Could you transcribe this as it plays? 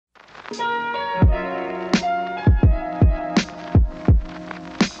Hey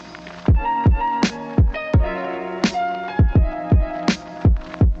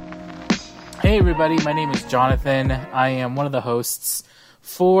everybody, my name is Jonathan. I am one of the hosts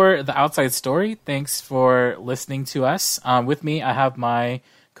for The Outside Story. Thanks for listening to us. With me, I have my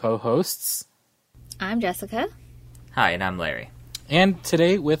co-hosts. I'm Jessica. Hi, and I'm Larry. And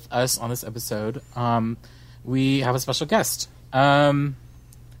today with us on this episode, we have a special guest.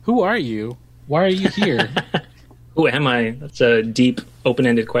 Who are you? Why are you here? Who am I? That's a deep,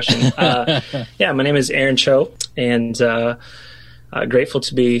 open-ended question. Yeah, my name is Aaron Cho, and grateful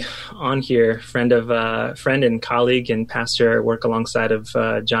to be on here. Friend and colleague and pastor. I work alongside of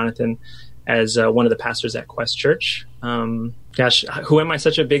Jonathan as one of the pastors at Quest Church. Gosh, who am I?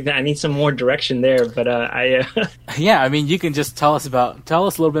 Such a big. I need some more direction there, but Yeah, I mean, you can just tell us a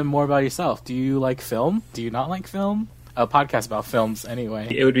little bit more about yourself. Do you like film? Do you not like film? A podcast about films,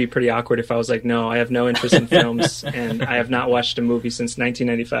 anyway. It would be pretty awkward if I was like, no, I have no interest in films, and I have not watched a movie since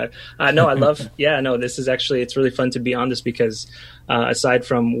 1995. No, I love. Yeah, no, this is actually. It's really fun to be on this because aside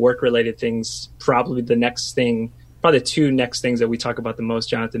from work-related things, probably the two next things that we talk about the most,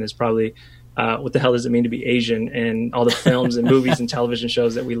 Jonathan, is probably what the hell does it mean to be Asian, and all the films and movies and television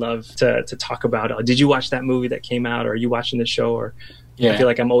shows that we love to talk about. Did you watch that movie that came out, or are you watching this show? Or I feel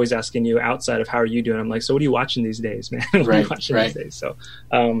like I'm always asking you outside of how are you doing. I'm like, so what are you watching these days, man? What are you watching these days? So,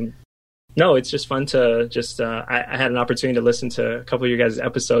 no, it's just fun to I had an opportunity to listen to a couple of your guys'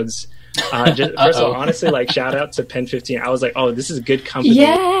 episodes. First of all, honestly, like shout out to Pen 15. I was like, oh, this is good company.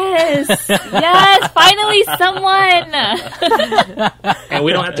 Yes, finally someone. And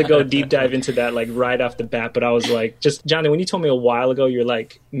we don't have to go deep dive into that like right off the bat. But I was like, just Johnny, when you told me a while ago, you're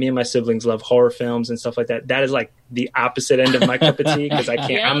like, me and my siblings love horror films and stuff like that. That is like the opposite end of my cup of tea because I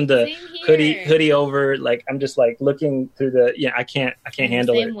can't. Yep, I'm the hoodie over. Like I'm just like looking through the. I can't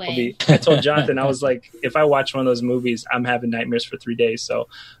handle it. I told Jonathan, I was like, if I watch one of those movies, I'm having nightmares for 3 days. So,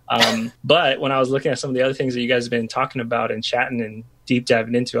 but when I was looking at some of the other things that you guys have been talking about and chatting and deep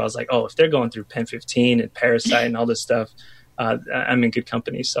diving into, I was like, oh, if they're going through Pen 15 and Parasite and all this stuff, I'm in good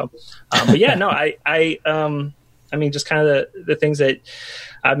company. So, but yeah, no, I mean, just kind of the things that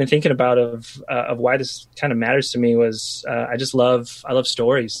I've been thinking about of why this kind of matters to me was I love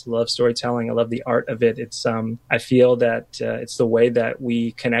stories, love storytelling. I love the art of it. It's I feel that it's the way that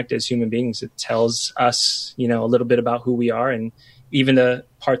we connect as human beings. It tells us, a little bit about who we are, and even the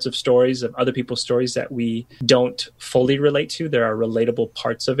parts of stories of other people's stories that we don't fully relate to. There are relatable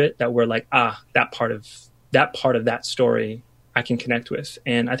parts of it that we're like, that part of that story I can connect with.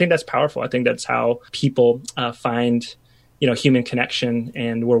 And I think that's powerful. I think that's how people find, human connection,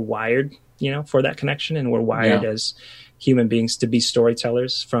 and we're wired, for that connection, and we're wired as human beings to be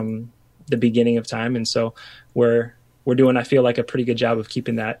storytellers from the beginning of time. And so we're doing, I feel like, a pretty good job of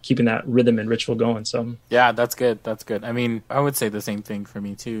keeping that rhythm and ritual going. So yeah, that's good. I mean, I would say the same thing for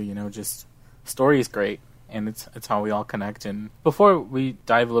me too. Just story is great. And it's how we all connect. And before we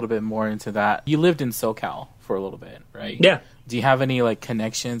dive a little bit more into that, you lived in SoCal for a little bit, right? Yeah. Do you have any like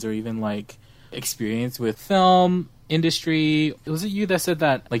connections or even like experience with film industry? Was it you that said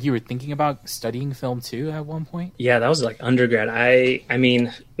that like you were thinking about studying film too at one point? Yeah, that was like undergrad. I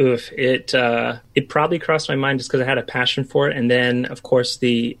mean, it probably crossed my mind just because I had a passion for it. And then, of course,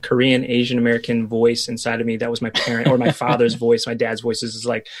 the Korean Asian American voice inside of me, that was my parent or my father's voice, my dad's voice is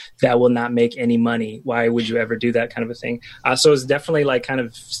like, that will not make any money. Why would you ever do that kind of a thing? So it's definitely like kind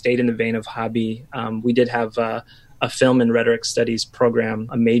of stayed in the vein of hobby. We did have a film and rhetoric studies program,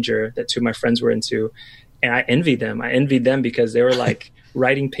 a major that two of my friends were into. And I envied them because they were like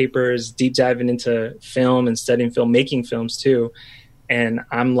writing papers, deep diving into film and studying film, making films too. And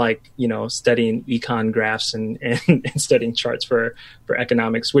I'm like, studying econ graphs and studying charts for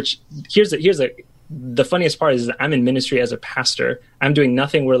economics, which the funniest part is that I'm in ministry as a pastor. I'm doing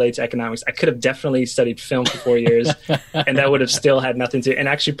nothing related to economics. I could have definitely studied film for 4 years and that would have still had nothing to, and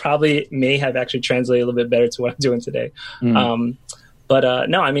actually probably may have actually translated a little bit better to what I'm doing today. But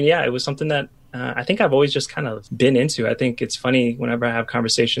no, I mean, yeah, it was something that I think I've always just kind of been into. I think it's funny whenever I have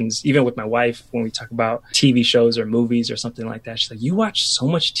conversations, even with my wife, when we talk about TV shows or movies or something like that. She's like, you watched so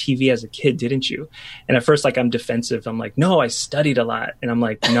much TV as a kid, didn't you? And at first, like, I'm defensive. I'm like, no, I studied a lot. And I'm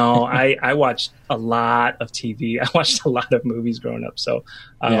like, no, I watched a lot of TV. I watched a lot of movies growing up. So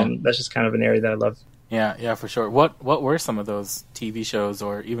that's just kind of an area that I love. Yeah, for sure. What were some of those TV shows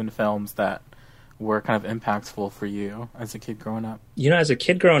or even films that were kind of impactful for you as a kid growing up? As a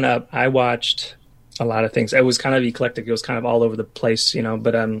kid growing up, I watched a lot of things. It was kind of eclectic. It was kind of all over the place,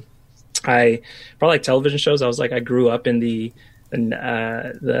 but I probably like television shows. I grew up in the and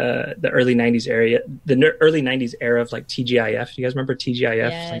the early '90s early '90s era of like TGIF. You guys remember TGIF?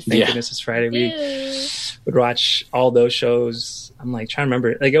 Yes. Like, Thank Goodness It's Friday. We would watch all those shows. I'm like trying to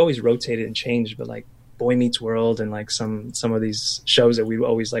remember. Like, it always rotated and changed, but like Boy Meets World and like some of these shows that we would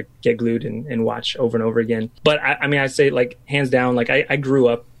always like get glued and watch over and over again. But I mean, I'd say like hands down, like I grew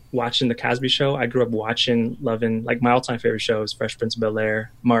up watching the Cosby Show. I grew up loving like my all-time favorite shows: Fresh Prince of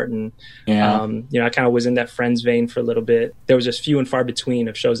Bel-Air, Martin. Yeah. I kind of was in that Friends vein for a little bit. There was just few and far between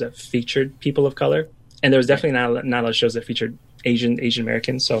of shows that featured people of color, and there was definitely not a lot of shows that featured Asian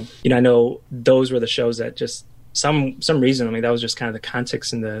Americans. So I know those were the shows that just some reason. I mean, that was just kind of the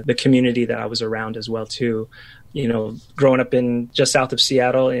context and the community that I was around as well too. Growing up in just south of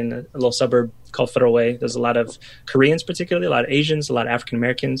Seattle in a little suburb called Federal Way, there's a lot of Koreans, particularly a lot of Asians, a lot of African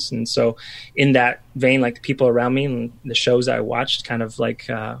Americans. And so in that vein, like the people around me and the shows I watched kind of like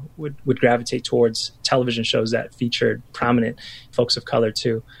would gravitate towards television shows that featured prominent folks of color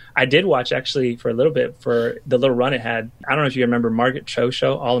too. I did watch actually for a little bit for the little run it had. I don't know if you remember Margaret Cho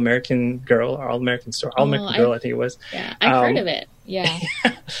show, All American Girl or All American Story. All American Girl, I think it was. Yeah, I've heard of it. Yeah,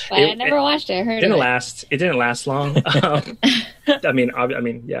 but I never watched it. I heard it of it. It didn't last long. I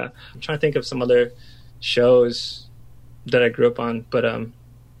mean, yeah. I'm trying to think of some other shows that I grew up on, but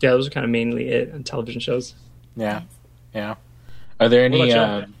yeah, those are kind of mainly it on television shows. Yeah, yeah. Are there any?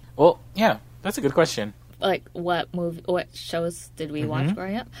 What Well, yeah, that's a good question. Like what shows did we watch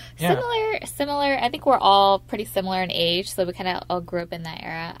growing up? Yeah. Similar. I think we're all pretty similar in age, so we kind of all grew up in that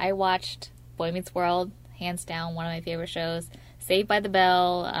era. I watched Boy Meets World, hands down, one of my favorite shows. Saved by the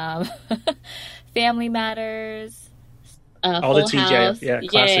Bell, Family Matters, all Full the TGIF, House.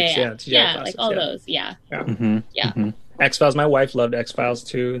 classics, TGIF like classics, all those, yeah. Mm-hmm. X-Files. My wife loved X-Files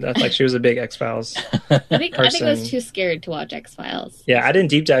too. That's like she was a big X-Files I think I person. was too scared to watch X-Files. Yeah, I didn't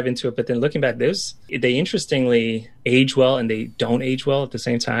deep dive into it, but then looking back, they interestingly age well and they don't age well at the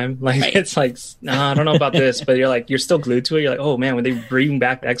same time. Like It's like, I don't know about this, but you're still glued to it. You're like, oh man, when they bring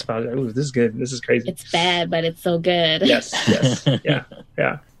back the X-Files, like, oh, this is good. This is crazy. It's bad, but it's so good. Yes, yeah.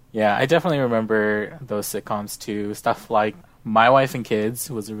 Yeah, I definitely remember those sitcoms too. Stuff like My Wife and Kids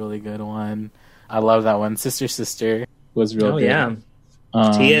was a really good one. I love that one. Sister was real good. Yeah.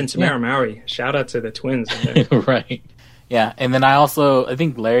 Tia and Tamara Mowry. Shout out to the twins. Right. Yeah, and then I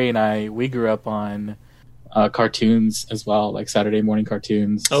think Larry and we grew up on cartoons as well, like Saturday morning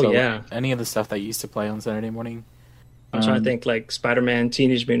cartoons. Oh, so, yeah. like, any of the stuff that used to play on Saturday morning. I'm trying to think like Spider-Man,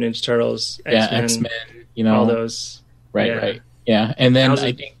 Teenage Mutant Ninja Turtles, X-Men, all those. Right. Yeah, and then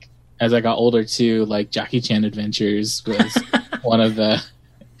I think as I got older too, like Jackie Chan Adventures was one of the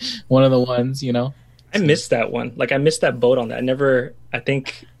ones, I missed that one. Like I missed that boat on that.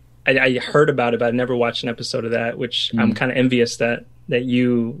 I heard about it, but I never watched an episode of that, which I'm kind of envious that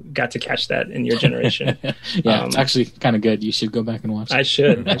you got to catch that in your generation. Yeah, it's actually kind of good. You should go back and watch it. I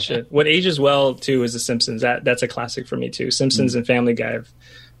should. What ages well too is The Simpsons. That's a classic for me too. Simpsons and Family Guy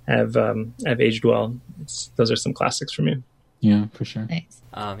have aged well. Those are some classics for me. Yeah, for sure. Nice.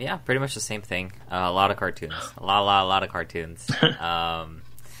 Yeah, pretty much the same thing. A lot of cartoons. A lot of cartoons.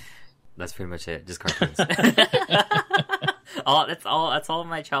 That's pretty much it. Just cartoons. That's all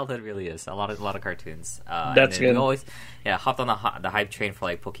my childhood really is. A lot of cartoons. That's good. We always hopped on the hype train for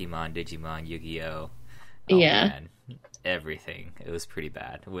like Pokemon, Digimon, Yu-Gi-Oh. Man, everything. It was pretty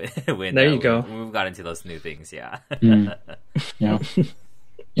bad when there you go. When we got into those new things. Yeah.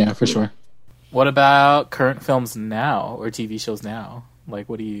 Yeah, for sure. What about current films now or TV shows now? Like,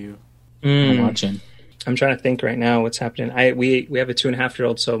 what are you watching? I'm trying to think right now what's happening. We have a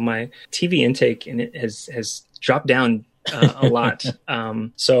 2.5-year-old, so my TV intake in it has dropped down a lot. But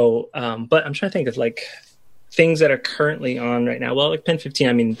I'm trying to think of like things that are currently on right now. Well, like Pen 15,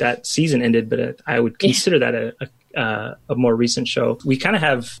 I mean that season ended, but I would consider that a more recent show. I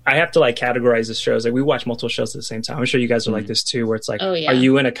have to like categorize the shows. Like we watch multiple shows at the same time. I'm sure you guys are like this too, where it's like, are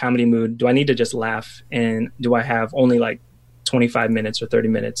you in a comedy mood? Do I need to just laugh? And do I have only like 25 minutes or 30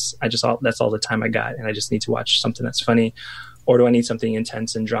 minutes? That's all the time I got, and I just need to watch something that's funny. Or do I need something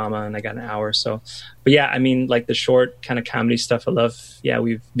intense and drama and I got an hour or so? But yeah, I mean, like the short kind of comedy stuff I love. Yeah,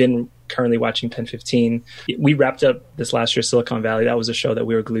 we've been currently watching Pen 15. We wrapped up this last year Silicon Valley. That was a show that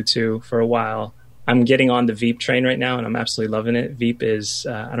we were glued to for a while. I'm getting on the Veep train right now, and I'm absolutely loving it. Veep is,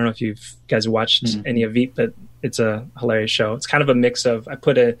 I don't know if you guys watched any of Veep, but it's a hilarious show. It's kind of a mix of,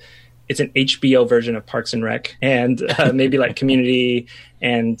 it's an HBO version of Parks and Rec and maybe like Community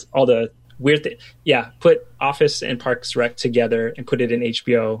and all the weird things. Yeah, put Office and Parks Rec together and put it in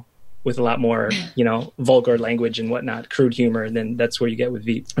HBO with a lot more, vulgar language and whatnot, crude humor. And then that's where you get with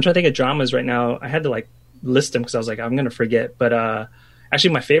Veep. I'm trying to think of dramas right now. I had to like list them because I was like, I'm going to forget. But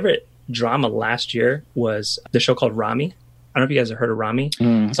actually my favorite drama last year was the show called Rami. I don't know if you guys have heard of Rami.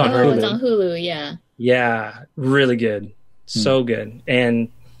 It's on Oh, it's Hulu. on Hulu. Yeah. Yeah, really good. So good. And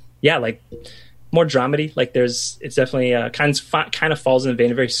yeah, like more dramedy. Like it's definitely kind of falls in the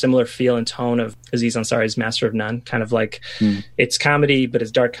vein, a very similar feel and tone of Aziz Ansari's Master of None. Kind of like it's comedy, but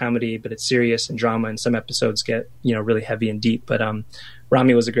it's dark comedy, but it's serious and drama. And some episodes get, really heavy and deep. But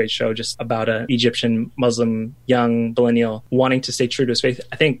Rami was a great show, just about an Egyptian Muslim young millennial wanting to stay true to his faith.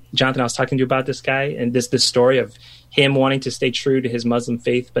 I think, Jonathan, I was talking to you about this guy and this story of him wanting to stay true to his Muslim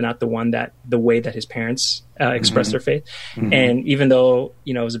faith, but not the way that his parents expressed their faith. And even though,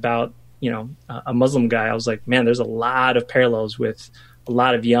 it was about, a Muslim guy, I was like, man, there's a lot of parallels with a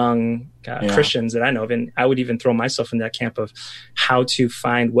lot of young Christians that I know of. And I would even throw myself in that camp of how to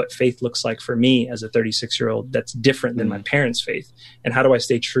find what faith looks like for me as a 36-year-old that's different than my parents' faith. And how do I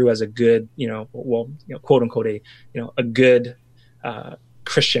stay true as a good, quote unquote, a good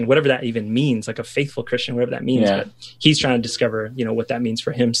Christian, whatever that even means, like a faithful Christian, whatever that means. But he's trying to discover, what that means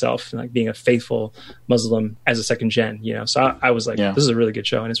for himself, like being a faithful Muslim as a second gen, So I was like, this is a really good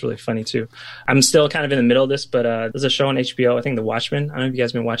show and it's really funny too. I'm still kind of in the middle of this, but there's a show on HBO, I think The Watchmen. I don't know if you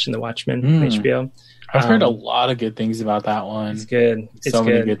guys have been watching The Watchmen on HBO. I've heard a lot of good things about that one. It's good. It's so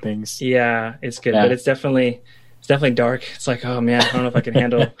good. many good things. Yeah, it's good, but it's definitely dark. It's like, oh man, I don't know if I can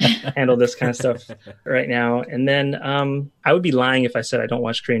handle this kind of stuff right now. And then I would be lying if I said I don't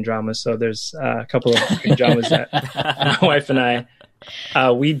watch Korean dramas. So there's a couple of Korean dramas that my wife and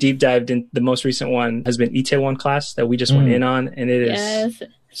I we deep dived in. The most recent one has been Itaewon Class that we just went in on, and it is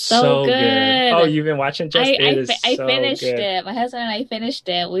so good. Oh, you've been watching, Jess? I finished it. My husband and I finished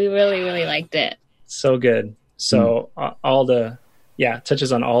it. We really, really liked it. So good. So all the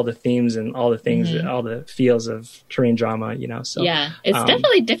touches on all the themes and all the things, all the feels of Korean drama, So it's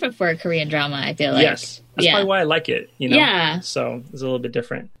definitely different for a Korean drama, I feel like. Yes. That's probably why I like it, Yeah. So it's a little bit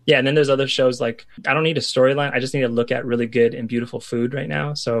different. Yeah, and then there's other shows like I don't need a storyline. I just need to look at really good and beautiful food right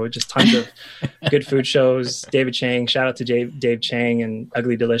now. So just tons of good food shows. David Chang, shout out to Dave Chang and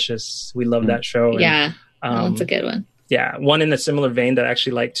Ugly Delicious. We love that show. Yeah, And, that's a good one. Yeah, one in the similar vein that I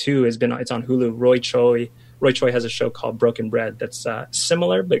actually like too it's on Hulu. Roy Choi has a show called Broken Bread that's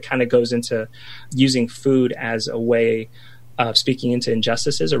similar, but kind of goes into using food as a way of speaking into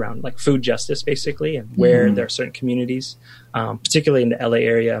injustices around like food justice, basically, and where there are certain communities, particularly in the LA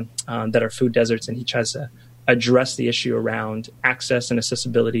area, that are food deserts. And he tries to address the issue around access and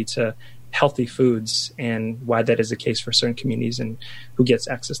accessibility to healthy foods and why that is the case for certain communities and who gets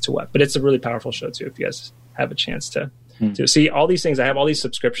access to what. But it's a really powerful show too, if you guys have a chance to see all these things. I have all these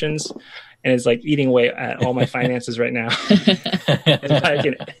subscriptions and it's like eating away at all my finances right now. If I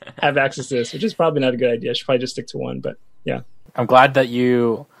can have access to this, which is probably not a good idea. I should probably just stick to one, but yeah. I'm glad that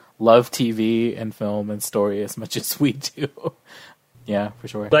you love TV and film and story as much as we do. Yeah, for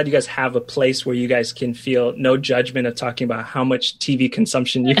sure. Glad you guys have a place where you guys can feel no judgment of talking about how much TV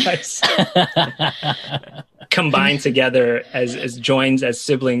consumption you guys combine together as joins, as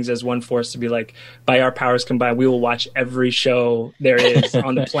siblings, as one force to be like, by our powers combined, we will watch every show there is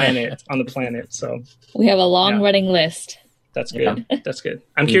on the planet. So we have a long running list. That's good. Yeah. That's good.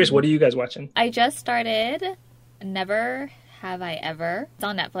 I'm curious, what are you guys watching? I just started Never Have I Ever. It's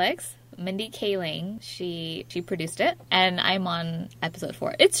on Netflix. Mindy Kaling, she produced it, and I'm on episode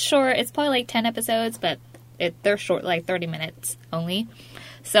 4. It's short. It's probably like 10 episodes, but they're short, like 30 minutes only.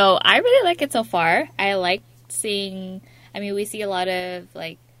 So I really like it so far. I like seeing, we see a lot of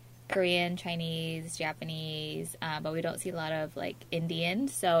like Korean, Chinese, Japanese, but we don't see a lot of like Indian.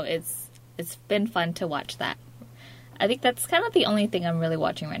 So it's been fun to watch that. I think that's kind of the only thing I'm really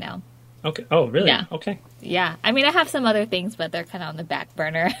watching right now. Okay. Oh, really? Yeah. Okay. Yeah. I have some other things, but they're kind of on the back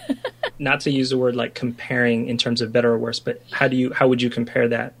burner. Not to use the word like comparing in terms of better or worse, but how would you compare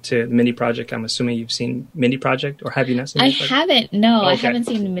that to the Mindy Project? I'm assuming you've seen Mindy Project, or have you not seen Mindy Project? Haven't. No, okay. I haven't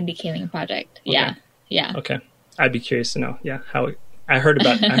seen the Mindy Kaling Project. Okay. Yeah. Yeah. Okay. I'd be curious to know. Yeah. I heard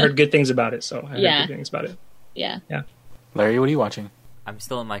good things about it. So I heard good things about it. Yeah. Yeah. Larry, what are you watching? I'm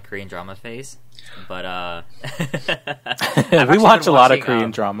still in my Korean drama phase, but we watch a lot of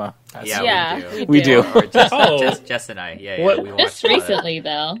Korean drama. Yeah, we do. Or Jess and I. Yeah. We just recently,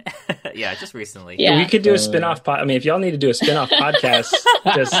 though. Yeah, just recently. Yeah. We could do a spin-off if y'all need to do a spin-off podcast,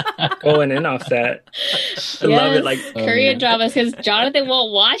 just going in off that. I love it. Like Korean dramas, because Jonathan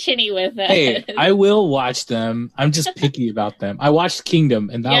won't watch any with us. Hey, I will watch them. I'm just picky about them. I watched Kingdom,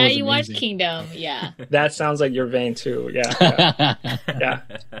 and that was amazing. Yeah, you watched Kingdom. Yeah. That sounds like your vein too. Yeah.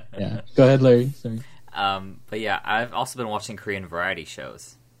 Yeah. Go ahead, Larry. Sorry. But yeah, I've also been watching Korean variety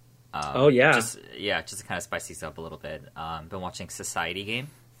shows. Just to kind of spice these up a little bit. Been watching Society Game.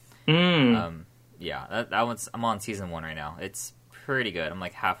 That one's, I'm on season 1 right now. It's pretty good. I'm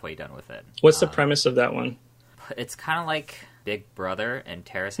like halfway done with it. What's the premise of that one? it's kind of like Big Brother and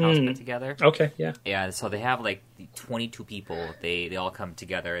Terrace House put together. Okay, yeah. Yeah, so they have like 22 people. They all come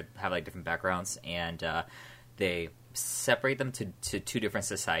together, have like different backgrounds, and they separate them to two different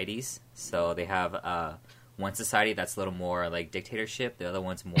societies. So they have one society that's a little more like dictatorship. The other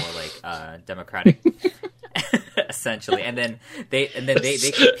one's more like democratic, essentially. And then they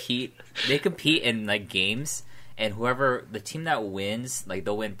compete. They compete in like games, and the team that wins, like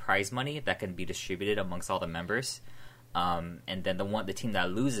they'll win prize money that can be distributed amongst all the members. And then the team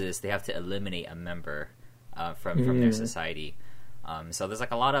that loses, they have to eliminate a member from their society. So there's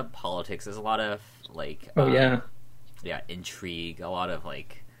like a lot of politics. There's a lot of like intrigue. A lot of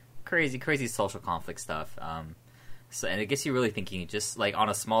like crazy social conflict stuff. So and it gets you really thinking, just like on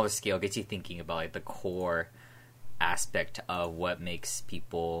a smaller scale, gets you thinking about like the core aspect of what makes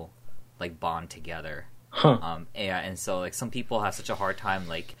people like bond together. And so like some people have such a hard time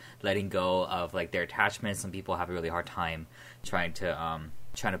like letting go of like their attachments. Some people have a really hard time trying to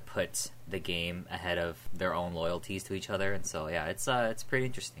put the game ahead of their own loyalties to each other. And so yeah, it's pretty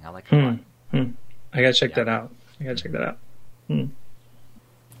interesting. I like it a lot. I gotta check that out.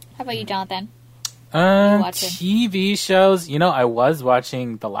 How about you, Jonathan? TV shows. I was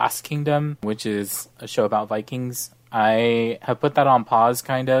watching The Last Kingdom, which is a show about Vikings. I have put that on pause,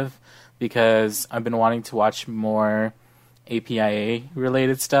 kind of, because I've been wanting to watch more APIA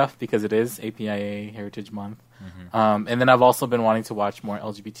related stuff, because it is APIA Heritage Month. And then I've also been wanting to watch more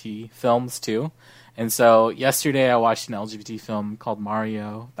LGBT films too. And so yesterday I watched an LGBT film called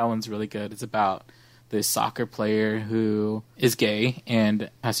Mario. That one's really good. It's about this soccer player who is gay and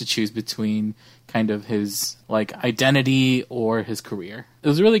has to choose between kind of his like identity or his career. It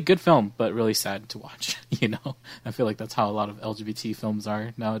was a really good film, but really sad to watch. I feel like that's how a lot of LGBT films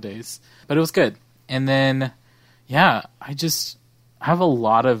are nowadays. But it was good. And then, yeah, I just have a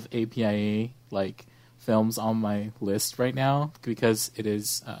lot of APIA like films on my list right now because it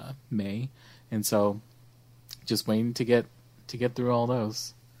is May, and so just waiting to get through all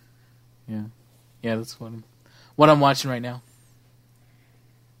those. Yeah, that's what I'm watching right now.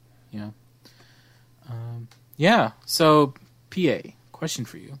 Yeah. So, PA, question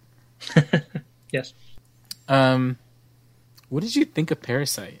for you. Yes. What did you think of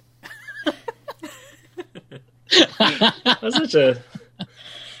Parasite? That's such a.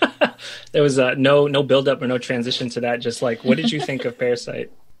 There was no build up or no transition to that. Just like, what did you think of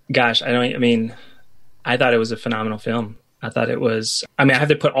Parasite? Gosh, I thought it was a phenomenal film. I thought it was. I have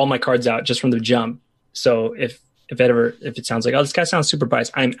to put all my cards out just from the jump. So if it sounds like, oh, this guy sounds super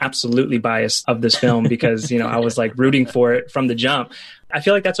biased, I'm absolutely biased of this film because I was like rooting for it from the jump. I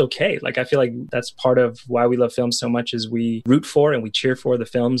feel like that's okay. Like, I feel like that's part of why we love films so much is we root for and we cheer for the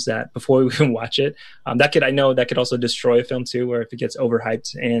films that before we even watch it. That could also destroy a film too, where if it gets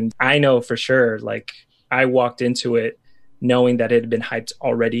overhyped. And I know for sure, like I walked into it knowing that it had been hyped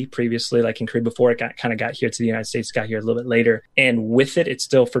already previously, like in Korea before it got here to the United States, got here a little bit later. And with it, it's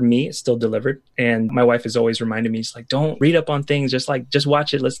still delivered. And my wife has always reminded me, it's like, don't read up on things, just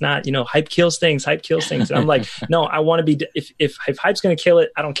watch it. Let's not, hype kills things. And I'm like, no, I want to be, if hype's going to kill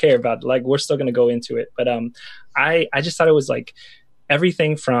it, I don't care about it. Like, we're still going to go into it. But I just thought it was like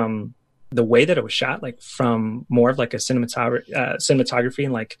everything from the way that it was shot, like from more of like a cinematography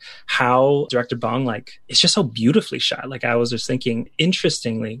and like how director Bong, like it's just so beautifully shot. Like I was just thinking,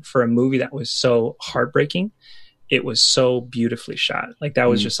 interestingly, for a movie that was so heartbreaking, it was so beautifully shot. Like that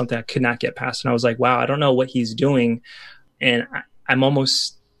was just something I could not get past. And I was like, wow, I don't know what he's doing. And I'm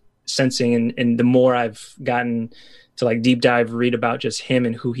almost sensing, and the more I've gotten to like deep dive, read about just him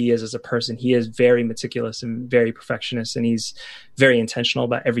and who he is as a person, he is very meticulous and very perfectionist, and he's very intentional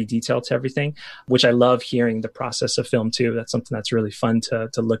about every detail to everything, which I love hearing the process of film too. That's something that's really fun to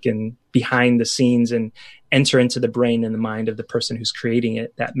look in behind the scenes and enter into the brain and the mind of the person who's creating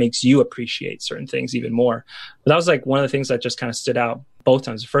it. That makes you appreciate certain things even more. But that was like one of the things that just kind of stood out both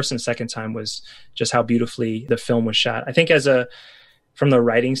times. The first and the second time was just how beautifully the film was shot. I think from the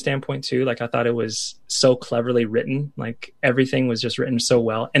writing standpoint too, like I thought it was so cleverly written. Like everything was just written so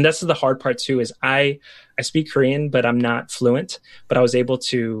well. And that's the hard part too, is I speak Korean, but I'm not fluent, but I was able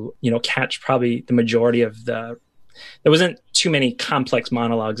to, catch probably the majority of there wasn't too many complex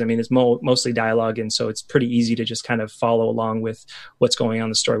monologues. It's mostly dialogue. And so it's pretty easy to just kind of follow along with what's going on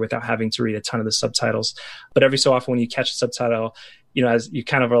in the story without having to read a ton of the subtitles. But every so often when you catch a subtitle, as you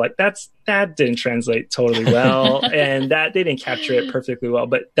kind of are like, that didn't translate totally well. And that they didn't capture it perfectly well,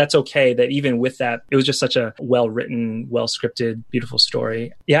 but that's okay. That even with that, it was just such a well-written, well-scripted, beautiful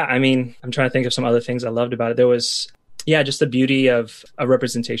story. Yeah. I'm trying to think of some other things I loved about it. There was, just the beauty of a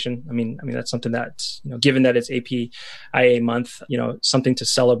representation. That's something that, given that it's APIA month, something to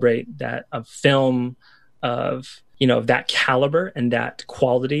celebrate, that a film of, of that caliber and that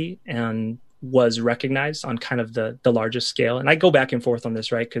quality, and was recognized on kind of the largest scale. And I go back and forth on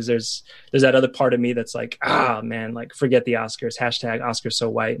this, right? Because there's that other part of me that's like, man, like forget the Oscars, hashtag Oscars so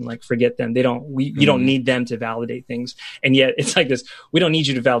white, and like forget them. You don't need them to validate things. And yet it's like this, we don't need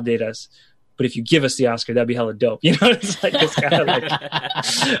you to validate us, but if you give us the Oscar, that'd be hella dope. It's like this kind of like,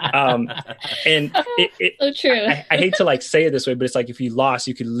 and so true. I hate to like say it this way, but it's like, if you lost,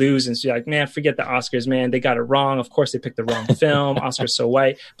 you could lose. And so you're like, man, forget the Oscars, man. They got it wrong. Of course they picked the wrong film. Oscar's so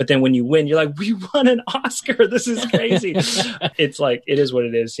white. But then when you win, you're like, we won an Oscar. This is crazy. It's like, it is what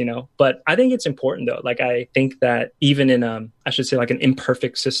it is, but I think it's important though. Like, I think that even in, I should say like an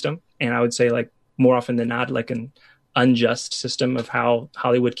imperfect system, and I would say like more often than not, like an unjust system of how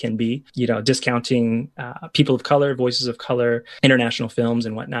Hollywood can be, discounting people of color, voices of color, international films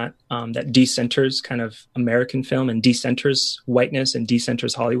and whatnot, that decenters kind of American film and decenters whiteness and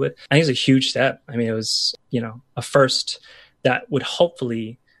decenters Hollywood. I think it's a huge step. I mean, it was, a first that would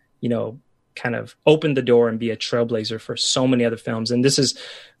hopefully, kind of open the door and be a trailblazer for so many other films. And this is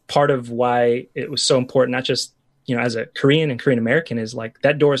part of why it was so important, not just as a Korean and Korean American, is like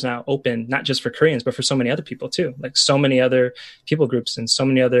that door is now open, not just for Koreans, but for so many other people too, like so many other people groups and so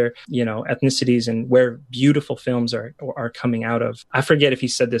many other, ethnicities, and where beautiful films are coming out of. I forget if he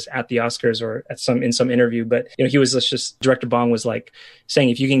said this at the Oscars or in some interview, but he was just Director Bong was like saying,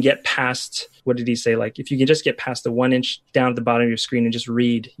 if you can get past, what did he say? Like, if you can just get past the 1 inch down at the bottom of your screen and just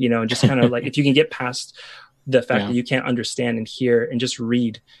read, and just kind of like, if you can get past the fact that you can't understand and hear and just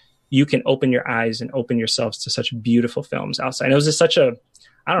read, you can open your eyes and open yourselves to such beautiful films outside. And it was just such a,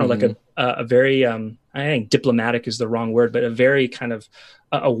 I don't know, like a very, I think diplomatic is the wrong word, but a very kind of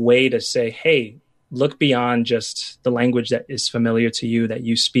a way to say, hey, look beyond just the language that is familiar to you, that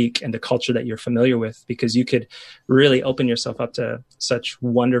you speak, and the culture that you're familiar with, because you could really open yourself up to such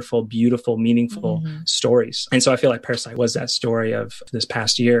wonderful, beautiful, meaningful stories. And so I feel like Parasite was that story of this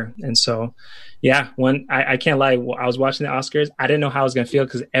past year. And so, yeah, I can't lie, I was watching the Oscars, I didn't know how I was going to feel,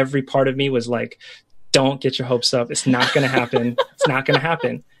 because every part of me was like, don't get your hopes up. It's not going to happen. It's not going to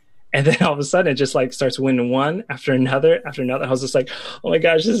happen. And then all of a sudden it just like starts winning one after another after another. I was just like, oh my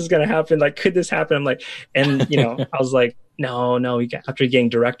gosh, this is going to happen. Like, could this happen? I'm like, and I was like, no. After getting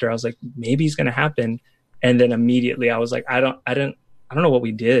director, I was like, maybe it's going to happen. And then immediately I was like, I don't know what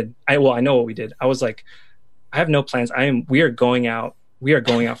we did. I know what we did. I was like, I have no plans. We are going out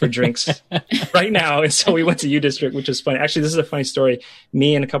for drinks right now. And so we went to U District, which is funny. Actually, this is a funny story.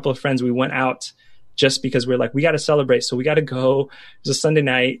 Me and a couple of friends, we went out just because we're like, we got to celebrate. So we got to go. It was a Sunday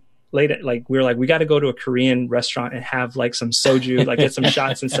night. Late, like we were like, we got to go to a Korean restaurant and have like some soju, like get some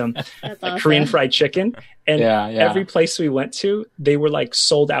shots and some awesome. Korean fried chicken. And every place we went to, they were like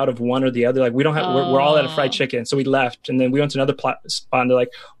sold out of one or the other. Like, we don't have, we're all out of fried chicken. So we left, and then we went to another spot, and they're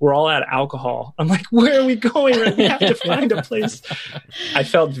like, we're all out of alcohol. I'm like, where are we going? Like, we have to find a place. I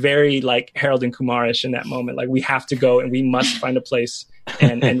felt very like Harold and Kumar-ish in that moment. Like, we have to go and we must find a place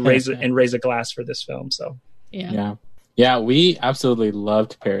and raise a glass for this film. So Yeah, we absolutely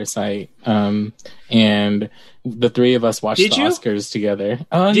loved Parasite, and the three of us watched the Oscars together.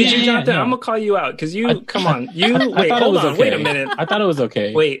 Did you, Jonathan? I'm gonna call you out because come on. Wait, hold on. Wait a minute. I thought it was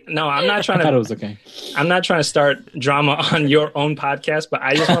okay. Wait, no, I'm not trying to. I thought it was okay. I'm not trying to start drama on your own podcast, but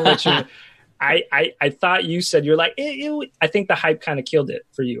I just want to let you. I thought you said you're like. I think the hype kind of killed it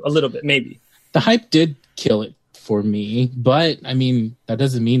for you a little bit, maybe. The hype did kill it for me, but I mean, that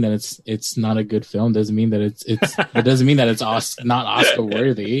doesn't mean that it's not a good film. Doesn't mean that it doesn't mean that it's not Oscar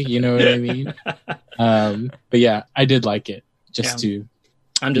worthy. You know what I mean? But yeah, I did like it.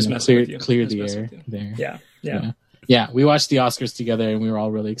 I'm just messing with you. Clear the air there. Yeah. We watched the Oscars together, and we were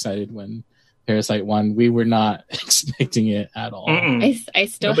all really excited when Parasite won. We were not expecting it at all. I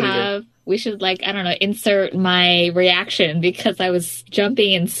still have. We should, like, I don't know, insert my reaction because I was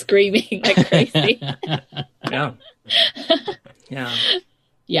jumping and screaming like crazy. Yeah.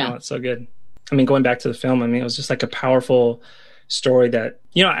 Oh, it's so good. I mean, going back to the film, I mean, it was just like a powerful story that,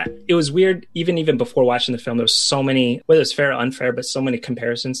 it was weird. Even before watching the film, there was so many, whether it's fair or unfair, but so many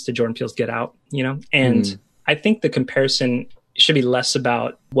comparisons to Jordan Peele's Get Out, and I think the comparison should be less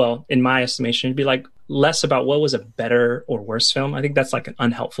about, well, in my estimation, it'd be like less about what was a better or worse film. I think that's like an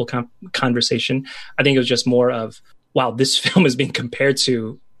unhelpful conversation. I think it was just more of, wow, this film is being compared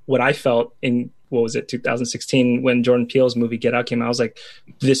to what I felt in, 2016 when Jordan Peele's movie Get Out came out. I was like,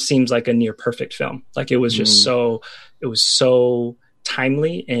 this seems like a near perfect film. Like, it was just it was so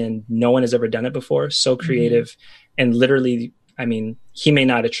timely, and no one has ever done it before. So creative, and literally, I mean, he may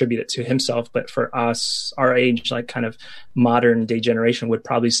not attribute it to himself, but for us, our age, like kind of modern day generation would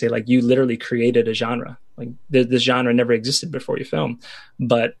probably say, like, you literally created a genre. Like, this genre never existed before your film.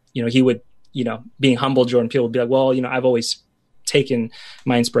 But, he would being humble Jordan Peele would be like, well, I've always taken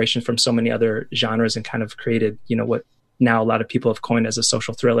my inspiration from so many other genres and kind of created, what now a lot of people have coined as a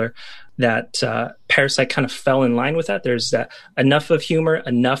social thriller. That Parasite kind of fell in line with that. There's that enough of humor,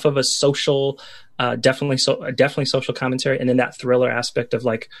 enough of a social, definitely social commentary, and then that thriller aspect of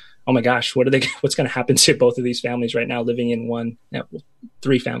like, oh my gosh, what's going to happen to both of these families right now living in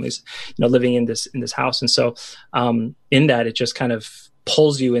three families, living in this house. And so in that, it just kind of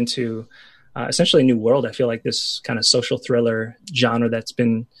pulls you into essentially a new world. I feel like this kind of social thriller genre that's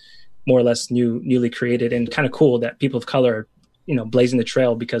been more or less newly created, and kind of cool that people of color, blazing the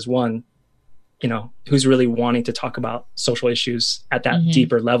trail, because one, who's really wanting to talk about social issues at that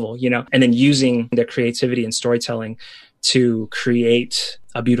deeper level, and then using their creativity and storytelling to create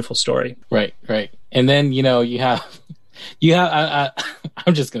a beautiful story. Right. And then, you have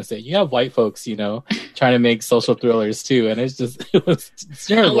I'm just going to say, you have white folks, trying to make social thrillers too. And it's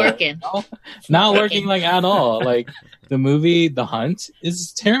terrible. Not working like at all. Like the movie, The Hunt,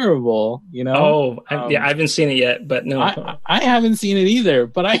 is terrible, I haven't seen it yet, but no. I haven't seen it either,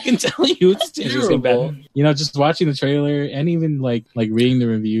 but I can tell you it's terrible. Just watching the trailer and even like reading the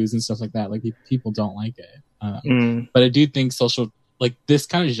reviews and stuff like that, like people don't like it. But I do think this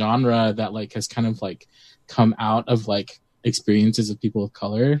kind of genre that like has kind of like come out of like experiences of people of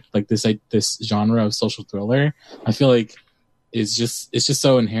color, like this genre of social thriller, I feel like it's just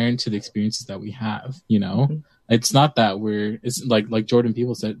so inherent to the experiences that we have. It's not that it's like Jordan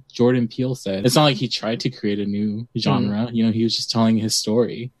Peele said, it's not like he tried to create a new genre. He was just telling his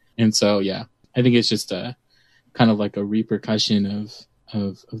story. And so, yeah, I think it's just a kind of like a repercussion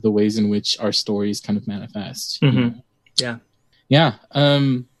of the ways in which our stories kind of manifest. Yeah.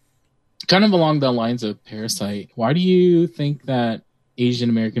 Kind of along the lines of Parasite, why do you think that Asian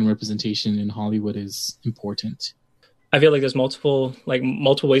American representation in Hollywood is important? I feel like there's multiple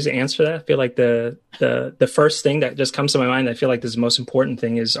ways to answer that. I feel like the first thing that just comes to my mind, I feel like this is the most important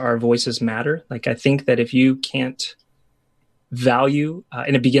thing, is our voices matter. Like, I think that if you can't value,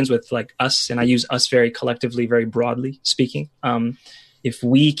 and it begins with like us, and I use us very collectively, very broadly speaking. If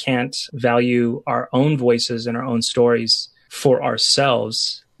we can't value our own voices and our own stories for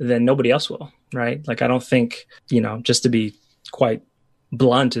ourselves, then nobody else will, right? Like, I don't think, just to be quite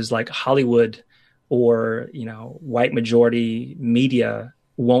blunt, is like Hollywood or, white majority media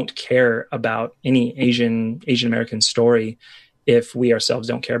won't care about any Asian American story if we ourselves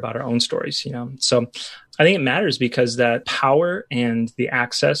don't care about our own stories, So I think it matters because that power and the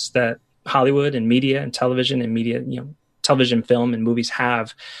access that Hollywood and media and television and media, television, film, and movies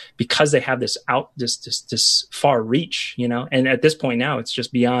have, because they have this far reach, and at this point now it's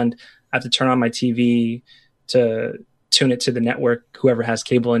just beyond, I have to turn on my TV to tune it to the network, whoever has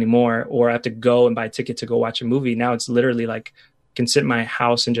cable anymore, or I have to go and buy a ticket to go watch a movie. Now it's literally like, I can sit in my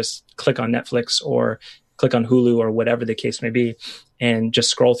house and just click on Netflix or click on Hulu or whatever the case may be, and just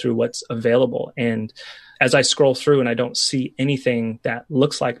scroll through what's available. And as I scroll through and I don't see anything that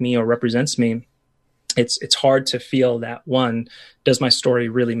looks like me or represents me, it's hard to feel that, one, does my story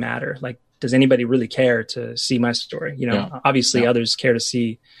really matter? Like, does anybody really care to see my story? Obviously others care to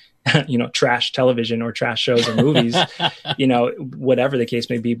see, trash television or trash shows or movies, whatever the case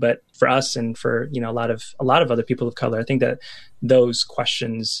may be. But for us and for, a lot of other people of color, I think that those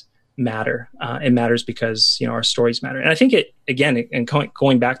questions matter. It matters because, our stories matter. And I think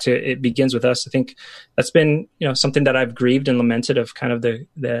going back to, it begins with us. I think that's been, something that I've grieved and lamented, of kind of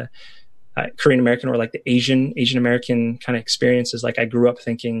the Korean American, or like the Asian American kind of experiences. Like, I grew up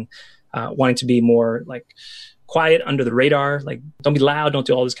thinking, wanting to be more like quiet, under the radar, like don't be loud, don't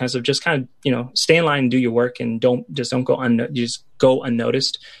do all this kind of stuff. Just kind of, stay in line and do your work, and don't go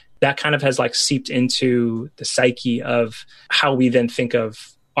unnoticed. That kind of has like seeped into the psyche of how we then think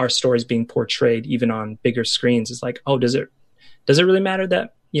of our stories being portrayed, even on bigger screens. It's like, oh, does it really matter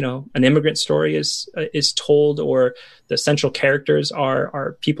that, an immigrant story is told, or the central characters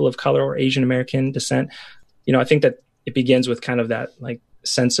are people of color or Asian American descent? I think that it begins with kind of that like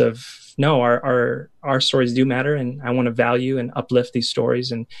sense of, no, our stories do matter, and I want to value and uplift these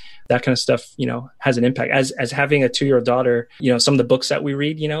stories, and that kind of stuff, has an impact. As having a 2-year-old daughter, some of the books that we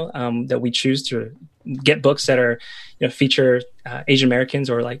read, that we choose to get books that are, feature Asian Americans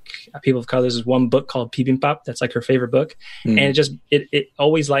or like people of color. There's one book called Bibimbap that's like her favorite book, and it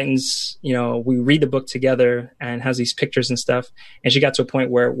always lightens. We read the book together and has these pictures and stuff. And she got to a point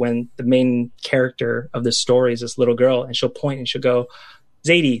where, when the main character of the story is this little girl, and she'll point and she'll go,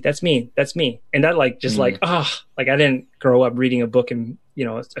 Zadie, that's me. And that like I didn't grow up reading a book and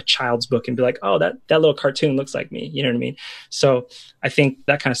a child's book and be like, oh, that little cartoon looks like me. You know what I mean? So I think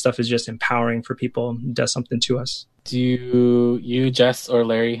that kind of stuff is just empowering for people, does something to us. Do you, Jess, or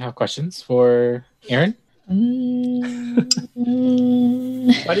Larry have questions for Aaron? Why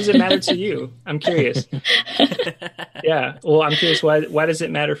does it matter to you? I'm curious. Yeah. Well, I'm curious. Why does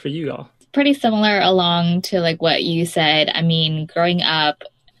it matter for you all? Pretty similar along to like what you said. I mean, growing up,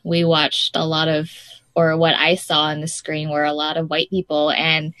 we watched a lot of, or what I saw on the screen were a lot of white people.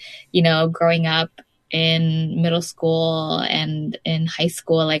 And, growing up in middle school and in high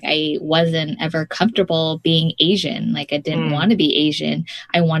school, like I wasn't ever comfortable being Asian. Like I didn't want to be Asian.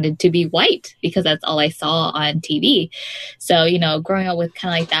 I wanted to be white because that's all I saw on TV. So, growing up with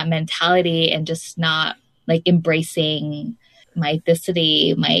kind of like that mentality and just not like embracing my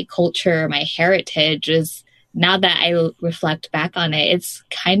ethnicity, my culture, my heritage is, now that I reflect back on it, it's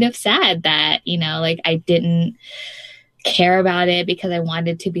kind of sad that, like I didn't care about it because I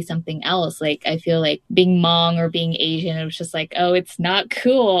wanted to be something else. Like I feel like being Hmong or being Asian, it was just like, oh, it's not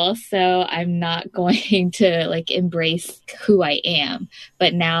cool, so I'm not going to like embrace who I am.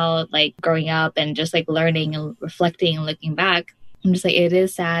 But now, like growing up and just like learning and reflecting and looking back, I'm just like, it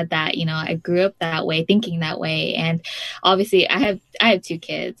is sad that, I grew up that way, thinking that way. And obviously I have two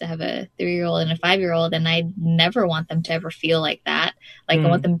kids. I have a 3-year-old and a 5-year-old, and I never want them to ever feel like that. Like I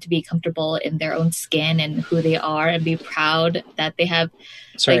want them to be comfortable in their own skin and who they are, and be proud that they have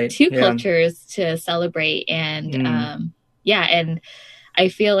two cultures to celebrate. And and I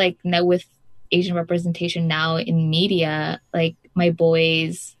feel like now with Asian representation now in media, like my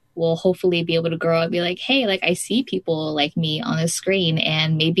boys will hopefully be able to grow up and be like, hey, like I see people like me on the screen,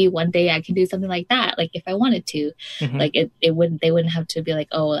 and maybe one day I can do something like that. Like if I wanted to, like they wouldn't have to be like,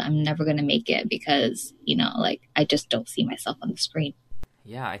 oh, I'm never going to make it because, like I just don't see myself on the screen.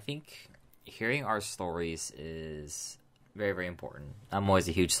 Yeah, I think hearing our stories is very, very important. I'm always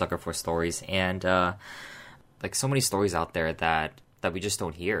a huge sucker for stories, and like so many stories out there that we just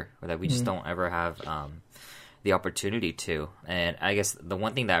don't hear, or that we just don't ever have the opportunity to. And I guess the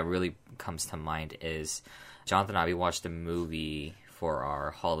one thing that really comes to mind is Jonathan and I, we watched a movie for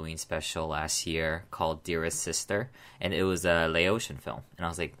our Halloween special last year called Dearest Sister, and it was a Laotian film. And I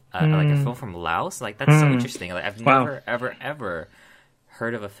was like, like a film from Laos? Like, that's so interesting. Like, I've never, ever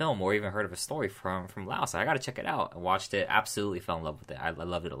heard of a film or even heard of a story from Laos. I got to check it out. I watched it, absolutely fell in love with it. I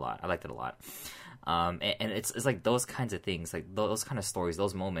loved it a lot. I liked it a lot. And it's like those kinds of things, like those kind of stories,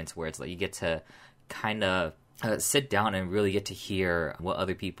 those moments where it's like you get to kind of sit down and really get to hear what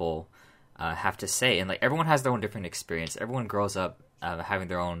other people have to say. And like everyone has their own different experience. Everyone grows up having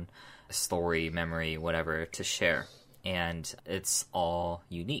their own story, memory, whatever to share. And it's all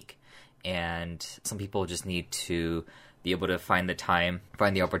unique. And some people just need to be able to find the time,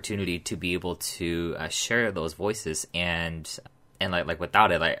 find the opportunity to be able to share those voices. And like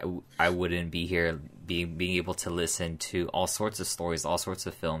without it, like I wouldn't be here being able to listen to all sorts of stories, all sorts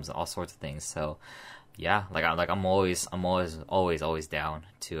of films, all sorts of things. So yeah, I'm always down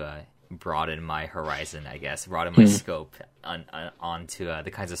to broaden my horizon, I guess, broaden my scope onto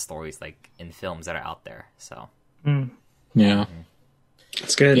the kinds of stories like in films that are out there. So yeah,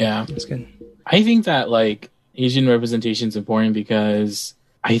 it's good. Yeah, it's good. I think that like Asian representation is important because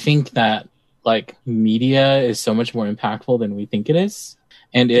I think that like media is so much more impactful than we think it is.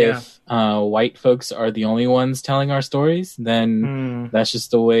 And if white folks are the only ones telling our stories, then that's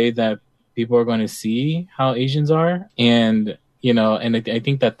just the way that people are going to see how Asians are. And, and I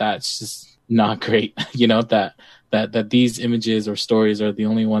think that that's just not great, that these images or stories are the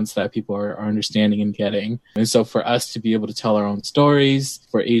only ones that people are understanding and getting. And so for us to be able to tell our own stories,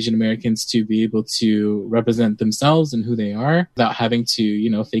 for Asian Americans to be able to represent themselves and who they are without having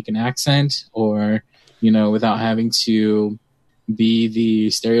to, fake an accent or, without having to be the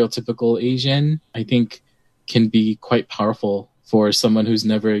stereotypical Asian, I think can be quite powerful for someone who's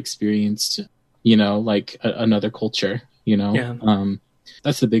never experienced, like another culture,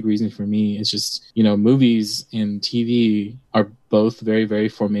 That's the big reason for me. It's just, movies and TV are both very, very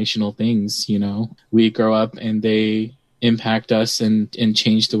formational things, We grow up and they impact us and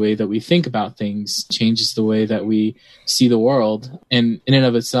change the way that we think about things, changes the way that we see the world. And in and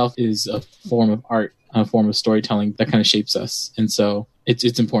of itself is a form of art, a form of storytelling that kind of shapes us. And so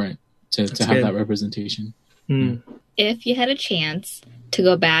it's important to have that representation. If you had a chance to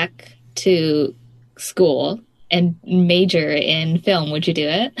go back to school and major in film, would you do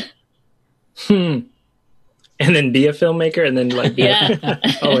it? And then be a filmmaker and then like be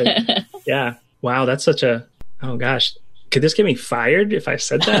yeah. Wow, that's such a, oh gosh. Could this get me fired if I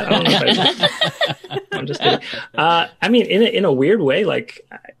said that? I don't know if I'm just kidding. I mean, in a weird way, like,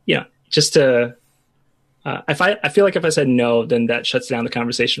 just to I feel like if I said no, then that shuts down the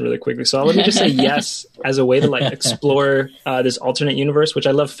conversation really quickly. So let me just say yes as a way to like explore this alternate universe, which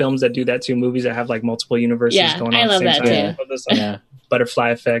I love films that do that too. Movies that have like multiple universes going on I at the love same that time. too. Yeah. This, like, butterfly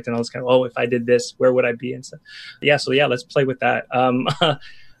effect and all this kind of, oh, if I did this, where would I be and stuff. Yeah. So yeah, let's play with that.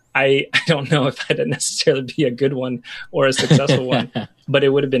 I don't know if I'd necessarily be a good one or a successful one, but it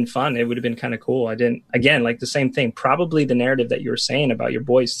would have been fun. It would have been kind of cool. I didn't, again, like the same thing, probably the narrative that you were saying about your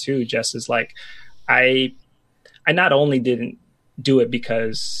boys too, Jess, is like, I not only didn't do it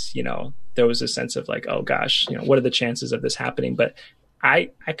because, you know, there was a sense of like, oh gosh, you know, what are the chances of this happening? But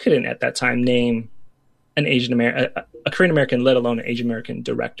I couldn't at that time name an Asian American, a Korean American, let alone an Asian American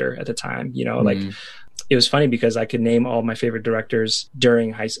director at the time, you know, like it was funny because I could name all my favorite directors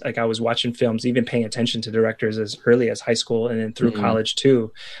during like I was watching films, even paying attention to directors as early as high school and then through college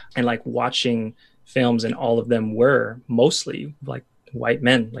too. And like watching films, and all of them were mostly like white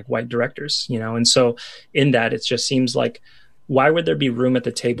men, like white directors, you know? And so in that, it just seems like, why would there be room at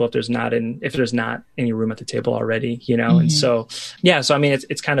the table if there's not any room at the table already, you know? And so, yeah, so I mean,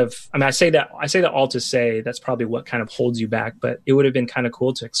 it's kind of, I mean, I say that all to say that's probably what kind of holds you back, but it would have been kind of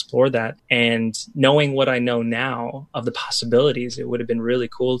cool to explore that. And knowing what I know now of the possibilities, it would have been really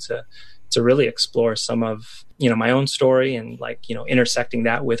cool to really explore some of, you know, my own story and like, you know, intersecting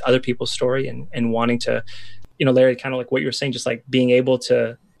that with other people's story and wanting to, you know, Larry, kind of like what you were saying, just like being able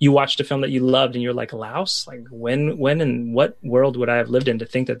to, you watched a film that you loved and you're like, Laos, like when and what world would I have lived in to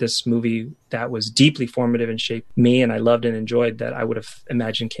think that this movie that was deeply formative and shaped me and I loved and enjoyed, that I would have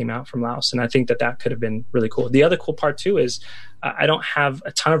imagined came out from Laos. And I think that could have been really cool. The other cool part too is I don't have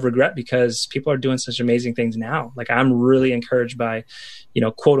a ton of regret because people are doing such amazing things now. Like I'm really encouraged by, you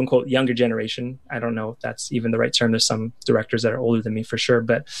know, quote unquote, younger generation. I don't know if that's even the right term. There's some directors that are older than me for sure,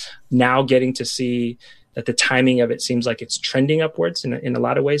 but now getting to see that the timing of it seems like it's trending upwards in a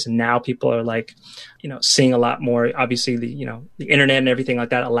lot of ways. And now people are like, you know, seeing a lot more. Obviously, the internet and everything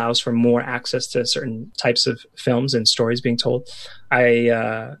like that allows for more access to certain types of films and stories being told.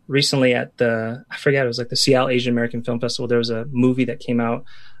 I recently I forget, it was like the Seattle Asian American Film Festival, there was a movie that came out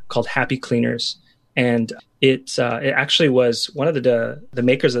called Happy Cleaners. And it actually was one of the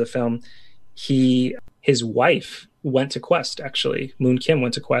makers of the film. His wife went to Quest, actually. Moon Kim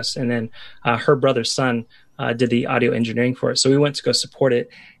went to Quest, and then her brother's son did the audio engineering for it. So we went to go support it.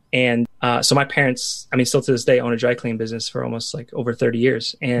 And so my parents, I mean, still to this day, own a dry cleaning business for almost like over 30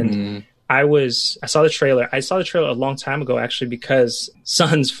 years. And I saw the trailer. I saw the trailer a long time ago, actually, because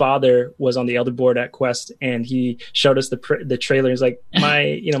Son's father was on the elder board at Quest, and he showed us the trailer. He's like,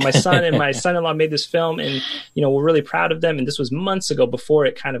 my son and my son-in-law made this film, and, you know, we're really proud of them. And this was months ago before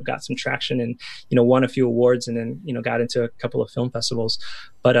it kind of got some traction and, you know, won a few awards and then, you know, got into a couple of film festivals.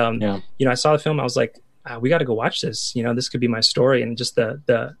 But, you know, I saw the film. I was like, we got to go watch this. You know, this could be my story. And just the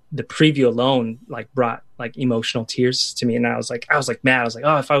preview alone, like, brought like emotional tears to me. And I was like mad. I was like,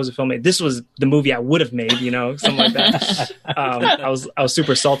 oh, if I was a filmmaker, this was the movie I would have made, you know, something like that. I was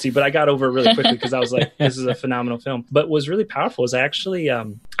super salty, but I got over it really quickly because I was like, this is a phenomenal film. But what was really powerful is I actually,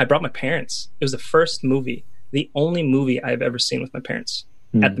 I brought my parents. It was the only movie I've ever seen with my parents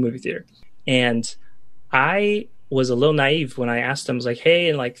at the movie theater. And I was a little naive when I asked them. I was like, hey,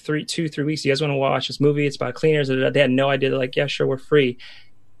 in like 3 weeks, you guys want to watch this movie? It's about cleaners. They had no idea. They're like, yeah, sure, we're free.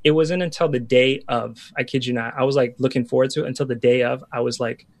 It wasn't until the day of, I kid you not, I was like looking forward to it until the day of. I was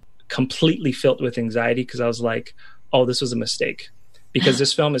like completely filled with anxiety because I was like, oh, this was a mistake. Because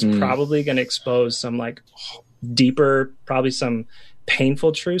this film is probably going to expose some like deeper, probably some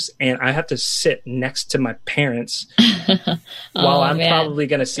painful truths, and I have to sit next to my parents while I'm probably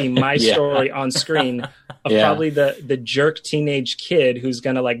going to see my story on screen of probably the jerk teenage kid who's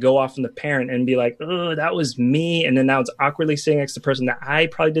going to like go off on the parent and be like, oh, that was me. And then now it's awkwardly sitting next to the person that I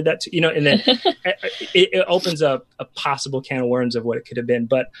probably did that to, you know, and then it opens up a possible can of worms of what it could have been,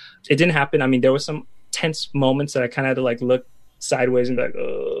 but it didn't happen. I mean, there was some tense moments that I kind of had to like look sideways and be like,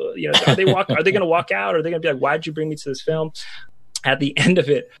 oh, you know, are they going to walk out? Or are they going to be like, why'd you bring me to this film? At the end of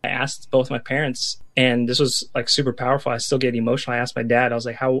it, I asked both my parents, and this was like super powerful. I still get emotional. I asked my dad, I was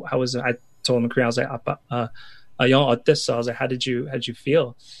like, how was it? I told him in Korean, I was like, I was like, how did you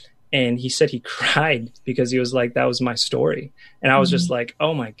feel? And he said he cried because he was like, that was my story. And I was just like,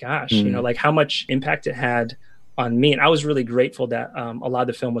 oh my gosh, you know, like how much impact it had on me. And I was really grateful that a lot of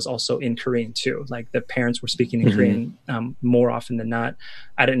the film was also in Korean too. Like the parents were speaking in Korean more often than not.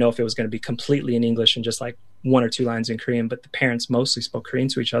 I didn't know if it was going to be completely in English and just like 1 or 2 lines in Korean, but the parents mostly spoke Korean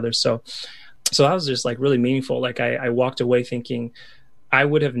to each other. So that was just like really meaningful. Like I walked away thinking I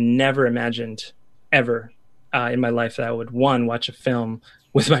would have never imagined ever in my life that I would, 1, watch a film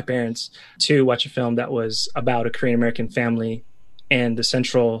with my parents, 2, watch a film that was about a Korean American family and the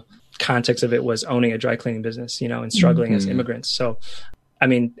central context of it was owning a dry cleaning business, and struggling as immigrants. So, I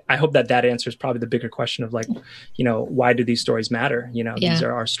mean, I hope that answers probably the bigger question of like, why do these stories matter? These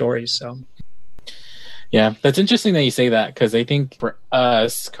are our stories. So. Yeah, that's interesting that you say that, because I think for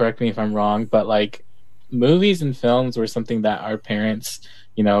us, correct me if I'm wrong, but like movies and films were something that our parents,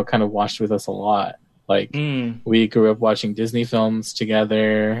 kind of watched with us a lot. Like we grew up watching Disney films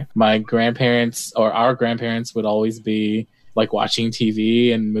together. My grandparents or our grandparents would always be like watching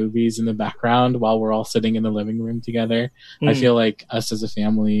TV and movies in the background while we're all sitting in the living room together. I feel like us as a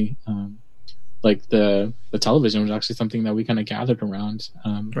family, like the television was actually something that we kind of gathered around,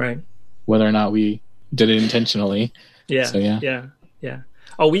 right? Whether or not we did it intentionally. Yeah. So, yeah.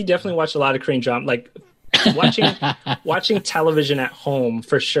 Oh, we definitely watched a lot of Korean drama, like watching television at home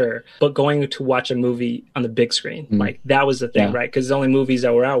for sure, but going to watch a movie on the big screen, like that was the thing, right? Because the only movies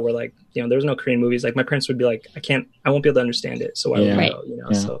that were out were like, there was no Korean movies. Like my parents would be like, I won't be able to understand it, so why would I go?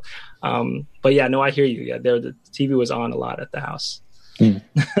 Yeah. So, but yeah, no, I hear you. Yeah, the TV was on a lot at the house.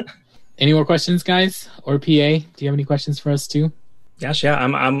 Any more questions, guys, or PA? Do you have any questions for us too? Yes, yeah.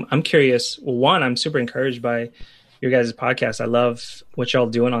 I'm curious. Well, one, I'm super encouraged by your guys' podcast. I love what y'all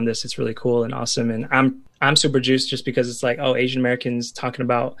doing on this. It's really cool and awesome. And I'm super juiced just because it's like, Asian Americans talking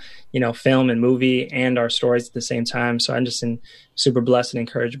about, film and movie and our stories at the same time. So I'm just super blessed and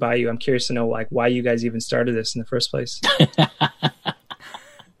encouraged by you. I'm curious to know like why you guys even started this in the first place.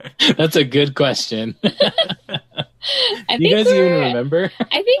 That's a good question. You guys even remember?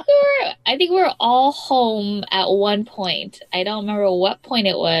 I think we were all home at one point. I don't remember what point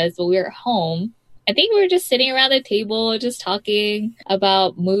it was, but we were home. I think we were just sitting around the table, just talking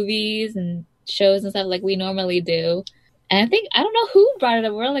about movies and shows and stuff like we normally do. And I don't know who brought it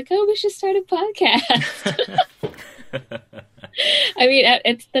up. We're like, we should start a podcast. I mean,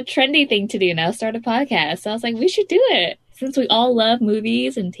 it's the trendy thing to do now, start a podcast. So I was like, we should do it since we all love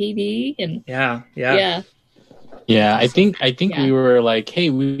movies and TV. And yeah. I think we were like, hey,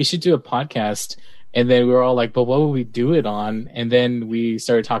 we should do a podcast. And then we were all like, but what would we do it on? And then we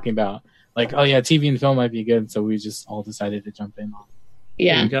started talking about like, oh yeah, TV and film might be good. So we just all decided to jump in on.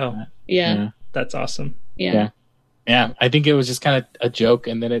 Yeah. There you go. Yeah. That's awesome. Yeah. I think it was just kind of a joke,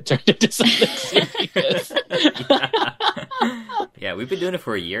 and then it turned into something serious. Yeah, we've been doing it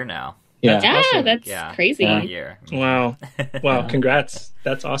for a year now. That's crazy. A year. Wow. Congrats.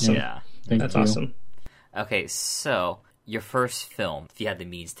 That's awesome. Yeah. That's awesome. Okay, so your first film, if you had the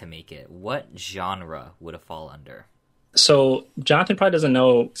means to make it, what genre would it fall under? So Jonathan probably doesn't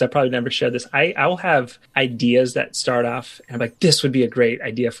know, because I probably never shared this. I will have ideas that start off and I'm like, this would be a great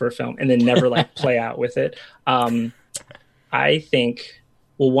idea for a film, and then never like play out with it. I think,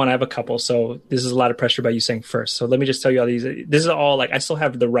 well, one, I have a couple. So this is a lot of pressure by you saying first. So let me just tell you all these. This is all like, I still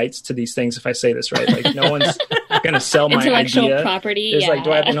have the rights to these things if I say this, right? Like no one's going to sell my intellectual idea. Property. There's like,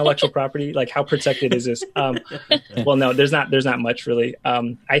 do I have intellectual property? Like how protected is this? Well, no, there's not much really.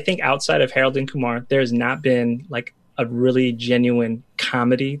 I think outside of Harold and Kumar, there's not been like a really genuine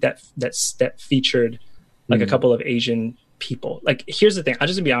comedy that featured like a couple of Asian people. Like, here's the thing. I'll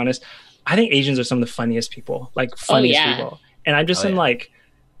just be honest. I think Asians are some of the funniest people, like funniest people. And I'm just like,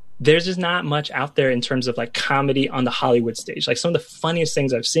 there's just not much out there in terms of like comedy on the Hollywood stage. Like some of the funniest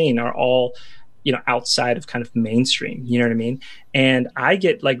things I've seen are all, outside of kind of mainstream, you know what I mean? And I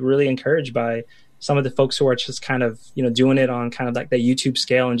get like really encouraged by some of the folks who are just kind of, doing it on kind of like the YouTube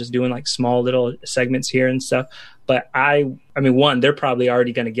scale and just doing like small little segments here and stuff. But I mean, one, they're probably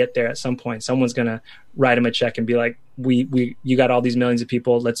already going to get there at some point. Someone's going to write them a check and be like, you got all these millions of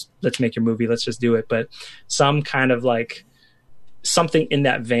people. Let's make your movie. Let's just do it. But some kind of like something in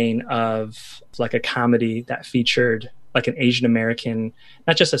that vein of like a comedy that featured like an Asian American,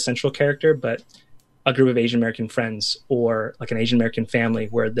 not just a central character, but a group of Asian American friends or like an Asian American family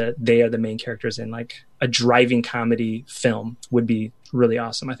where they are the main characters in like a driving comedy film would be really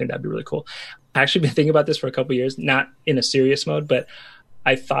awesome. I think that'd be really cool. I actually been thinking about this for a couple of years, not in a serious mode, but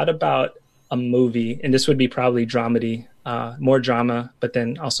I thought about a movie, and this would be probably dramedy, more drama, but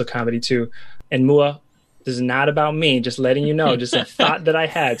then also comedy too. And Mua, this is not about me, just letting you know, just a thought that I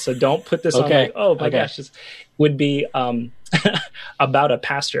had. So don't put this on like, oh my gosh, this would be about a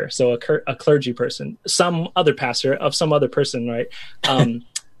pastor. So a clergy person, some other pastor of some other person, right?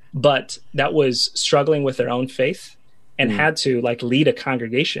 But that was struggling with their own faith and had to like lead a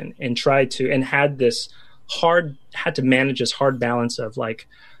congregation and had to manage this hard balance of like,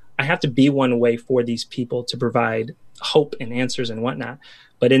 I have to be one way for these people to provide hope and answers and whatnot.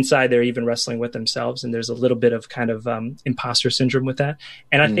 But inside they're even wrestling with themselves. And there's a little bit of kind of imposter syndrome with that.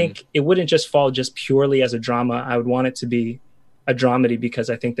 And I think it wouldn't just fall just purely as a drama. I would want it to be a dramedy because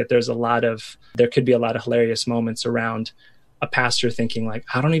I think that there could be a lot of hilarious moments around a pastor thinking like,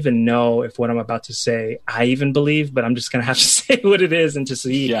 I don't even know if what I'm about to say, I even believe, but I'm just going to have to say what it is and to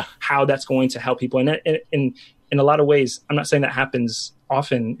see how that's going to help people. And in a lot of ways, I'm not saying that happens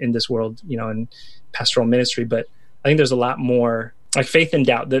often in this world, in pastoral ministry, but I think there's a lot more like faith and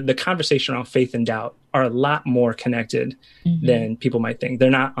doubt. The conversation around faith and doubt are a lot more connected than people might think.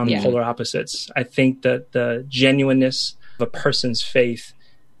 They're not on polar opposites. I think that the genuineness of a person's faith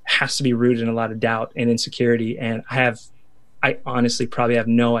has to be rooted in a lot of doubt and insecurity. And I honestly probably have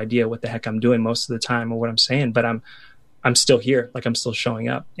no idea what the heck I'm doing most of the time or what I'm saying, but I'm still here. Like I'm still showing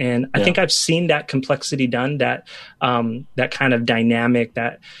up. And I think I've seen that complexity done, that kind of dynamic,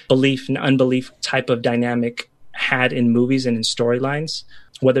 that belief and unbelief type of dynamic had in movies and in storylines,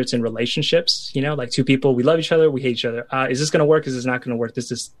 whether it's in relationships, like two people, we love each other, we hate each other. Is this going to work? Is this not going to work?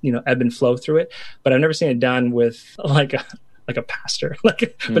 This is, ebb and flow through it. But I've never seen it done with like a pastor,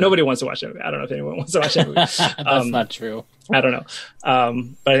 but nobody wants to watch it. I don't know if anyone wants to watch it. That's not true. I don't know.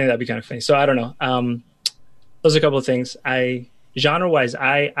 But I think that'd be kind of funny. So I don't know. Those are a couple of things. Genre wise,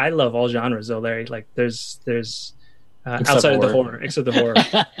 I love all genres though, Larry. Like there's outside of the horror, except the horror.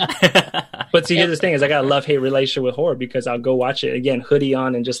 But see, here's the thing: is I got a love-hate relationship with horror because I'll go watch it again, hoodie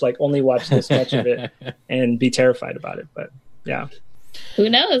on, and just like only watch this much of it and be terrified about it. But yeah, who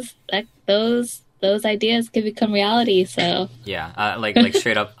knows? Like those ideas could become reality. So yeah, like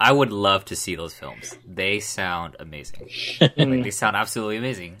straight up, I would love to see those films. They sound amazing. Like they sound absolutely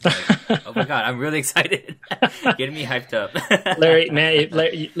amazing. Like, oh my god, I'm really excited. Getting me hyped up.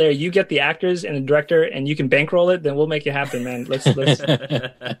 Larry, you get the actors and the director, and you can bankroll it. Then we'll make it happen, man. Let's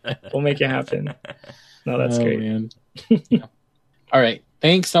we'll make it happen. No, that's great. Man. All right,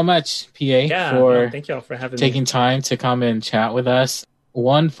 thanks so much, PA, for thank y'all for having taking time to come and chat with us.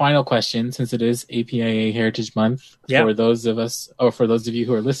 One final question, since it is APIA Heritage Month, for those of us, or for those of you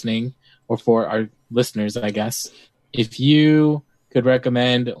who are listening, or for our listeners, I guess, if you could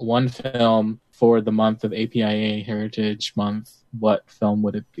recommend one film for the month of APIA Heritage Month, what film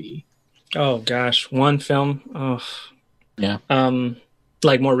would it be? Oh gosh, one film. Oh, yeah.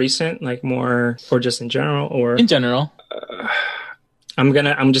 Like more recent, like more, or just in general, or in general.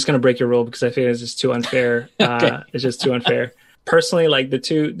 I'm just gonna break your rule because I feel it's just too unfair. Okay. It's just too unfair. Personally, like the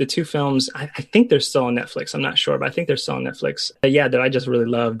two films, I think they're still on Netflix. I'm not sure, but I think they're still on Netflix. That I just really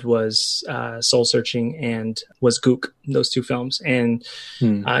loved was Soul Searching and was Gook. Those two films, and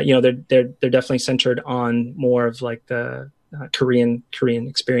they're definitely centered on more of like the Korean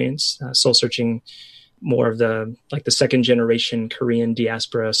experience. Soul Searching, more of the second generation Korean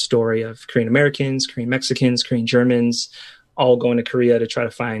diaspora story of Korean Americans, Korean Mexicans, Korean Germans, all going to Korea to try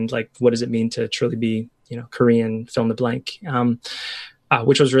to find like what does it mean to truly be Korean, fill in the blank,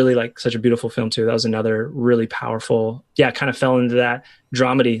 which was really like such a beautiful film too. That was another really powerful, kind of fell into that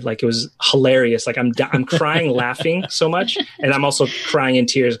dramedy. Like it was hilarious. Like I'm crying, laughing so much. And I'm also crying in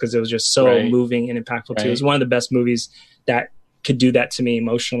tears because it was just so moving and impactful too. It was one of the best movies that could do that to me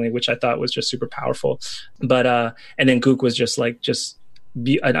emotionally, which I thought was just super powerful. But, and then Gook was just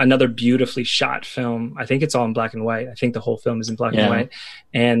another beautifully shot film. I think it's all in black and white. I think the whole film is in black and white.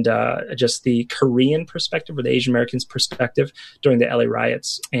 And just the Korean perspective or the Asian Americans perspective during the LA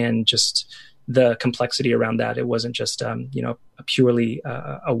riots and just the complexity around that. It wasn't just, a purely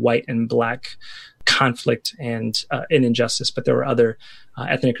a white and black conflict and an injustice, but there were other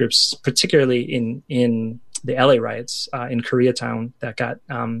ethnic groups, particularly in the LA riots in Koreatown that got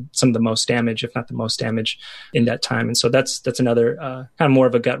some of the most damage, if not the most damage in that time. And so that's another kind of more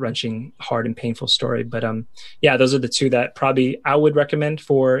of a gut-wrenching, hard and painful story. But those are the two that probably I would recommend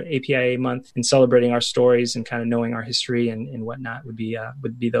for APIA month in celebrating our stories and kind of knowing our history and whatnot would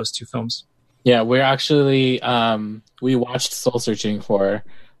be those two films. Yeah, we're actually, we watched Soul Searching for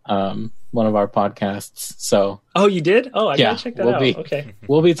one of our podcasts. So. Oh, you did? Oh, I gotta check that out. Okay.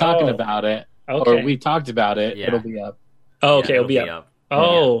 We'll be talking about it. Okay. Or we talked about it. Yeah. It'll be up. Oh, okay. It'll be up.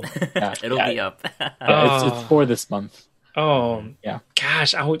 Oh, it'll be up. It's for this month. Oh, yeah.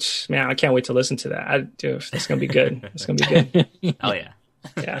 Gosh, I can't wait to listen to that. It's gonna be good. It's gonna be good. Oh yeah.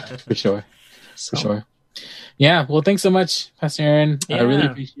 Yeah, for sure. For sure. Yeah. Well, thanks so much, Pastor Aaron. Yeah. I really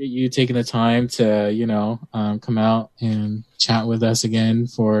appreciate you taking the time to, come out and chat with us again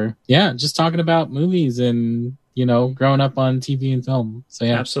for, just talking about movies and, growing up on TV and film. So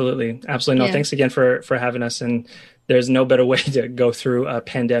yeah. Absolutely. No, thanks again for having us. And there's no better way to go through a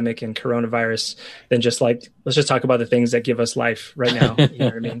pandemic and coronavirus than just let's just talk about the things that give us life right now. You know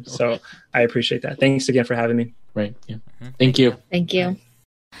what I mean? So I appreciate that. Thanks again for having me. Right. Yeah. Thank you. Thank you.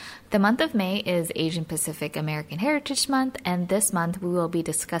 The month of May is Asian Pacific American Heritage Month, and this month we will be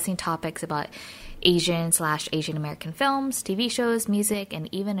discussing topics about Asian/Asian American films, TV shows, music, and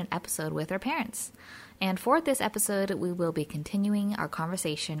even an episode with our parents. And for this episode, we will be continuing our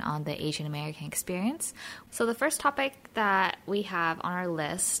conversation on the Asian American experience. So the first topic that we have on our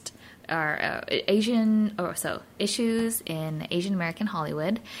list are issues in Asian American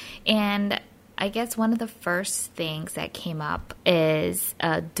Hollywood. And I guess one of the first things that came up is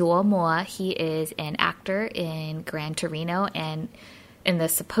Do Moa. He is an actor in Gran Torino, and in the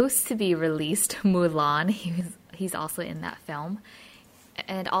supposed to be released Mulan, he's also in that film.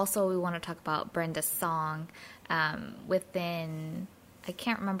 And also we want to talk about Brenda Song. Within, I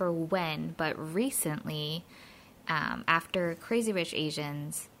can't remember when, but recently, after Crazy Rich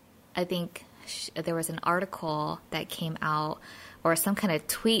Asians, I think there was an article that came out, or some kind of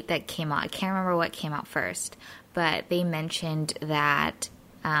tweet that came out. I can't remember what came out first, but they mentioned that,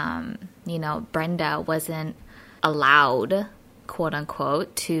 Brenda wasn't allowed, quote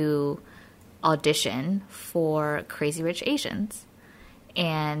unquote, to audition for Crazy Rich Asians.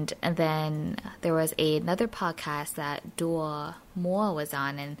 And then there was another podcast that Dua Moa was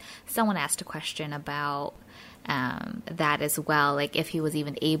on, and someone asked a question about that as well, like if he was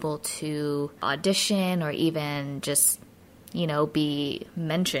even able to audition or even just, be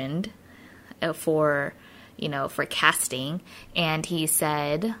mentioned for casting. And he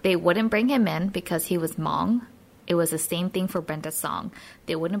said they wouldn't bring him in because he was Hmong. It was the same thing for Brenda Song.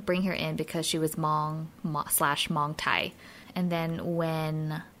 They wouldn't bring her in because she was Hmong/Hmong Thai. And then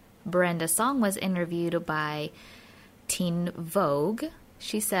when Brenda Song was interviewed by Teen Vogue,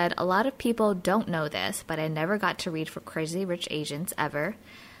 she said, "A lot of people don't know this, but I never got to read for Crazy Rich Asians ever."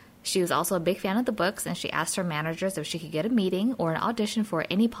 She was also a big fan of the books, and she asked her managers if she could get a meeting or an audition for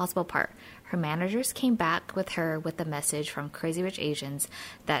any possible part. Her managers came back with her with the message from Crazy Rich Asians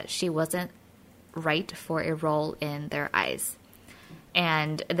that she wasn't right for a role in their eyes.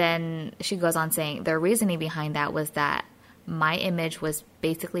 And then she goes on saying their reasoning behind that was that my image was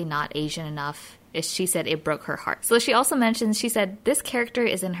basically not Asian enough. She said it broke her heart. So she also mentions, she said, this character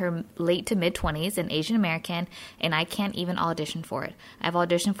is in her late to mid-20s and Asian American, and I can't even audition for it. I've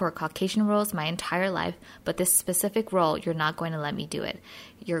auditioned for Caucasian roles my entire life, but this specific role, you're not going to let me do it.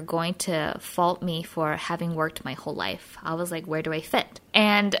 You're going to fault me for having worked my whole life. I was like, where do I fit?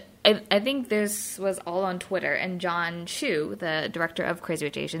 And I think this was all on Twitter, and John Chu, the director of Crazy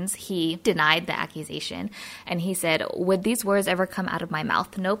Rich Asians, he denied the accusation, and he said, would these words ever come out of my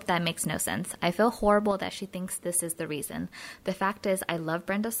mouth? Nope, that makes no sense. I feel horrible that she thinks this is the reason. The fact is, I love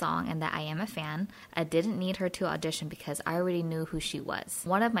Brenda Song and that I am a fan. I didn't need her to audition because I already knew who she was.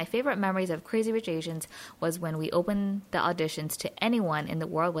 One of my favorite memories of Crazy Rich Asians was when we opened the auditions to anyone in the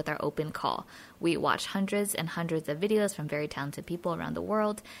world with our open call. We watched hundreds and hundreds of videos from very talented people around the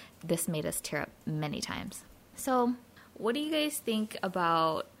world. This made us tear up many times. So, what do you guys think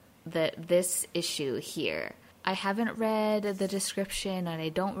about this issue here? I haven't read the description, and I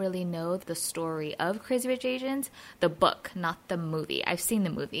don't really know the story of Crazy Rich Asians, the book, not the movie. I've seen the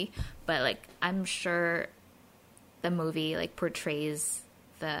movie, but I'm sure the movie portrays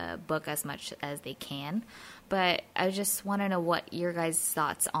the book as much as they can. But I just want to know what your guys'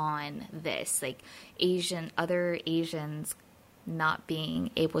 thoughts on this, other Asians not being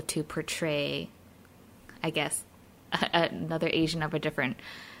able to portray, I guess, another Asian of a different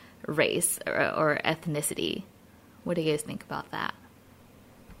race or ethnicity. What do you guys think about that?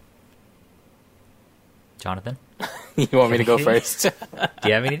 Jonathan? You want me to go first? Do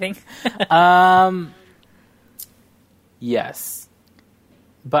you have anything? Yes.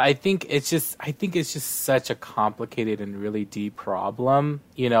 But I think it's just such a complicated and really deep problem.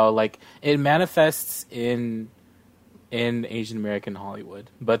 It manifests in Asian American Hollywood,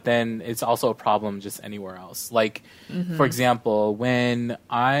 but then it's also a problem just anywhere else. For example, when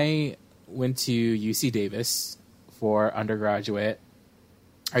I went to UC Davis for undergraduate,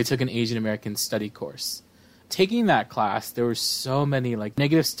 I took an Asian American study course. Taking that class, there were so many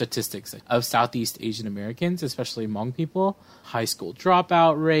negative statistics of Southeast Asian Americans, especially Hmong people, high school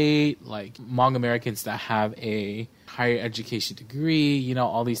dropout rate, Hmong Americans that have a higher education degree,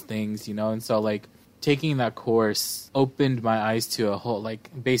 all these things, and so taking that course opened my eyes to a whole,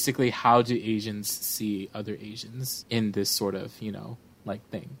 basically how do Asians see other Asians in this sort of,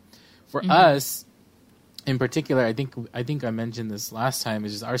 thing. For us, in particular, I think I mentioned this last time,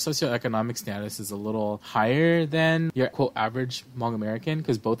 is just our socioeconomic status is a little higher than your quote average Hmong American,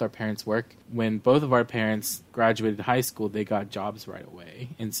 because both our parents work. When both of our parents graduated high school, they got jobs right away.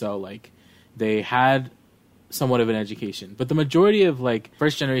 And so they had somewhat of an education. But the majority of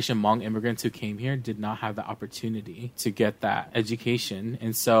first generation Hmong immigrants who came here did not have the opportunity to get that education.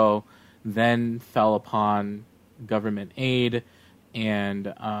 And so then fell upon government aid and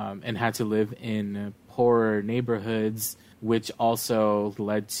had to live in poorer neighborhoods which also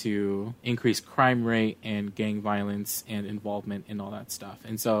led to increased crime rate and gang violence and involvement in all that stuff.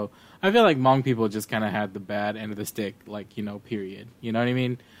 And so I feel like Hmong people just kind of had the bad end of the stick, like, you know, period. You know what I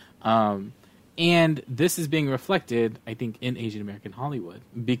mean? And this is being reflected, I think, in Asian American Hollywood.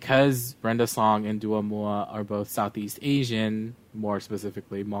 Because Brenda Song and Dua Mua are both Southeast Asian, more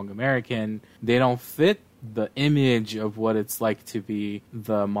specifically Hmong American, they don't fit the image of what it's like to be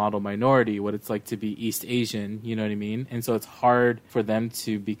the model minority, what it's like to be East Asian, you know what I mean? And so it's hard for them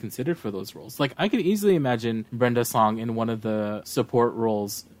to be considered for those roles. Like, I could easily imagine Brenda Song in one of the support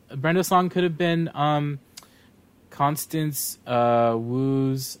roles. Brenda Song could have been Constance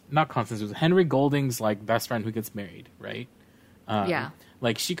Wu's, not Constance Wu's, Henry Golding's like best friend who gets married, right? Yeah.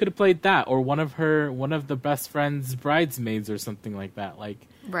 Like, she could have played that, or one of the best friend's bridesmaids or something like that. Like,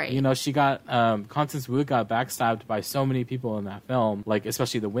 Right. you know, she got Constance Wu got backstabbed by so many people in that film, like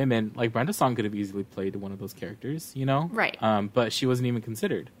especially the women. Like, Brenda Song could have easily played one of those characters, you know? Right. But she wasn't even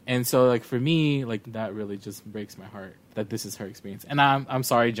considered. And so, like, for me, like, that really just breaks my heart that this is her experience. And I'm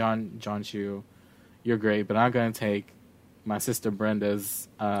sorry, John Chu, you're great, but I'm gonna take my sister Brenda's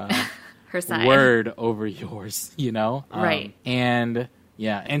Her side. word over yours, you know? Right. And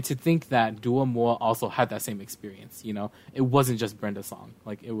yeah, and to think that Dua Mua also had that same experience, you know? It wasn't just Brenda Song.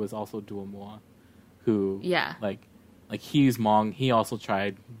 Like, it was also Dua Mua who, Yeah. like he's Hmong. He also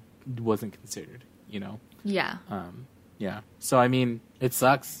tried, wasn't considered, you know? Yeah. Yeah. So, I mean, it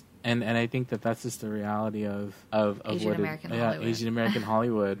sucks. And I think that that's just the reality of Asian what American yeah, Hollywood. Asian American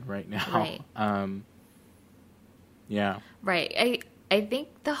Hollywood right now. Right. Yeah. Right. I think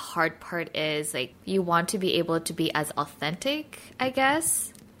the hard part is, like, you want to be able to be as authentic, I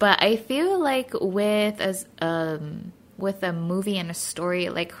guess. But I feel like with a movie and a story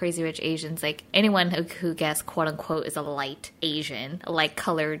like Crazy Rich Asians, like, anyone who gets quote unquote is a light Asian, like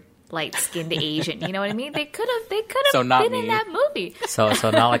colored, light-skinned Asian, you know what I mean? They could have So not been me. in that movie. So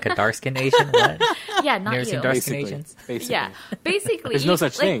not like a dark-skinned Asian? What? Yeah, not Never you. seen dark-skinned Basically. Asians? Basically. Yeah, basically. There's no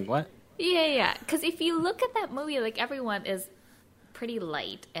such like, thing. What? Yeah. Because if you look at that movie, like, everyone is pretty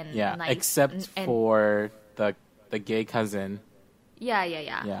light and Yeah, nice. except and, for the gay cousin. Yeah.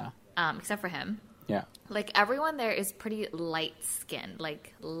 Yeah. Except for him. Yeah. Like, everyone there is pretty light-skinned,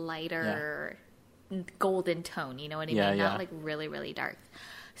 like, lighter golden tone, you know what I Yeah, mean? yeah. Not, like, really, really dark.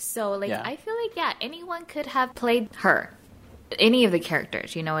 So, like, Yeah. I feel like, yeah, anyone could have played her. Any of the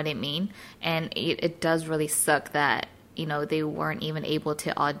characters, you know what I mean? And it does really suck that, you know, they weren't even able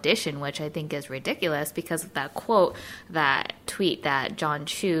to audition, which I think is ridiculous because of that quote, that tweet that John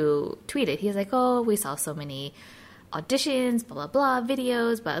Chu tweeted. He's like, oh, we saw so many auditions, blah, blah, blah,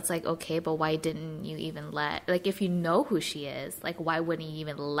 videos. But it's like, okay, but why didn't you even like, if you know who she is, like, why wouldn't you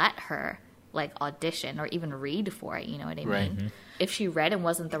even let her, like, audition or even read for it? You know what I mean? Right. Mm-hmm. If she read and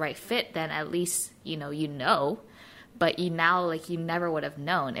wasn't the right fit, then at least, you know. But you never would have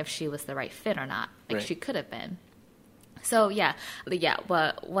known if she was the right fit or not. Like, Right. she could have been. So, yeah.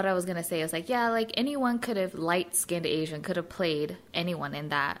 But what I was going to say is, like, yeah, like, anyone could have, light-skinned Asian, could have played anyone in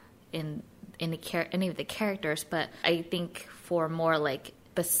that, in any of the characters. But I think for more, like,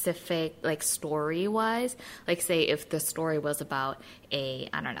 specific, like, story-wise, like, say if the story was about a,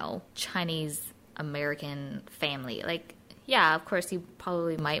 I don't know, Chinese-American family, like, yeah, of course, you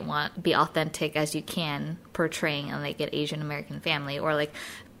probably might want to be authentic as you can portraying like an Asian American family, or like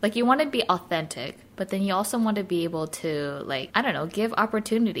you want to be authentic, but then you also want to be able to, like, I don't know, give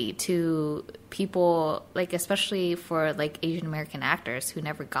opportunity to people, like, especially for like Asian American actors who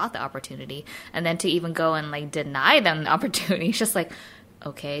never got the opportunity, and then to even go and like deny them the opportunity. It's just like,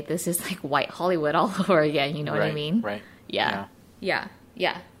 okay, this is like white Hollywood all over again. You know what I Right, mean? right. Yeah.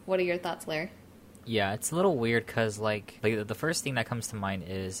 What are your thoughts, Larry? Yeah, it's a little weird because, like the first thing that comes to mind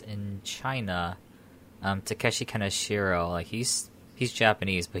is in China, Takeshi Kaneshiro, like, he's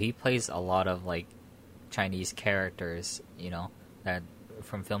Japanese, but he plays a lot of, like, Chinese characters, you know, that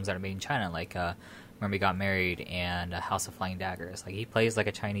from films that are made in China, like When We Got Married and House of Flying Daggers. Like, he plays, like,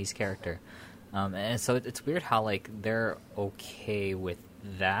 a Chinese character. And so it's weird how, like, they're okay with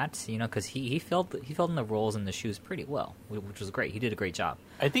that, you know, because he filled in the roles and the shoes pretty well, which was great. He did a great job.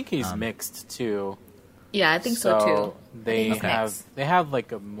 I think he's mixed too. Yeah, I think so too. They I think he's have mixed.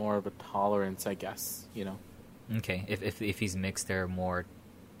 like a more of a tolerance, I guess. You know. Okay, if he's mixed, they're more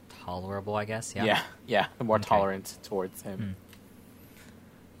tolerable, I guess. Yeah. More Okay. tolerant towards him.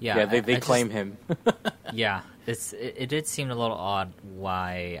 Yeah, They I claim just, him. Yeah, it did seem a little odd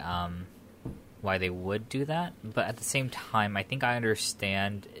why they would do that, but at the same time, I think I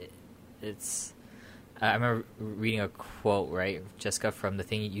understand. I remember reading a quote, right, Jessica, from the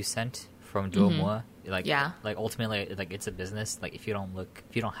thing you sent from Dua Mua. Like, Yeah. like, ultimately, like, it's a business. Like, if you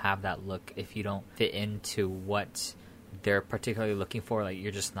don't have that look, if you don't fit into what they're particularly looking for, like,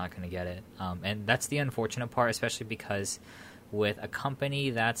 you're just not going to get it. And that's the unfortunate part, especially because with a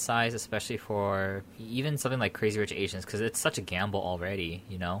company that size, especially for even something like Crazy Rich Asians, because it's such a gamble already,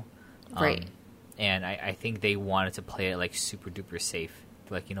 you know? Right. And I think they wanted to play it, like, super duper safe.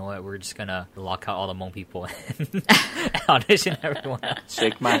 Like, you know what, we're just gonna lock out all the Hmong people and audition everyone else.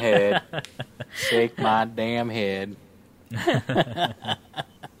 Shake my head. Shake my damn head.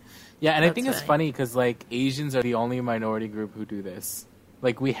 Yeah, and I think it's funny because, like, Asians are the only minority group who do this.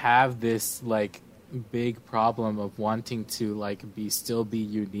 Like, we have this, like, big problem of wanting to, like, still be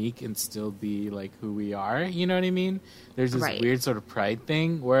unique and still be, like, who we are. You know what I mean? There's this weird sort of pride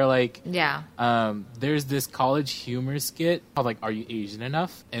thing where, like, there's this college humor skit called, like, Are You Asian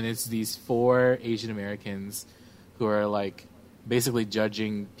Enough? And it's these 4 Asian Americans who are, like, basically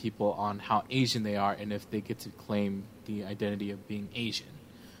judging people on how Asian they are and if they get to claim the identity of being Asian.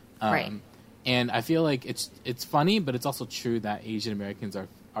 Right. And I feel like it's funny, but it's also true that Asian Americans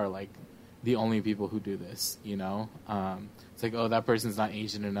are like the only people who do this, you know? It's like, oh, that person's not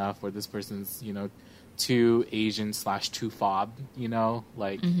Asian enough, or this person's, you know, too Asian / too fob, you know?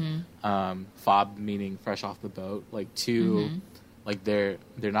 Like, fob meaning fresh off the boat, like too, like they're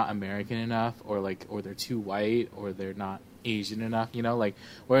not American enough, or they're too white, or they're not Asian enough, you know? Like,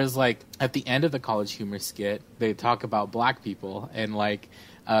 whereas, like, at the end of the college humor skit, they talk about black people, and, like,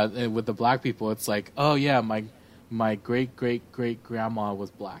 with the black people, it's like, oh yeah, my great great great grandma was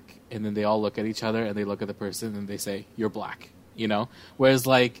black, and then they all look at each other and they look at the person and they say, you're black, you know? Whereas,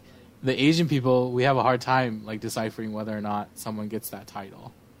 like, the Asian people, we have a hard time, like, deciphering whether or not someone gets that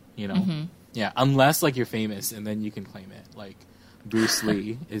title, you know? Yeah, unless, like, you're famous, and then you can claim it. Like, Bruce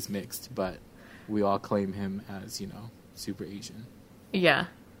Lee is mixed, but we all claim him as, you know, super Asian. Yeah.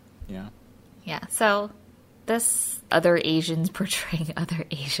 So this other Asians portraying other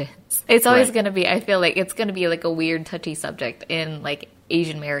Asians, it's always going to be, I feel like it's going to be like a weird touchy subject in, like,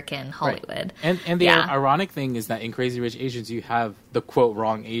 Asian American Hollywood. And the ironic thing is that in Crazy Rich Asians you have the quote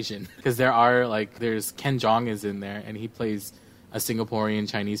wrong Asian, because there's Ken Jeong is in there, and he plays a Singaporean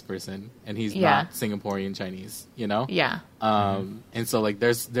Chinese person, and he's not Singaporean Chinese, you know? And so, like,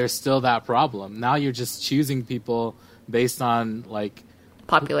 there's still that problem. Now you're just choosing people based on, like,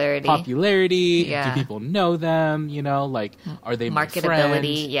 popularity. Do people know them? You know, like, are they my friend?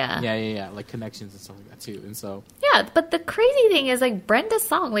 Marketability, like connections and stuff like that too. And so but the crazy thing is, like, Brenda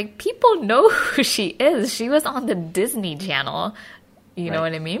Song, like, people know who she is. She was on the Disney Channel. You know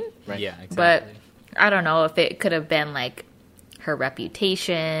what I mean? Right. Yeah, exactly. But I don't know if it could have been, like, her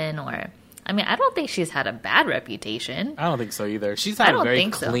reputation, or, I mean, I don't think she's had a bad reputation. I don't think so either. She's had a very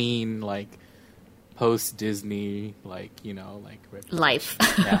clean, like, post Disney, like, you know, like, life.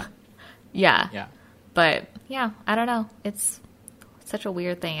 Yeah. But yeah, I don't know. It's such a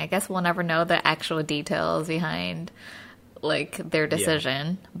weird thing. I guess we'll never know the actual details behind, like, their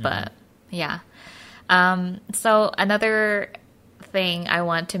decision. But so another thing I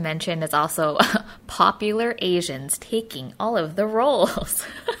want to mention is also popular Asians taking all of the roles.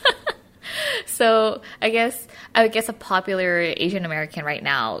 So I guess a popular Asian American right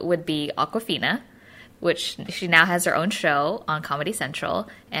now would be Awkwafina, which she now has her own show on Comedy Central,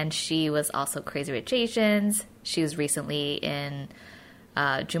 and she was also Crazy Rich Asians. She was recently in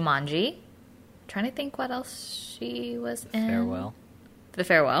Jumanji. Trying to think what else she was in. The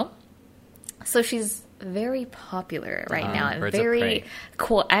Farewell. So she's very popular right now, and very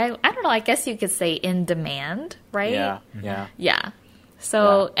cool. I don't know, I guess you could say in demand, right? Yeah.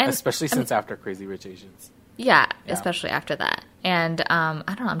 So, and especially since after Crazy Rich Asians. Yeah, especially after that. And I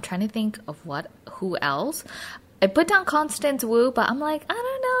don't know, I'm trying to think of who else. I put down Constance Wu, but I'm like, I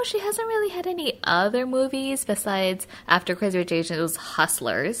don't know, she hasn't really had any other movies besides after Crazy Rich Asians. It was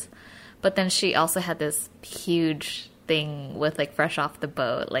Hustlers. But then she also had this huge thing with, like, Fresh Off the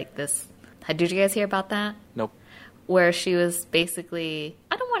Boat, like this. Did you guys hear about that? Nope. Where she was basically,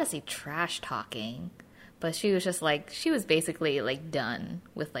 I don't want to say trash talking, but she was just like, she was basically, like, done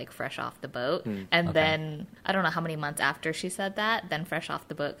with, like, Fresh Off the Boat. And then, I don't know how many months after she said that, then Fresh Off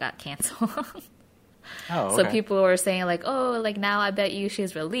the Boat got canceled. So people were saying, like, oh, like, now I bet you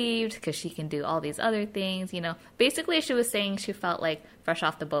she's relieved because she can do all these other things, you know. Basically, she was saying she felt like Fresh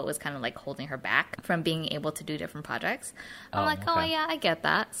Off the Boat was kind of, like, holding her back from being able to do different projects. I'm like, oh, yeah, I get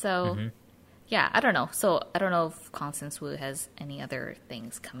that. So, yeah, I don't know. So I don't know if Constance Wu has any other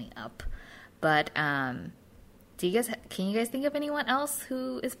things coming up. But can you guys think of anyone else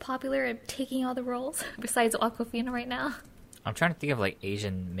who is popular at taking all the roles besides Awkwafina right now? I'm trying to think of, like,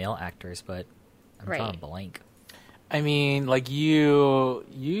 Asian male actors, but I'm drawing a blank. I mean, like, you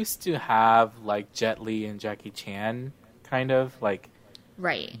used to have, like, Jet Li and Jackie Chan, kind of, like,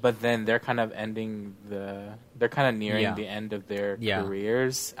 Right. but then they're kind of nearing the end of their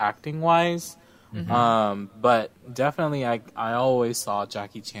careers acting wise. But definitely I always saw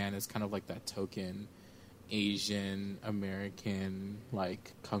Jackie Chan as kind of like that token Asian American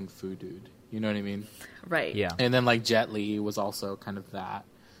like kung fu dude. You know what I mean? Right. Yeah. And then like Jet Li was also kind of that.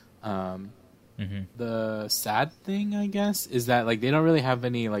 The sad thing, I guess, is that like they don't really have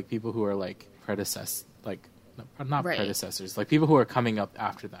any like people who are like predecessors, like people who are coming up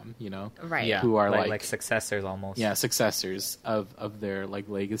after them, you know? Right. Yeah. Who are like successors almost. Yeah, successors of their like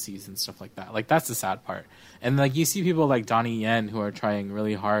legacies and stuff like that. Like that's the sad part. And like you see people like Donnie Yen who are trying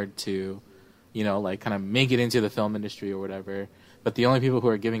really hard to, you know, like kind of make it into the film industry or whatever. But the only people who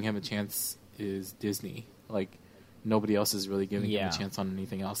are giving him a chance is Disney. Like nobody else is really giving him a chance on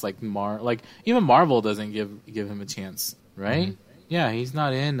anything else. Like even Marvel doesn't give him a chance, right? Yeah, he's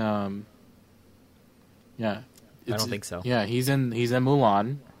not in. I don't think so. Yeah, he's in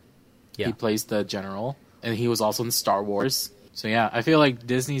Mulan. Yeah. He plays the general, and he was also in Star Wars. So yeah, I feel like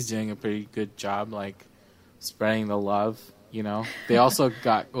Disney's doing a pretty good job, like spreading the love. You know, they also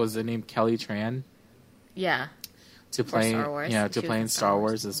got was the name Kelly Tran. Yeah. To play, Star Wars. to play in Star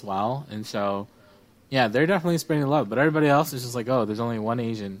Wars as well, and so. Yeah, they're definitely spreading love, but everybody else is just like, oh, there's only one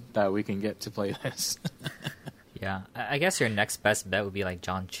Asian that we can get to play this. Yeah, I guess your next best bet would be like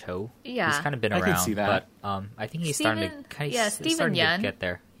John Cho. Yeah. He's kind of been I around, can see that. but I think he's Steven- starting to kind of yeah, Steven Yeun. to get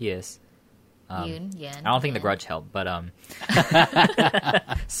there. He is. Yoon, Yen, I don't think The Yen. Grudge helped, but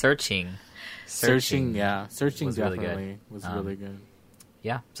Searching Searching was really definitely good. was really good.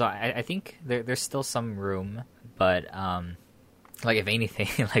 Yeah, so I think there's still some room, but like if anything,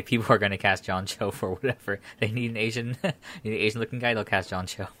 like people are going to cast John Cho for whatever they need an Asian looking guy, they'll cast John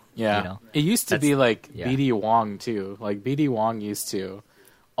Cho. Yeah, you know? it used to That's- be like yeah. BD Wong too. Like BD Wong used to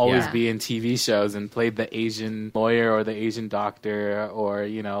always Yeah. be in TV shows and played the Asian lawyer or the Asian doctor or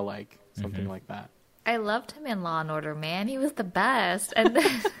you know like something like that. I loved him in Law and Order, man. He was the best. And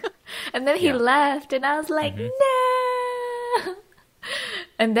then, and then he Yeah. left, and I was like, no.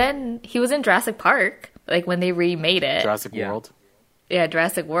 And then he was in Jurassic Park, like when they remade it. Jurassic Yeah. World. Yeah,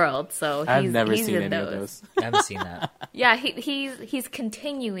 Jurassic World. So I've he's, never he's seen in any of those. I haven't seen that. Yeah, he's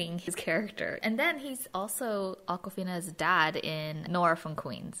continuing his character, and then he's also Awkwafina's dad in Nora from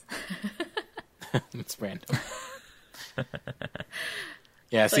Queens. It's random.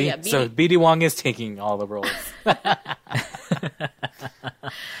 Yeah, So, see, yeah, so BD Wong is taking all the roles.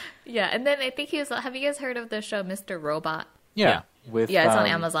 Yeah, and then I think he was. Have you guys heard of the show Mr. Robot? Yeah, with Yeah, it's on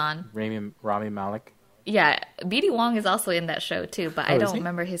Amazon. Rami Malek. Yeah, BD Wong is also in that show too, but I is don't he?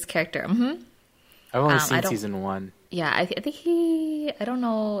 remember his character. Mm-hmm. I've only I seen don't- season 1. Yeah, I think he. I don't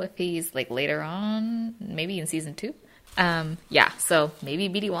know if he's like later on, maybe in season 2. Yeah, so maybe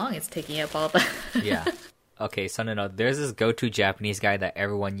BD Wong is taking up all the. Yeah. Okay, so no, there's this go-to Japanese guy that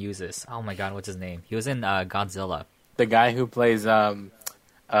everyone uses. Oh my god, what's his name? He was in Godzilla. The guy who plays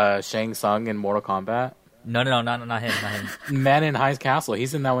Shang Tsung in Mortal Kombat. No, not him, not him. Man in High Castle.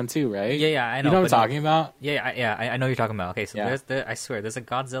 He's in that one too, right? Yeah, I know. You know what I'm but talking about? I know what you're talking about. Okay, so Yeah. I swear, there's a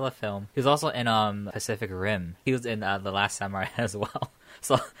Godzilla film. He was also in Pacific Rim. He was in The Last Samurai as well.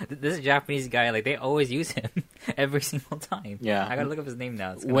 So this Japanese guy, like they always use him every single time. Yeah. I gotta look up his name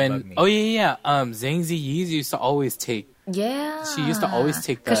now. It's gonna bug me. Zhang Ziyi used to always take. Yeah, She used to always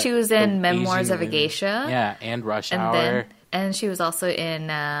take because that. she was the in Memoirs Asian of a women. Geisha. Yeah, and Rush and Hour. then and she was also in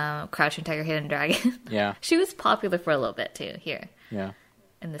Crouching Tiger, Hidden Dragon. Yeah, She was popular for a little bit too here yeah.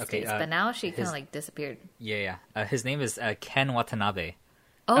 in the Okay, States, but now she kind his- of like disappeared. Yeah. His name is Ken Watanabe.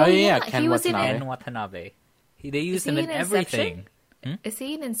 Oh, yeah, Ken he was Watanabe. in. Ken Watanabe. They used he him in in everything. Is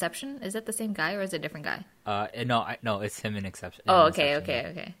he in Inception? Is that the same guy or is it a different guy? No, it's him in Inception. Oh, in okay,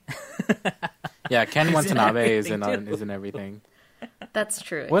 Inception, okay. Yeah, Ken Watanabe is in everything, too. is in everything. That's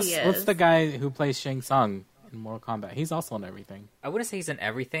true. What's he is. what's the guy who plays Shang Tsung in Mortal Kombat? He's also in everything. I wouldn't say he's in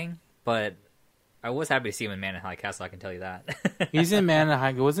everything, but I was happy to see him in Man in High Castle. I can tell you that. He's in Man in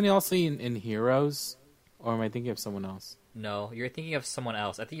High. Wasn't he also in Heroes? Or am I thinking of someone else? No, you're thinking of someone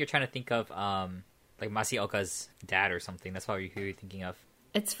else. I think you're trying to think of like Masioka's dad or something. That's what you're thinking of.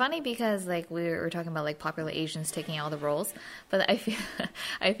 It's funny because like we were talking about like popular Asians taking all the roles, but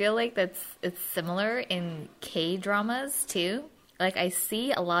I feel like it's similar in K dramas too. Like I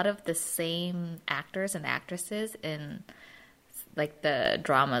see a lot of the same actors and actresses in like the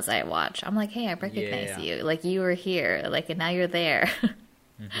dramas I watch. I'm like, hey, I recognize Yeah. you. Like you were here. Like and now you're there.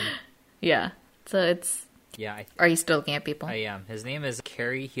 Yeah. So it's. Yeah, Are you still looking at people? I am. His name is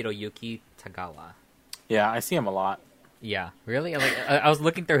Kari Hiroyuki Tagawa. Yeah, I see him a lot. Yeah, really? I was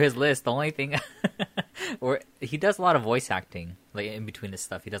looking through his list. The only thing Or he does a lot of voice acting, like in between this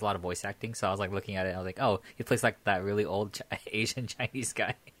stuff. He does a lot of voice acting. So I was like looking at it, I was like, oh, he plays like that really old Asian Chinese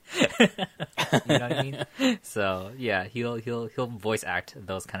guy. You know what I mean? So yeah, he'll voice act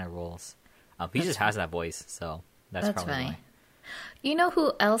those kind of roles. He just has that voice, so that's probably funny. why. You know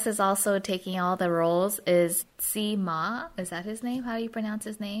who else is also taking all the roles is Si Ma. Is that his name? How do you pronounce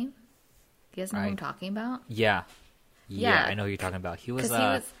his name? You guys know who I'm talking about? Yeah. Yeah. I know who you're talking about. He was, 'Cause he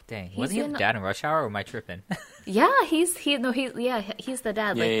was- dang, he's wasn't he in- the dad in Rush Hour, or am I tripping? Yeah, he's the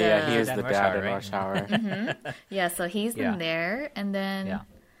dad. Yeah, like yeah, he is Dad the in Rush dad Hour, in right? Rush Hour. Yeah, so he's Yeah. in there, and then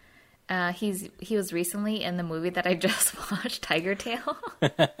Yeah. he was recently in the movie that I just watched, Tiger Tail.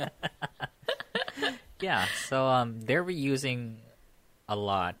 Yeah, so they're reusing a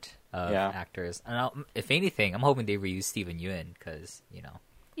lot of Yeah. actors. And if anything, I'm hoping they reuse Steven Yeun, because, you know.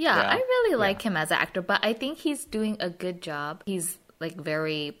 Yeah, Yeah. I really like him as an actor, but I think he's doing a good job. He's like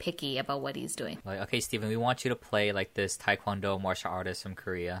very picky about what he's doing. Like, okay, Steven, we want you to play like this taekwondo martial artist from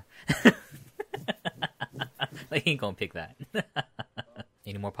Korea. Like, he ain't gonna pick that.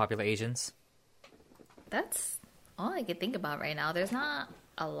 Any more popular Asians? That's all I can think about right now. There's not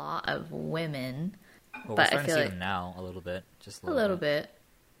a lot of women, Well, but we're I starting feel to see like them now a little bit. Just a little bit.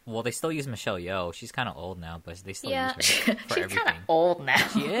 Well, they still use Michelle Yeoh. She's kind of old now, but they still Yeah, use she's her for kind everything. of old now.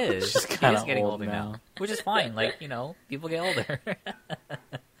 She is. She's She kinda is getting old older now. now, which is fine. Like, you know, people get older.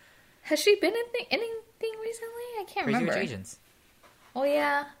 Has she been in anything recently? I can't Crazy remember. Rich Asians. Oh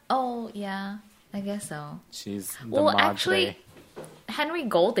yeah. I guess so. She's the Well, madre. actually, Henry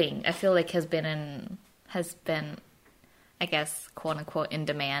Golding, I feel like has been, I guess, quote unquote, in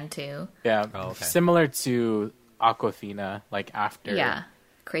demand too. Yeah, Oh, okay. similar to Aquafina, like after Yeah,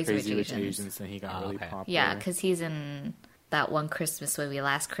 Crazy Crazy Rich Rich Asians. Asians, and he got Oh, really okay. popular. Yeah, because he's in that one Christmas movie,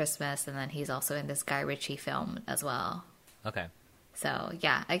 Last Christmas, and then he's also in this Guy Ritchie film as well. Okay. So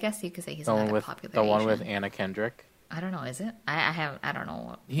yeah, I guess you could say he's the one another with popular. the one Asian. with Anna Kendrick. I don't know, is it? I don't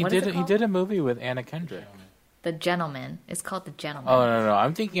know. He What is did it he called? did a movie with Anna Kendrick. The Gentleman. It's called The Gentleman. Oh no,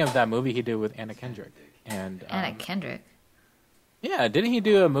 I'm thinking of that movie he did with Anna Kendrick. And Anna Kendrick. yeah, didn't he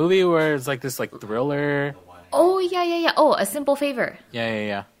do a movie where it's like this like thriller? Oh yeah. Oh, A Simple Favor.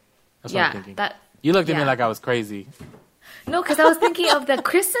 Yeah. That's what I'm Yeah, thinking. that. You looked at me yeah. like I was crazy. No, because I was thinking of the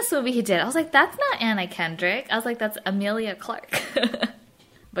Christmas movie he did. I was like, that's not Anna Kendrick. I was like, that's Amelia Clark.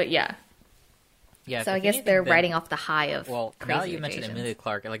 But yeah, Yeah. so if I guess anything, they're then- riding off the high of Well, Crazy now that you Rich mentioned Asians. Emilia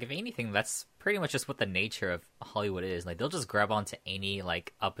Clarke, like, if anything, that's pretty much just what the nature of Hollywood is. Like, they'll just grab onto any,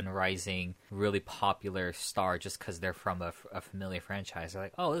 like, up and rising, really popular star just because they're from a familiar franchise. They're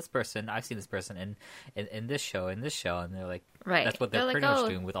like, oh, this person, I've seen this person in this show, and they're like, Right. that's what they're like, pretty oh, much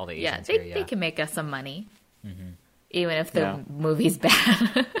doing with all the Yeah, Asians they, here, yeah. they can make us some money. Mm-hmm. Even if the Yeah. movie's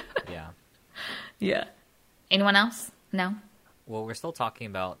bad. Yeah. Yeah. Anyone else? No? Well, we're still talking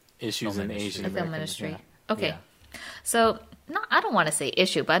about Issues film in industry. Asian The film Americans, industry. yeah. Okay. Yeah. So, no, I don't want to say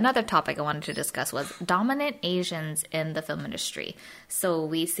issue, but another topic I wanted to discuss was dominant Asians in the film industry. So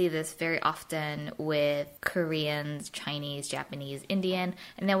we see this very often with Koreans, Chinese, Japanese, Indian,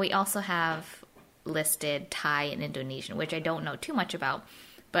 and then we also have listed Thai and Indonesian, which I don't know too much about.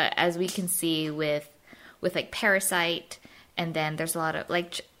 But as we can see with like Parasite, and then there's a lot of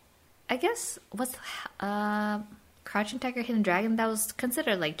like, I guess what's Crouching Tiger, Hidden Dragon, that was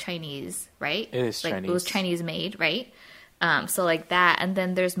considered like Chinese, right? It is like, Chinese. It was Chinese made, right? So like that, and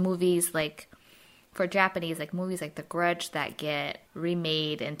then there's movies like for Japanese, like movies like The Grudge that get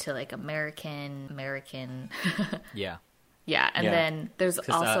remade into like American. Yeah. Yeah, and Yeah. then there's 'Cause,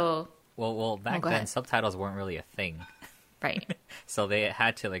 also Well, back go then, ahead. subtitles weren't really a thing. right. So they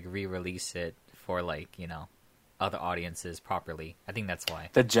had to, like, re-release it for, like, you know, other audiences properly. I think that's why.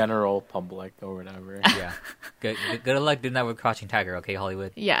 The general public or whatever. Yeah. Good luck doing that with Crouching Tiger, okay,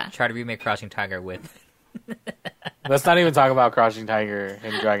 Hollywood? Yeah. Try to remake Crouching Tiger with... Let's not even talk about Crouching Tiger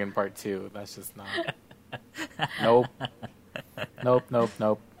and Dragon Part 2. That's just not. Nope.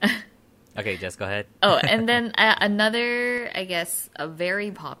 Nope. Okay, Jess, go ahead. Oh, and then another, I guess, a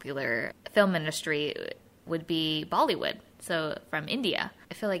very popular film industry would be Bollywood. So from India,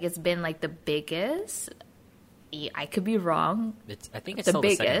 I feel like it's been like the biggest. I could be wrong. I think it's The still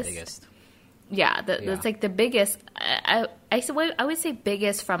the second biggest. biggest. Yeah, Yeah. it's like the biggest. I would say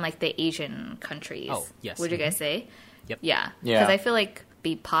biggest from like the Asian countries. Oh, yes. Would you guys say? Yep. Yeah. Yeah. Because I feel like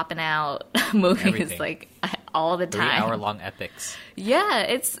be popping out movies Everything. like all the time. 3-hour-long epics. Yeah,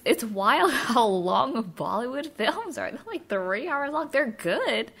 it's wild how long Bollywood films are. They're like 3 hours long. They're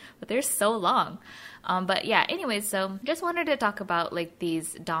good, but they're so long. But yeah, anyways, so just wanted to talk about like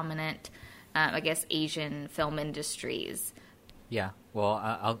these dominant, I guess, Asian film industries. Yeah. Well,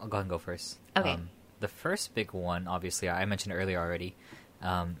 I'll go ahead and go first. Okay. The first big one, obviously, I mentioned earlier already,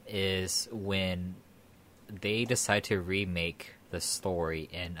 is when they decide to remake the story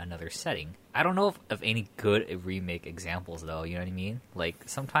in another setting. I don't know of any good remake examples though, you know what I mean? Like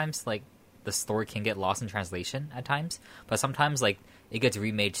sometimes like the story can get lost in translation at times, but sometimes like it gets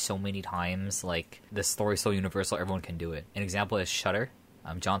remade so many times, like the story's so universal everyone can do it. An example is Shudder.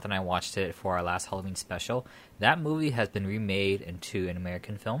 Jonathan and I watched it for our last Halloween special. That movie has been remade into an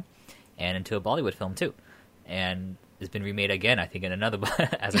American film and into a Bollywood film too. And it's been remade again, I think, in another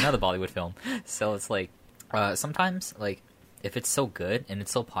as another Bollywood film. So it's like sometimes, like if it's so good and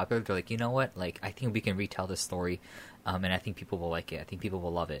it's so popular, they're like, you know what? Like I think we can retell this story, and I think people will like it. I think people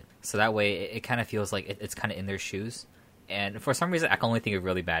will love it. So that way, it kind of feels like it's kind of in their shoes. And for some reason, I can only think of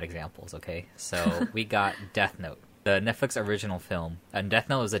really bad examples. Okay, so we got Death Note, the Netflix original film, and Death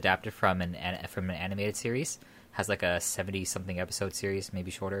Note was adapted from an animated series. Has like a 70-something episode series,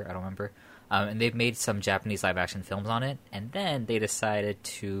 maybe shorter. I don't remember. And they've made some Japanese live-action films on it, and then they decided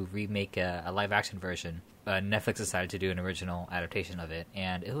to remake a live-action version. Netflix decided to do an original adaptation of it,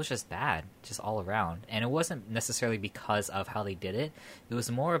 and it was just bad, just all around. And it wasn't necessarily because of how they did it. It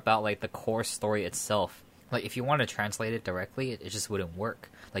was more about, like, the core story itself. Like, if you want to translate it directly, it just wouldn't work.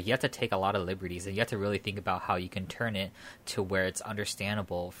 Like, you have to take a lot of liberties, and you have to really think about how you can turn it to where it's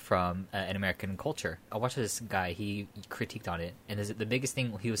understandable from an American culture. I watched this guy, he critiqued on it, and the biggest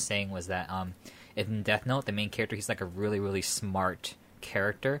thing he was saying was that in Death Note, the main character, he's like a really, really smart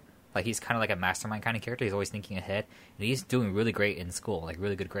character. Like, he's kind of like a mastermind kind of character. He's always thinking ahead, and he's doing really great in school, like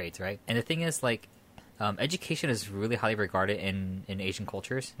really good grades, right? And the thing is, like, education is really highly regarded in Asian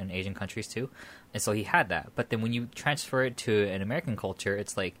cultures and Asian countries too, and so he had that. But then when you transfer it to an American culture,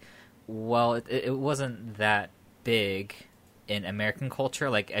 it's like, well, it wasn't that big in American culture.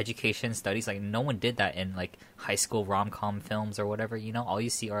 Like education studies, like no one did that in like high school rom-com films or whatever. You know, all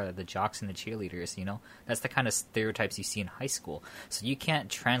you see are the jocks and the cheerleaders. You know, that's the kind of stereotypes you see in high school. So you can't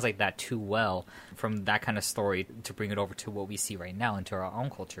translate that too well from that kind of story to bring it over to what we see right now into our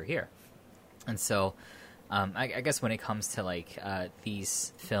own culture here. And so, I guess when it comes to like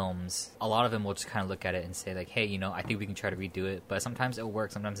these films, a lot of them will just kind of look at it and say like, "Hey, you know, I think we can try to redo it." But sometimes it'll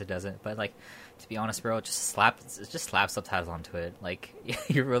work, sometimes it doesn't. But like, to be honest, bro, just slap subtitles onto it. Like,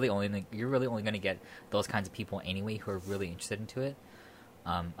 you're really only going to get those kinds of people anyway who are really interested into it.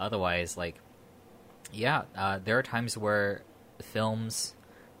 Otherwise, like, yeah, there are times where films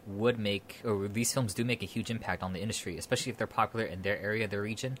would make, or these films do make a huge impact on the industry, especially if they're popular in their area, their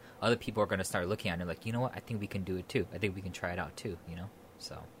region. Other people are going to start looking at it like, you know what, I think we can do it too. I think we can try it out too, you know?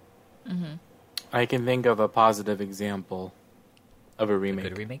 So. Mm-hmm. I can think of a positive example of a remake. A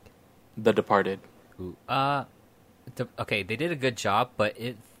good remake? The Departed. Ooh. Okay, they did a good job, but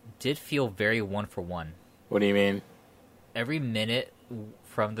it did feel very one-for-one. What do you mean? Every minute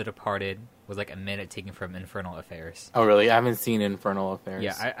from The Departed was like a minute taken from Infernal Affairs. Oh, really? I haven't seen Infernal Affairs.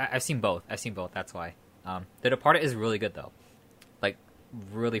 Yeah, I've seen both. That's why. The Departed is really good, though. Like,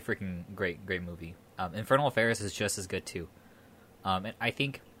 really freaking great movie. Infernal Affairs is just as good, too. And I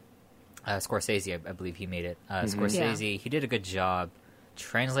think Scorsese, I believe he made it. Scorsese, he did a good job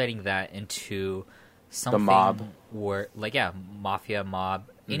translating that into something... The mob. Where, like, yeah, mafia, mob,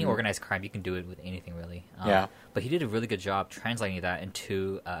 any organized crime, you can do it with anything, really. Yeah. But he did a really good job translating that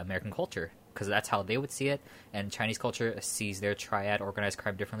into American culture, because that's how they would see it, and Chinese culture sees their triad organized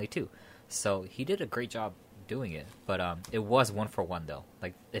crime differently too. So he did a great job doing it, but it was one for one though.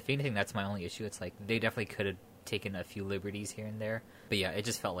 Like, if anything, that's my only issue. It's like they definitely could have taken a few liberties here and there, but yeah, it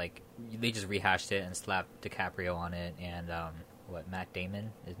just felt like they just rehashed it and slapped DiCaprio on it, and Matt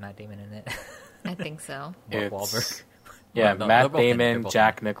Damon, is Matt Damon in it? I think so. Mark Wahlberg. Yeah, Well, Matt Damon,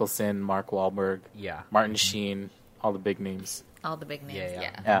 Jack Nicholson, Mark Wahlberg, Yeah, Martin Sheen, all the big names. All the big names,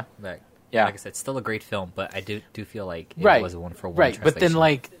 yeah. Yeah. Like, Yeah. like I said, still a great film, but I do feel like it Right. was a one for one. Right, but then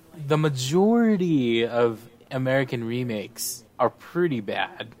like the majority of American remakes are pretty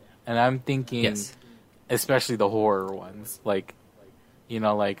bad, and I'm thinking, Yes. especially the horror ones, like, you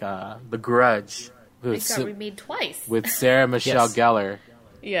know, like The Grudge It with, got remade twice. with Sarah Michelle Yes. Gellar,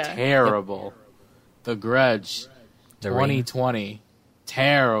 Yeah. terrible. The Grudge, The Ring. 2020,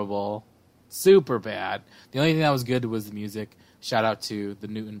 terrible, super bad. The only thing that was good was the music. Shout out to the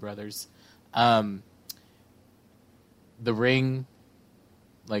Newton brothers. The Ring,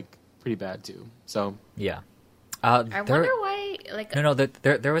 like, pretty bad too. So Yeah. I wonder why, like... No.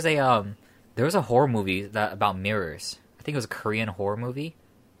 There was a horror movie about mirrors. I think it was a Korean horror movie.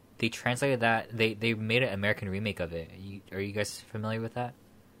 They translated that. They made an American remake of it. Are you guys familiar with that?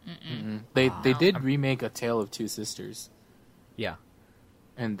 they did remake A Tale of Two Sisters, Yeah.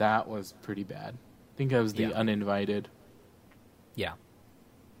 and that was pretty bad. I think it was The Yeah. Uninvited. Yeah.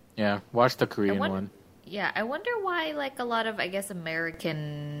 Yeah, watch the Korean wonder- one. Yeah, I wonder why, like, a lot of, I guess,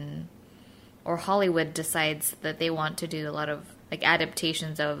 American or Hollywood decides that they want to do a lot of like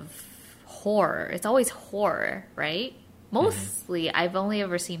adaptations of horror, it's always horror, right? Mostly, I've only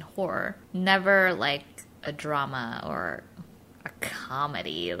ever seen horror, never like a drama or a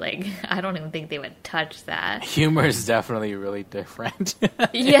comedy. Like, I don't even think they would touch that. Humor is definitely really different.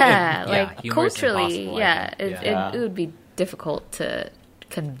 Yeah, like humor is culturally, impossible, I yeah, think. it would be difficult to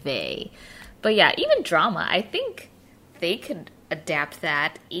convey. But yeah, even drama, I think they could adapt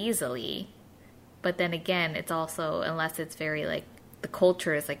that easily. But then again, it's also, unless it's very like, the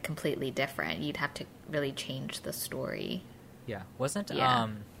culture is like completely different, you'd have to really change the story. Yeah, wasn't Yeah.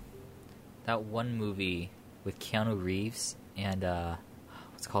 that one movie with Keanu Reeves and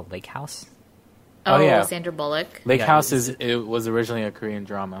what's it called, Lake House? Oh, yeah. Sandra Bullock. Lake Yeah, House is it was originally a Korean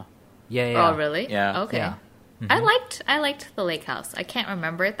drama. Yeah. Oh, really? Yeah. Okay. Yeah. I liked the Lake House. I can't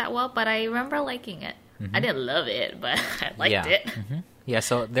remember it that well, but I remember liking it. I didn't love it, but I liked it. Yeah,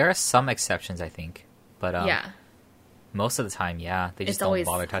 so there are some exceptions, I think, but Yeah. most of the time, they just It's don't always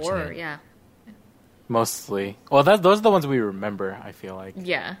bother touching horror, it. yeah. Mostly. Well, those are the ones we remember, I feel like.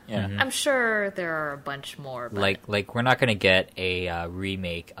 Yeah. Yeah. I'm sure there are a bunch more, but Like we're not gonna get a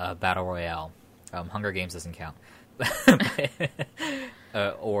remake of Battle Royale. Hunger Games doesn't count,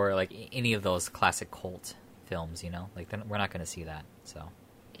 or like any of those classic cult films. Like we're not gonna see that. So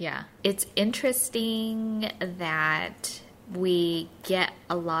yeah. It's interesting that we get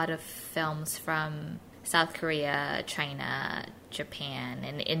a lot of films from South Korea, China, Japan,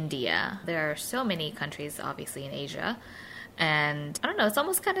 and India. There are so many countries, obviously, in Asia. And I don't know, it's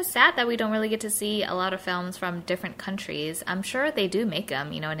almost kind of sad that we don't really get to see a lot of films from different countries. I'm sure they do make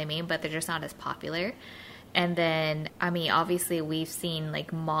them, you know what I mean? But they're just not as popular. And then, I mean, obviously we've seen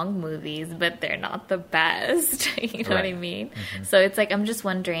like Hmong movies, but they're not the best. You know what I Right. mean? So it's like, I'm just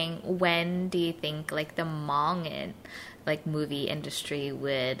wondering, when do you think like the Hmong like movie industry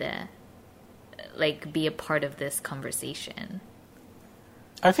would like be a part of this conversation?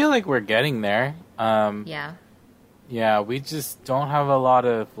 I feel like we're getting there. Yeah. Yeah, we just don't have a lot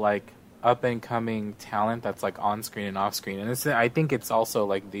of like up and coming talent that's like on screen and off screen, and I think it's also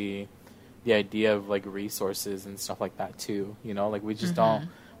like the idea of like resources and stuff like that too. Like we just don't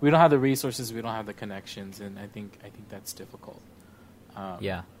have the resources, we don't have the connections, and I think that's difficult.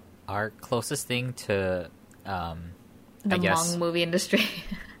 yeah, our closest thing to The I guess Hmong movie industry.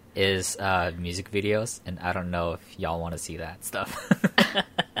 is music videos, and I don't know if y'all want to see that stuff.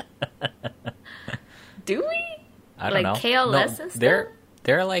 Do we? I don't know. Like KLS and stuff?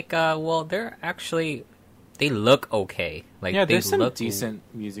 They're like they're actually, they look okay. Like Yeah, they there's some look decent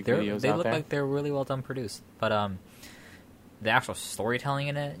music They videos out look there. like they're really well done produced, but the actual storytelling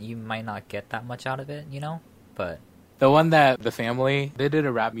in it, you might not get that much out of it, But The one that the family, they did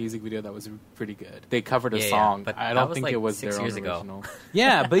a rap music video that was pretty good. They covered a Yeah, song, but I that don't was, think like, it was 6 their years own ago. original.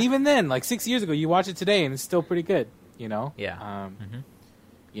 Yeah, but even then, like 6 years ago, you watch it today and it's still pretty good. yeah,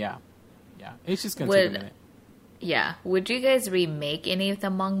 Yeah. It's just gonna take a minute. Yeah. Would you guys remake any of the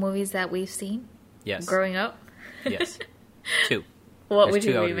Hmong movies that we've seen yes, growing up? yes, 2. What There's would 2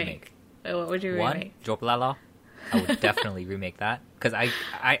 I you would remake? What would you One, remake? Joplala. I would definitely remake that because I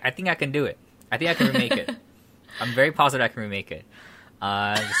think I can do it. I think I can remake it. I'm very positive I can remake it.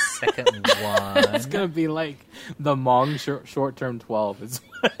 The second one, It's gonna be like the Hmong short term 12.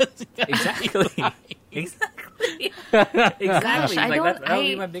 exactly. Exactly. Gosh, Like, that would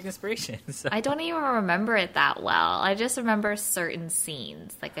be I- my big inspiration. So. I don't even remember it that well. I just remember certain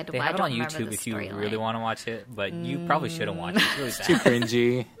scenes. Like They I have it don't on remember YouTube the if you storyline. really want to watch it, but you probably shouldn't watch it. It's Too really bad.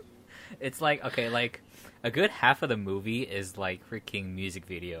 cringy. It's like, okay, like a good half of the movie is like freaking music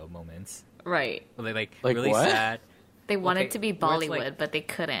video moments. Right. Like Like really what? sad. They wanted Okay, to be where it's Bollywood, like- but they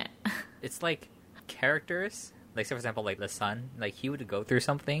couldn't. It's like characters. Like, say for example, like the son, like he would go through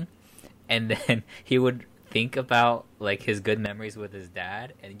something, and then he would think about like his good memories with his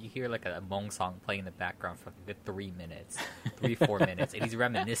dad, and you hear like a Hmong song playing in the background for like a good 3 minutes, 4 minutes, and he's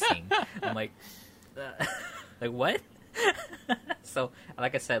reminiscing. I'm like, like what? So,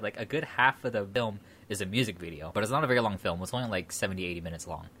 like I said, like a good half of the film is a music video, but it's not a very long film. It's only like 70, 80 minutes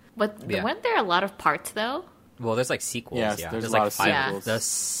long. But Yeah. weren't there a lot of parts though? Well, there's like sequels. Yes, yeah, there's a like lot of 5. sequels. There's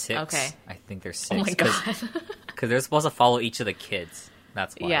 6. Okay. I think there's 6. Oh my god. Because they're supposed to follow each of the kids.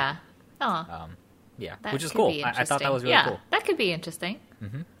 That's why. Yeah. Oh, Yeah, that which is could cool. be I thought that was really yeah, cool. that could be interesting.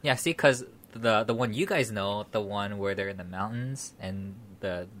 Yeah, see, because the one you guys know, the one where they're in the mountains and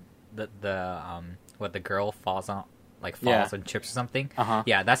the what the girl falls on, like falls Yeah. and trips or something. Uh-huh.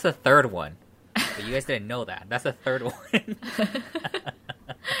 Yeah, that's the third one. But you guys didn't know that. That's the third one.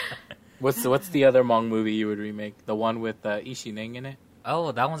 What's the other Hmong movie you would remake? The one with Ishi Ning in it?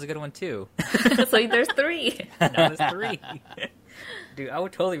 Oh, that one's a good one too. So there's 3. Now there's 3. Dude, I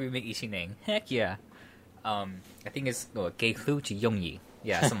would totally remake Ishineng. Heck yeah. I think it's Gei Lu Ji Yong Yi.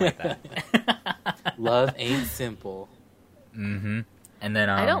 Yeah, something like that. Love ain't simple. Mm-hmm. And then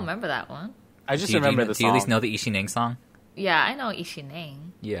I don't remember that one. I just remember the song. Do you at least know the Ishineng song? Yeah, I know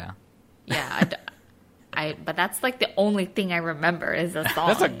Ishineng. Yeah. Yeah, but that's like the only thing I remember is the song.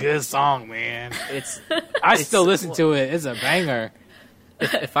 That's a good song, man. It's I still listen to it. It's a banger.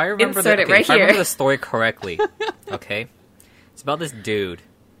 If I remember if I remember the story correctly, okay, it's about this dude.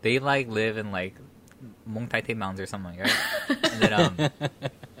 They like live in like Mong Tai Te Mountains or something, right? And then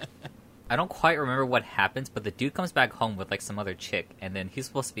I don't quite remember what happens, but the dude comes back home with like some other chick, and then he's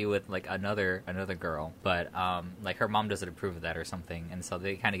supposed to be with like another girl, but like her mom doesn't approve of that or something, and so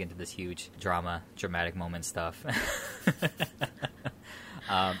they kind of get into this huge dramatic moment stuff.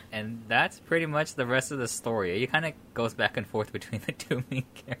 And that's pretty much the rest of the story. It kind of goes back and forth between the two main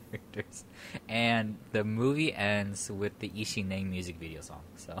characters, and the movie ends with the Ishineng music video song.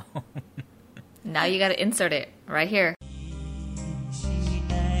 So now you got to insert it right here.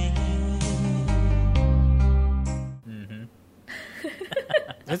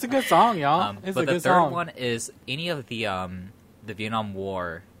 It's a good song, y'all. It's but a the good third song. one is any of the Vietnam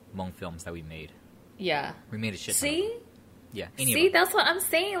War Hmong films that we made. Yeah. We made a shit ton of See? them. Yeah. Any See, of them. that's what I'm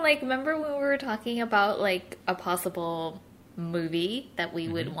saying. Like, remember when we were talking about like a possible movie that we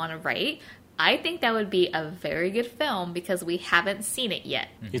would want to write? I think that would be a very good film because we haven't seen it yet.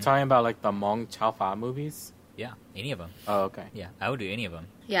 You're talking about like the Mong Chao Fa movies? Yeah, any of them. Oh, okay. Yeah, I would do any of them.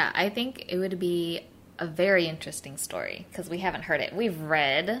 Yeah, I think it would be a very interesting story because we haven't heard it. We've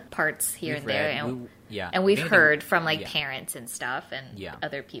read parts here and there, and we've heard from like parents and stuff and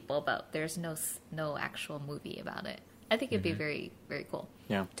other people, but there's no actual movie about it. I think it'd be very, very cool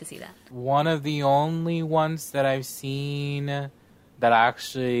to see that. One of the only ones that I've seen that I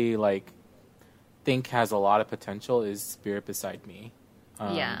actually like think has a lot of potential is Spirit Beside Me.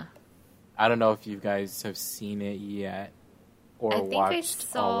 I don't know if you guys have seen it yet or watched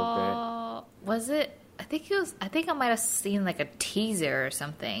all of it. Was it? I think I might have seen like a teaser or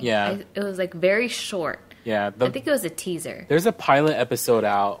something. Yeah. It was like very short. Yeah. I think it was a teaser. There's a pilot episode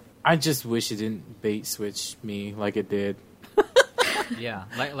out. I just wish it didn't bait switch me like it did. Yeah.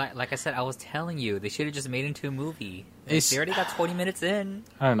 Like I said, I was telling you, they should have just made it into a movie. They already got 20 minutes in.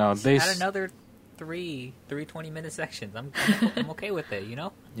 I don't know. They had another three 20-minute sections. I'm okay with it, you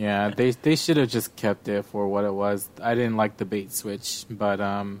know? Yeah, they should have just kept it for what it was. I didn't like the bait switch, but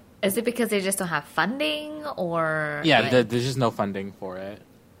is it because they just don't have funding, or there's just no funding for it.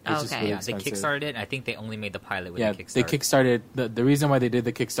 It's just really they kickstarted it. I think they only made the pilot with the Kickstarter. They kickstarted. The reason why they did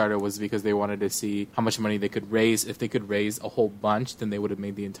the Kickstarter was because they wanted to see how much money they could raise. If they could raise a whole bunch, then they would have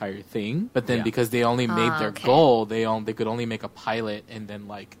made the entire thing. But then because they only made their goal, they could only make a pilot and then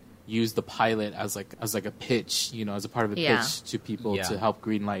like use the pilot as like a pitch, as a part of a pitch to people to help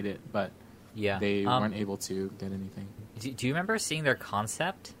greenlight it. But they weren't able to get anything. Do you remember seeing their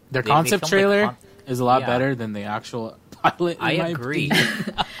concept? Their concept trailer is a lot better than the actual pilot. I agree.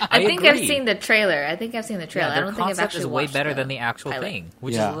 I think I've seen the trailer. I don't think I've actually is way better than the actual thing,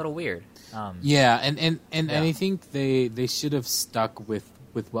 which is a little weird. And I think they should have stuck with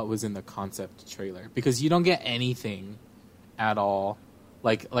what was in the concept trailer because you don't get anything at all.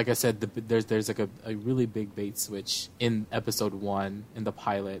 Like I said, there's like a really big bait switch in episode 1 in the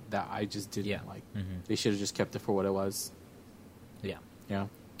pilot that I just didn't like. They should have just kept it for what it was. Yeah.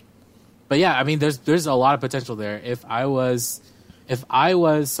 But yeah, I mean, there's a lot of potential there. If I was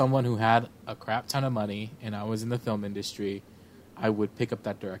someone who had a crap ton of money and I was in the film industry, I would pick up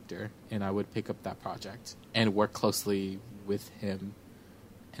that director and I would pick up that project and work closely with him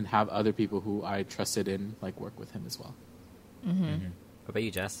and have other people who I trusted in like work with him as well. What about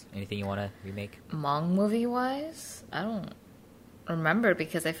you, Jess? Anything you want to remake? Hmong movie wise, I don't remember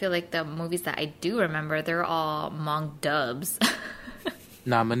because I feel like the movies that I do remember, they're all Hmong dubs.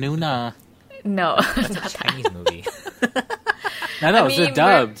 Nah, Manuna. No, that's a Chinese movie. No, it's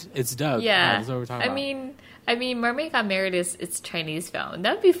dubbed. It's dubbed. Yeah, that's what we're talking about. I mean, Mermaid Got Married it's Chinese film.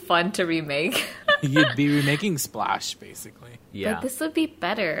 That'd be fun to remake. You'd be remaking Splash, basically. Yeah, but this would be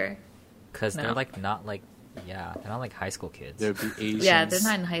better because they're not like high school kids. There'd be Asians. Yeah, they're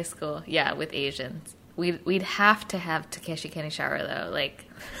not in high school. Yeah, with Asians. We'd have to have Takeshi Kaneshiro though. Like,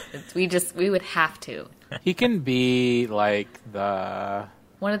 we would have to. He can be like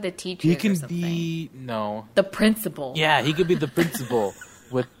one of the teachers. He can or something. be the principal. Yeah, he could be the principal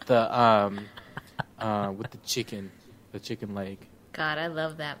with the chicken leg. God, I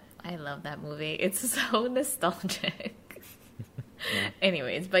love that. I love that movie. It's so nostalgic. Yeah.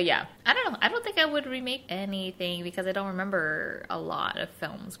 Anyways, but yeah, I don't know. I don't think I would remake anything because I don't remember a lot of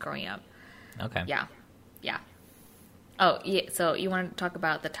films growing up. Okay. Yeah. Oh, yeah. So you want to talk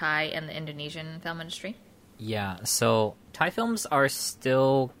about the Thai and the Indonesian film industry? Yeah, so Thai films are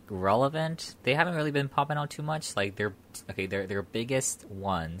still relevant. They haven't really been popping out too much. Like their biggest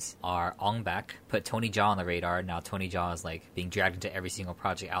ones are Ong Bak, put Tony Jaa on the radar. Now Tony Jaa is like being dragged into every single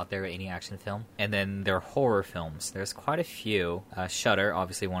project out there, any action film. And then their horror films. There's quite a few. Shudder,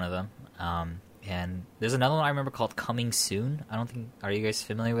 obviously one of them. And there's another one I remember called Coming Soon. Are you guys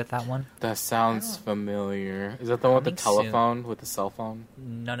familiar with that one? That sounds familiar. Is that the one with the telephone, with the cell phone?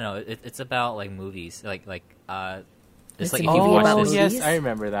 No. It's about like movies. It's like if you Oh, watch this, yes, I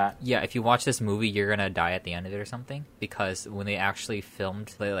remember that. yeah, if you watch this movie, you're gonna die at the end of it or something. Because when they actually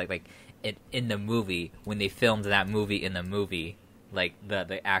filmed, in the movie, when they filmed that movie in the movie, like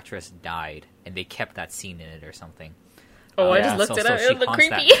the actress died, and they kept that scene in it or something. Oh, I yeah. just looked it up. She It looked haunts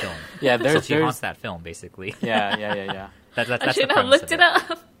creepy. that film. Yeah, So she haunts that film, basically. Yeah. That's I the shouldn't have premise looked of it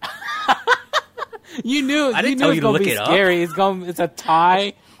up. You knew. I didn't you knew tell it's you to gonna look be it up. scary. It's a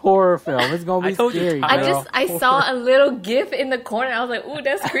Thai horror film. It's gonna be I told you scary. Thai- girl. I saw a little GIF in the corner. I was like, "Ooh,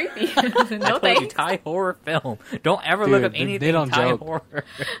 that's creepy." I No told you, thanks. Thai horror film. Don't ever Dude, look up they anything don't Thai joke. horror.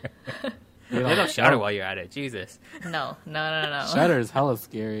 You Look know, up Shudder while you're at it. Jesus. No. Shudder is hella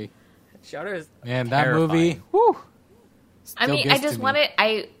scary. Shudder is Man, that terrifying. movie. Whew, I mean, still I gets just to me. wanted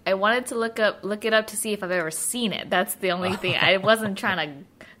I wanted to look it up to see if I've ever seen it. That's the only thing. I wasn't trying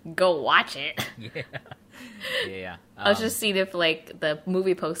to go watch it. Yeah. I was just seeing if like the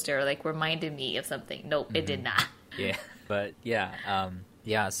movie poster like reminded me of something. Nope, it did not. Yeah, but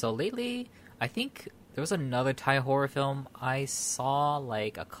yeah. So lately, I think there was another Thai horror film I saw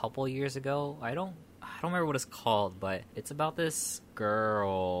like a couple years ago. I don't remember what it's called, but it's about this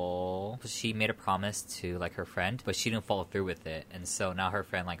girl. She made a promise to like her friend, but she didn't follow through with it, and so now her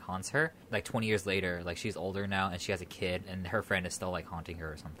friend like haunts her. Like 20 years later, like she's older now and she has a kid, and her friend is still like haunting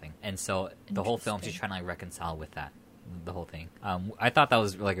her or something. And so the whole film she's trying to like reconcile with that. The whole thing. I thought that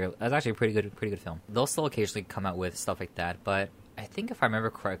was that's actually a pretty good film. They'll still occasionally come out with stuff like that, but I think if I remember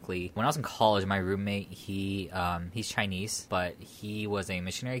correctly, when I was in college, my roommate, he's Chinese, but he was a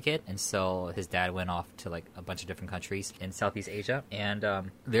missionary kid, and so his dad went off to like a bunch of different countries in Southeast Asia, and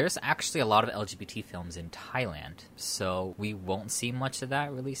there's actually a lot of LGBT films in Thailand, so we won't see much of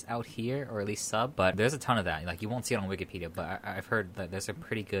that released out here, or at least sub, but there's a ton of that. Like, you won't see it on Wikipedia, but I've heard that there's a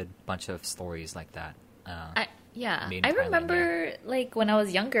pretty good bunch of stories like that. Yeah, Made in I Thailand, remember like when I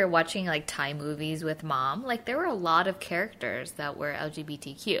was younger watching like Thai movies with mom. Like there were a lot of characters that were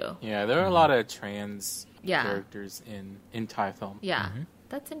LGBTQ. Yeah, there are a lot of trans Yeah. characters in Thai film. Yeah,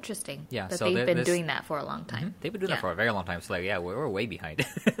 that's interesting. Yeah, that so they've been there's- doing that for a long time. They've been doing Yeah. that for a very long time, so like, yeah, we're way behind.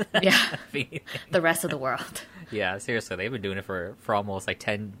 Yeah, I mean, the rest of the world. yeah, seriously, they've been doing it for almost like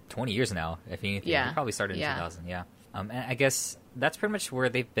 10, 20 years now, if anything. Yeah. They probably started in Yeah. 2000, yeah. And I guess that's pretty much where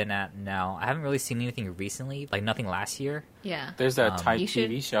they've been at now. I haven't really seen anything recently, like nothing last year. Yeah, There's a Thai You should-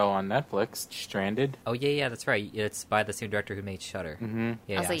 TV show on Netflix, Stranded. Oh, yeah, that's right. It's by the same director who made Shudder. Mm-hmm.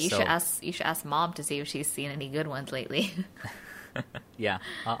 Yeah, I was like, you so- should ask mom to see if she's seen any good ones lately. Yeah,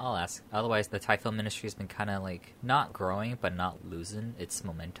 I'll ask. Otherwise, the Thai film industry has been kind of like not growing, but not losing its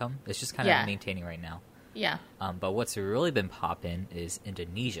momentum. It's just kind of Yeah. maintaining right now. Yeah, But what's really been popping is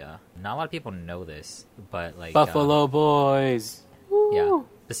Indonesia. Not a lot of people know this, but like Buffalo Boys. yeah.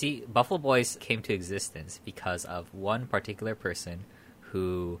 But see, Buffalo Boys came to existence because of one particular person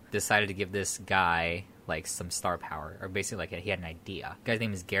who decided to give this guy like some star power, or basically like he had an idea. The guy's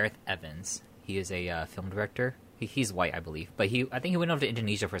name is Gareth Evans. He is a film director. He's white, I believe, but I think he went over to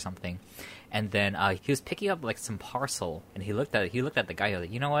Indonesia for something, and then he was picking up like some parcel, and he looked at the guy. He was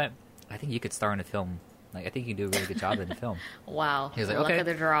like, you know what? I think you could star in a film. Like, I think you can do a really good job in the film. wow. He was like, Luck okay. of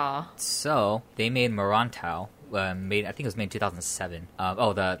the draw. So they made Morantau. I think it was made in 2007.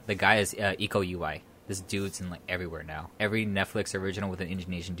 The guy is Eco UI. This dude's in like everywhere now. Every Netflix original with an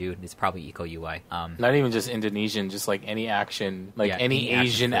Indonesian dude is probably Eco UI. Not even just Indonesian, just like any action, like Yeah, any any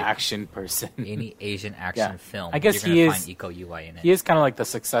Asian action action person. Any Asian action Yeah. film, I guess you're he gonna is- find Eco UI in it. He is kind of like the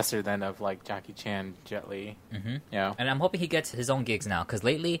successor then of like Jackie Chan, Jet Li. Mm-hmm. Yeah. And I'm hoping he gets his own gigs now, because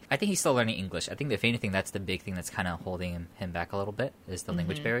lately, I think he's still learning English. I think if anything, that's the big thing that's kind of holding him back a little bit, is the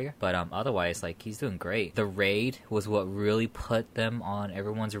language barrier. But otherwise, like, he's doing great. The Raid was what really put them on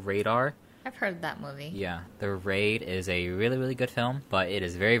everyone's radar. I've heard of that movie. Yeah, The Raid is a really, really good film, but it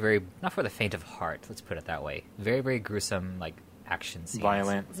is very, very, not for the faint of heart, let's put it that way. Very, very gruesome, like, action scenes.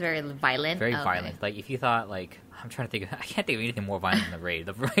 Violent. It's very violent. Very Okay. violent. Like, if you thought, like, I'm trying to think, I can't think of anything more violent than The Raid.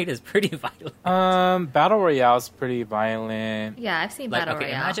 The Raid is pretty violent. Battle Royale is pretty violent. Yeah, I've seen Like, Battle okay,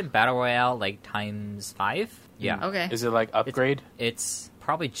 Royale. imagine Battle Royale, like, times 5? Yeah. Okay. Is it like Upgrade? It's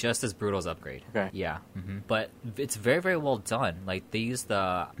probably just as brutal as Upgrade. Okay. Yeah. But it's very, very well done. Like, they use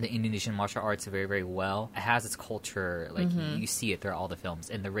the Indonesian martial arts very, very well. It has its culture. Like, you see it throughout all the films.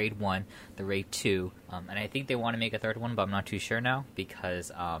 In the Raid 1, the Raid 2, and I think they want to make a third one, but I'm not too sure now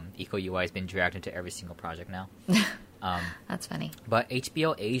because Eco UI has been dragged into every single project now. That's funny. But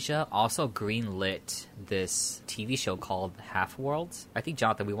HBO Asia also greenlit this TV show called Half Worlds. I think,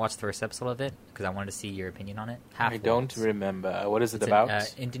 Jonathan, we watched the first episode of it because I wanted to see your opinion on it. I don't remember. What is it about?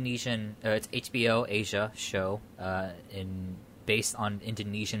 It's HBO Asia show based on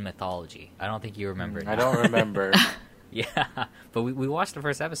Indonesian mythology. I don't think you remember it. I don't remember. Yeah, but we watched the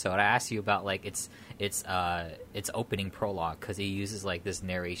first episode. I asked you about like its opening prologue because it uses like this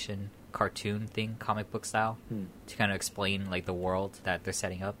narration cartoon thing, comic book style, to kind of explain like the world that they're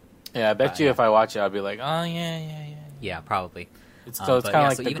setting up. Yeah, I bet you if I watch it, I'll be like, oh yeah. Yeah, probably. It's kind of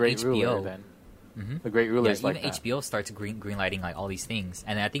like the Great HBO, Ruler then. The Great Ruler is like even that. HBO starts greenlighting like all these things,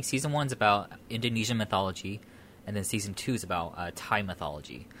 and I think season 1's about Indonesian mythology, and then season 2 is about Thai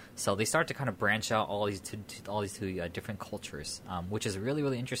mythology. So they start to kind of branch out all these different cultures, which is really,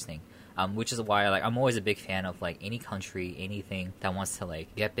 really interesting. Which is why like I'm always a big fan of like any country, anything that wants to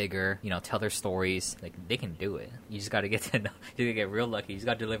like get bigger, tell their stories. Like they can do it. You just got to get to know. You gotta get real lucky. You just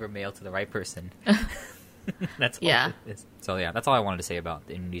got to deliver mail to the right person. That's all it is. So yeah, that's all I wanted to say about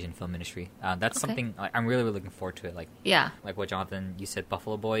the Indonesian film industry. That's something I'm really, really looking forward to it. Like like what Jonathan you said,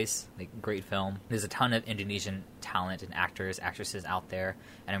 Buffalo Boys, like great film. There's a ton of Indonesian talent and actors, actresses out there,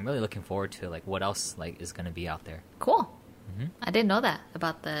 and I'm really looking forward to like what else like is going to be out there. Cool. I didn't know that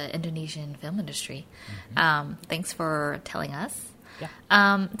about the Indonesian film industry. Thanks for telling us.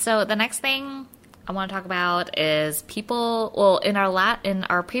 Yeah. So the next thing I want to talk about is people. Well, in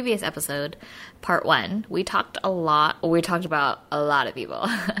our previous episode, part 1, we talked about a lot of people,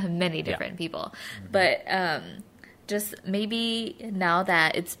 many different people. But just maybe now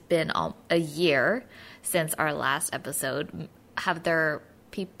that it's been a year since our last episode, have there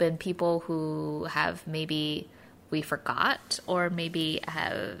been people who have maybe we forgot or maybe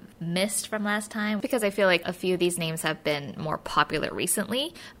have missed from last time? Because I feel like a few of these names have been more popular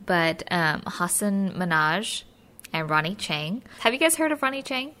recently. But Hassan Minhaj and Ronnie Chang. Have you guys heard of Ronnie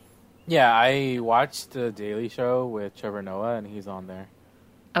Chang? Yeah, I watched The Daily Show with Trevor Noah, and he's on there.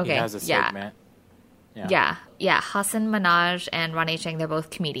 Okay, he has a segment. Yeah. Hassan Minhaj and Ronnie Chang, they're both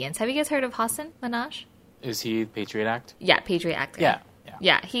comedians. Have you guys heard of Hassan Minhaj? Is he Patriot Act? Yeah, Patriot Act.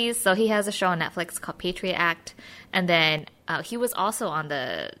 Yeah, he has a show on Netflix called Patriot Act, and then he was also on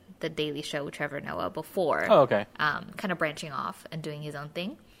the Daily Show with Trevor Noah before. Oh, okay. Kind of branching off and doing his own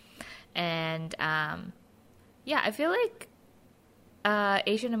thing, and I feel like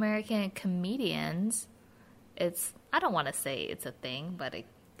Asian American comedians. I don't want to say it's a thing, but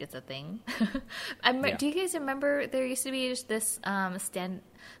it's a thing. Do you guys remember there used to be just this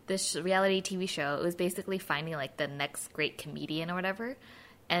this reality TV show? It was basically finding like the next great comedian or whatever,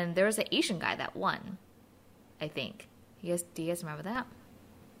 and there was an Asian guy that won. I think. Do you guys remember that?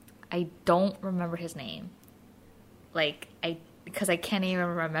 I don't remember his name. Because I can't even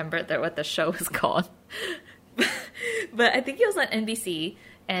remember what the show was called. But I think it was on NBC.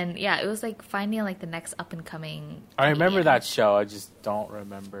 And yeah, it was like finding like the next up and coming. I remember that show. I just don't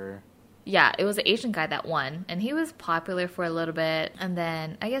remember. Yeah, it was an Asian guy that won, and he was popular for a little bit. And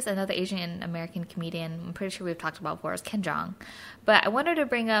then I guess another Asian American comedian, I'm pretty sure we've talked about before, is Ken Jeong. But I wanted to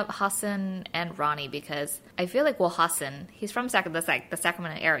bring up Hassan and Ronnie because I feel like, Hassan, he's from the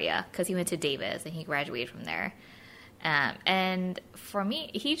Sacramento area because he went to Davis and he graduated from there. And for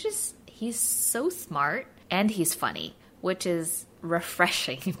me, he's so smart and he's funny, which is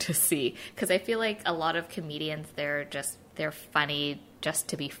refreshing to see because I feel like a lot of comedians, they're funny just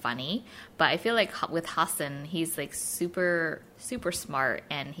to be funny, but I feel like with Hassan, he's like super super smart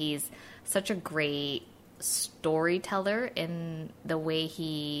and he's such a great storyteller in the way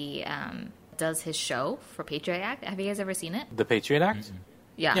he does his show for Patriot Act. Have you guys ever seen it? The Patriot Act? Mm-hmm.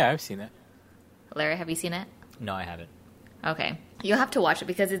 Yeah, I've seen it. Larry, have you seen it? No, I haven't. Okay, you'll have to watch it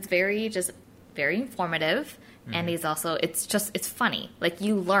because it's very informative. And he's also, it's funny. Like,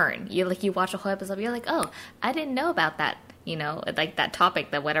 you learn. You watch a whole episode, you're like, oh, I didn't know about that, like that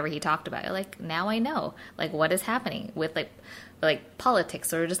topic, that whatever he talked about. You're like, now I know, like, what is happening with, like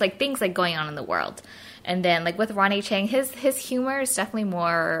politics or just, like, things, like, going on in the world. And then, like, with Ronnie Chang, his humor is definitely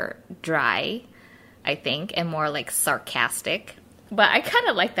more dry, I think, and more, like, sarcastic. But I kind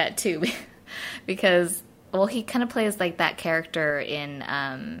of like that, too, because, he kind of plays, like, that character in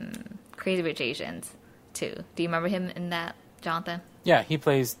Crazy Rich Asians, too. Do you remember him in that, Jonathan? Yeah, he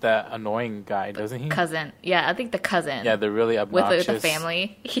plays that annoying guy, doesn't he? Cousin. Yeah, I think the cousin. Yeah, the really obnoxious. With the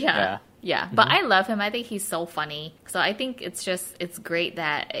family. Yeah. Yeah, but I love him. I think he's so funny. So I think it's great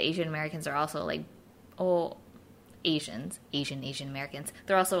that Asian Americans are also like, Asian Americans.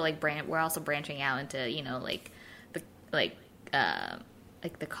 They're also like we're also branching out into, you know, like the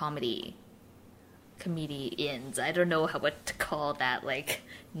comedians. I don't know what to call that, like,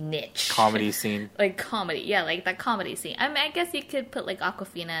 niche Comedy scene. like comedy, yeah, like that comedy scene. I mean, I guess you could put like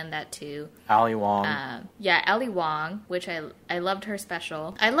Aquafina in that too. Ali Wong. Yeah, Ali Wong, which I loved her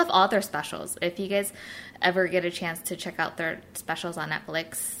special. I love all their specials. If you guys ever get a chance to check out their specials on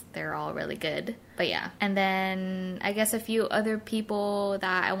Netflix, they're all really good. But yeah, and then I guess a few other people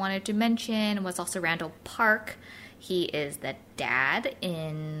that I wanted to mention was also Randall Park. He is the dad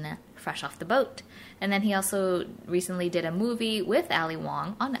in Fresh Off the Boat. And then he also recently did a movie with Ali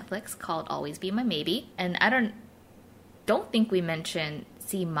Wong on Netflix called Always Be My Maybe. And I don't think we mentioned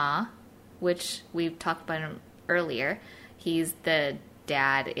Sima, which we talked about him earlier. He's the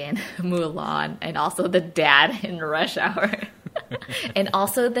dad in Mulan and also the dad in Rush Hour. And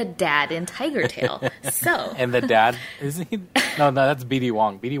also the dad in Tiger Tail. So And the dad, is he? No, that's BD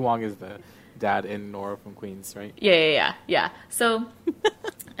Wong. BD Wong is the dad in Nora from Queens, right? Yeah. So,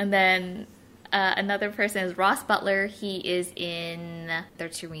 and then another person is Ross Butler. He is in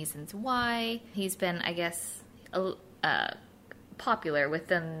 13 Reasons Why. He's been, I guess, popular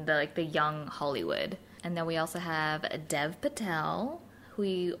within the young Hollywood. And then we also have Dev Patel, who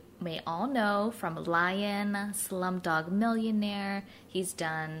you may all know from Lion, Slumdog Millionaire. He's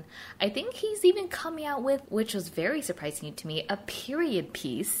done, I think he's even coming out with, which was very surprising to me, a period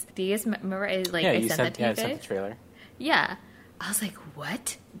piece. Do you guys remember? I sent that to you guys? I sent the trailer. Yeah. I was like,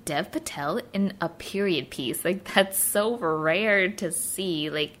 what? Dev Patel in a period piece? Like, that's so rare to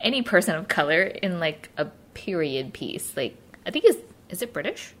see, like, any person of color in, like, a period piece. Like, I think is it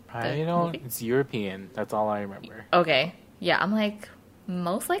British? It's European. That's all I remember. Okay. Yeah, I'm like,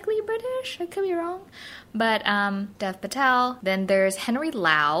 most likely British. I could be wrong. But Dev Patel. Then there's Henry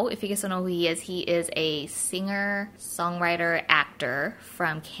Lau. If you guys don't know who he is a singer, songwriter, actor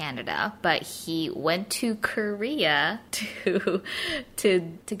from Canada. But he went to Korea to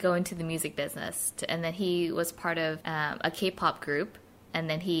go into the music business. And then he was part of a K-pop group. And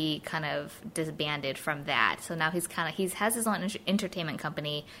then he kind of disbanded from that. So now he has his own entertainment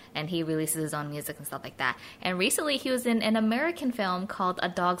company, and he releases his own music and stuff like that. And recently he was in an American film called A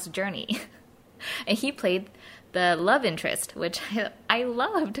Dog's Journey. And he played the love interest, which I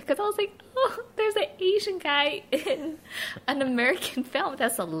loved, because I was like, oh, there's an Asian guy in an American film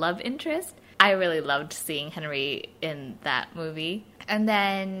that's a love interest. I really loved seeing Henry in that movie. And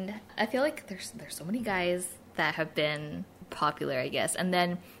then I feel like there's so many guys that have been popular, I guess. And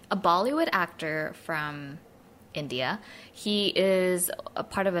then a Bollywood actor from India. He is a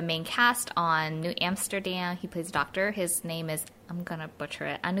part of a main cast on New Amsterdam. He plays a doctor. His name is, I'm gonna butcher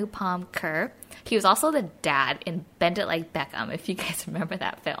it, Anupam Kher. He was also the dad in Bend It Like Beckham, if you guys remember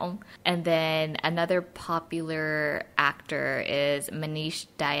that film. And then another popular actor is Manish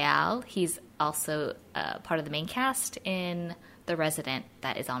Dayal. He's also part of the main cast in The Resident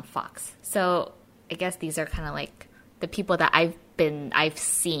that is on Fox. So I guess these are kind of like the people that I've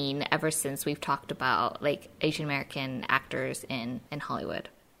seen ever since we've talked about like Asian American actors in Hollywood.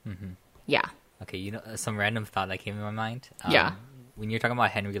 Mm-hmm. Yeah. Okay, some random thought that came in my mind. Yeah. When you're talking about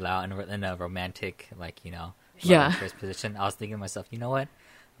Henry Lau in a romantic, love interest position, I was thinking to myself, you know what?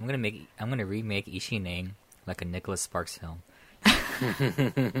 I'm gonna remake Ishineng like a Nicholas Sparks film.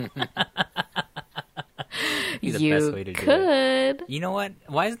 Be the best way to do it. You know what?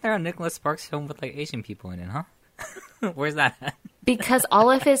 Why isn't there a Nicholas Sparks film with like Asian people in it, huh? Where's that at? Because all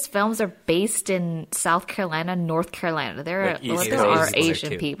of his films are based in South Carolina, North Carolina. There are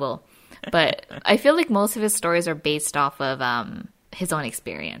Asian people. But I feel like most of his stories are based off of his own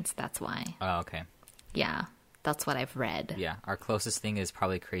experience. That's why. Oh, okay. Yeah, that's what I've read. Yeah, our closest thing is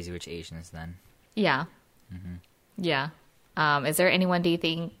probably Crazy Rich Asians then. Yeah. Mm-hmm. Yeah. Is there anyone, do you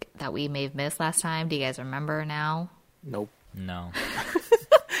think, that we may have missed last time? Do you guys remember now? Nope. No.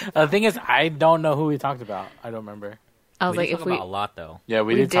 The thing is, I don't know who we talked about. I don't remember. I was we talked about a lot, though. Yeah,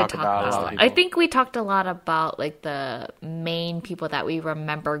 we did talk about a lot of people. I think we talked a lot about like the main people that we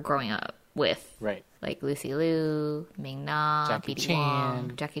remember growing up with. Right. Like Lucy Liu, Ming Na, BD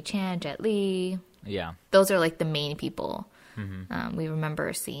Wong, Jackie Chan, Jet Li. Yeah. Those are like the main people we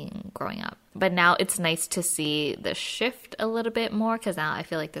remember seeing growing up. But now it's nice to see the shift a little bit more, because now I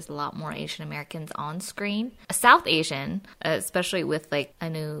feel like there's a lot more Asian Americans on screen. South Asian, especially with like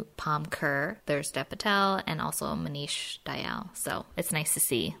Anupam Kher, there's Dev Patel, and also Manish Dayal. So it's nice to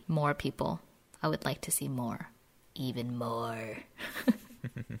see more people. I would like to see more. Even more.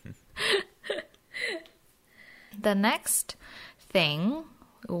 The next thing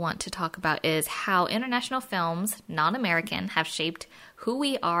we want to talk about is how international films, non-American, have shaped who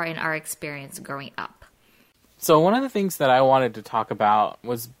we are in our experience growing up. So one of the things that I wanted to talk about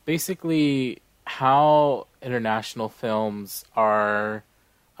was basically how international films are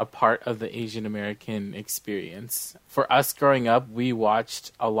a part of the Asian American experience. For us growing up, we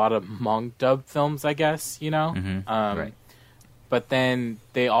watched a lot of Hmong dub films, I guess, you know? Right. But then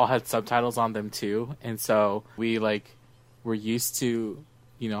they all had subtitles on them too. And so we were used to,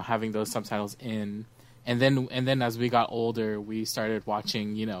 you know, having those subtitles in. And then as we got older, we started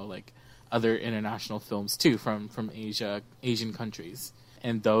watching, you know, like other international films too from Asian countries.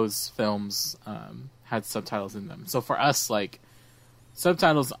 And those films had subtitles in them. So for us, like,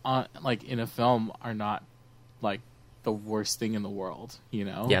 subtitles on in a film are not like the worst thing in the world, you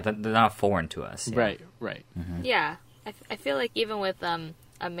know? Yeah, they're not foreign to us. Yeah. Right. Mm-hmm. Yeah, I feel like even with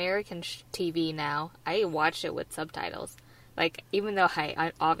American TV now, I watch it with subtitles. Like, even though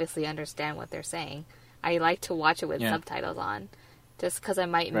I obviously understand what they're saying, I like to watch it with subtitles on, just because I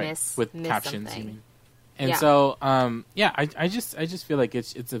might miss captions, something. you mean? And so, I just feel like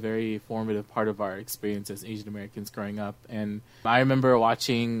it's a very formative part of our experience as Asian Americans growing up. And I remember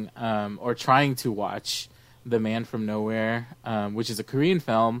watching or trying to watch The Man from Nowhere, which is a Korean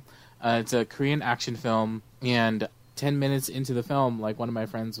film. It's a Korean action film, and 10 minutes into the film, like, one of my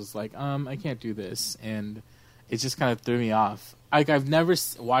friends was like, I can't do this, and it just kind of threw me off. Like, I've never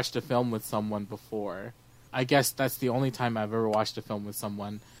watched a film with someone before. I guess that's the only time I've ever watched a film with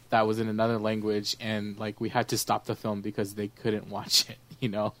someone that was in another language, and like we had to stop the film because they couldn't watch it, you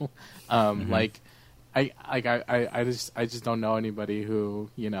know. Like, I just don't know anybody who,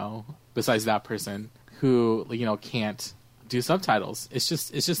 you know, besides that person who, you know, can't do subtitles. It's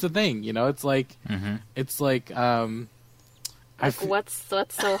just a thing, you know. It's like what's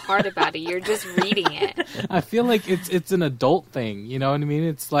so hard about it? You're just reading it. I feel like it's an adult thing, you know what I mean?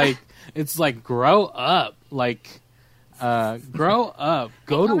 It's like grow up, grow up,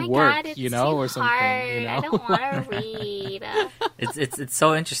 go to work, God, you know, or something. Hard. You know? I don't want to read. It's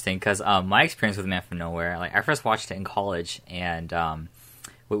so interesting because my experience with Man from Nowhere, like, I first watched it in college, and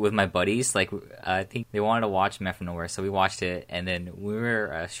with my buddies, like, I think they wanted to watch Man from Nowhere, so we watched it, and then we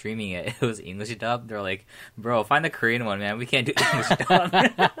were streaming it. It was English dub. They're like, "Bro, find the Korean one, man. We can't do English dub.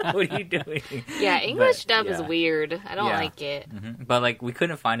 What are you doing?" Yeah, English dub is weird. I don't like it. Mm-hmm. But like, we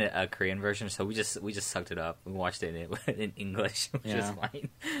couldn't find a Korean version, so we just sucked it up. We watched it in English, which is fine.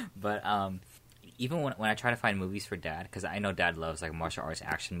 But even when I try to find movies for Dad, because I know Dad loves like martial arts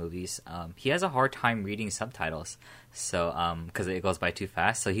action movies, he has a hard time reading subtitles. So because it goes by too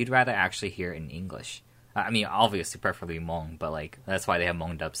fast, so he'd rather actually hear it in English. I mean, obviously, preferably Hmong, but like that's why they have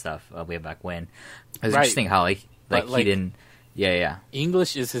Hmong dub stuff way back when. It was interesting how he didn't. Yeah.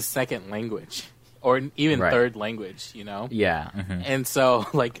 English is his second language, or even third language, you know. Yeah, mm-hmm. And so,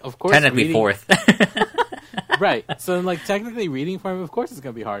 like, of course, technically fourth. Right. So, like, technically reading for him, of course, it's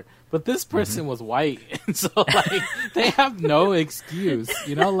going to be hard. But this person was white, and so, like, they have no excuse,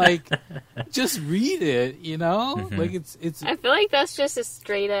 you know? Like, just read it, you know? Mm-hmm. Like, it's... I feel like that's just a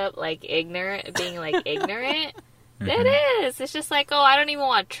straight up, like, being, like, ignorant. Mm-hmm. It is. It's just like, oh, I don't even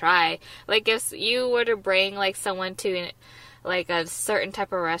want to try. Like, if you were to bring, like, someone to... like a certain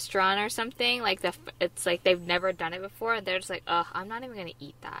type of restaurant or something, like it's like they've never done it before, and they're just like, "Ugh, I'm not even gonna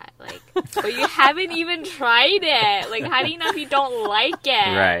eat that." Like, but you haven't even tried it. Like, how do you know if you don't like it?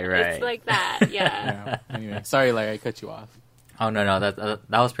 Right. It's like that, yeah. Anyway, sorry, Larry, I cut you off. Oh no, that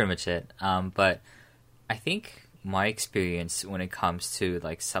was pretty much it. But I think my experience when it comes to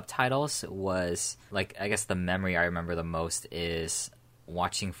like subtitles was like, I guess the memory I remember the most is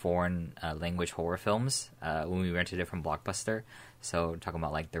watching foreign language horror films when we rented it from Blockbuster. So talking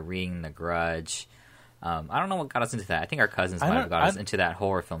about like The Ring, The Grudge. I don't know what got us into that. I think our cousins might have got us into that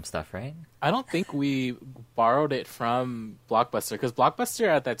horror film stuff, right? I don't think we borrowed it from Blockbuster, because Blockbuster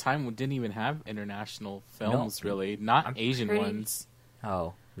at that time didn't even have international films, really. Not Asian ones.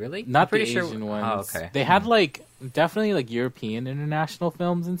 Oh, really? Not the Asian ones. Oh, okay. They had like definitely like European international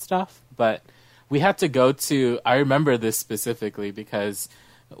films and stuff, but we had to go to, I remember this specifically because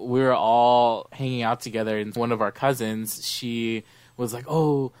we were all hanging out together, and one of our cousins, she was like,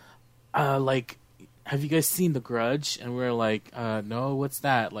 "Oh, like, have you guys seen The Grudge?" And we were like, "No, what's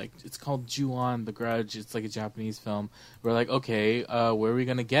that?" Like, it's called Ju-on, The Grudge. It's like a Japanese film. We're like, "Okay, where are we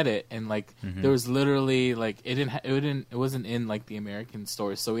gonna get it?" And like, there was literally like, it wasn't in like the American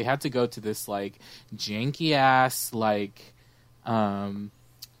stores, so we had to go to this like janky ass like,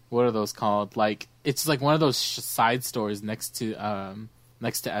 what are those called? Like, it's like one of those side stores next to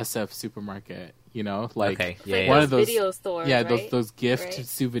SF supermarket, you know, like Okay. It's Yeah, like yeah. one those of those video stores, yeah, right? those gift Right.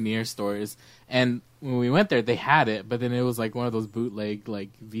 souvenir stores. And when we went there, they had it, but then it was like one of those bootleg like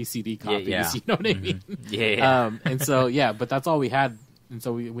VCD copies. yeah. You know what I mean? Yeah, yeah. And so yeah, but that's all we had, and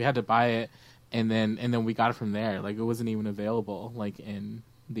so we had to buy it, and then we got it from there. Like it wasn't even available like in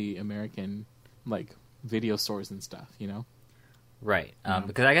the American like video stores and stuff. You know? Right.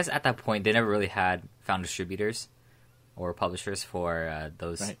 Because I guess at that point they never really had found distributors or publishers for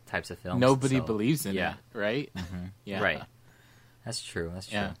those Right. types of films. Nobody so- believes in yeah. it, right? Yeah, Right. That's true. That's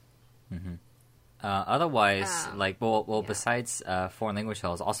true. Yeah. Otherwise, like, well, yeah. besides foreign language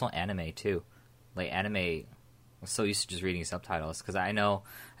shows, also anime too. Like anime, I'm so used to just reading subtitles because I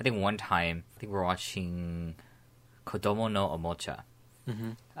think one time we were watching Kodomo no Omocha,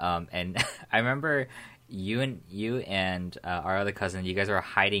 and I remember you and our other cousin, you guys were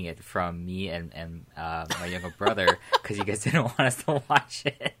hiding it from me and my younger brother because you guys didn't want us to watch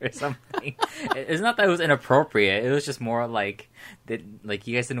it or something. It's not that it was inappropriate. It was just more like that, like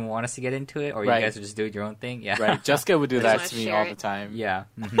you guys didn't want us to get into it, or Right. you guys were just doing your own thing. Yeah, Right. Jessica would do Just that wanna to me share all it. the time. yeah,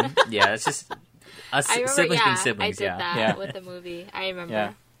 yeah. It's just us I remember, siblings being yeah, siblings. I did Yeah, that Yeah. with the movie. I remember.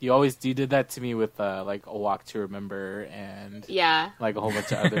 Yeah. You did that to me with like A Walk to Remember and Yeah. like a whole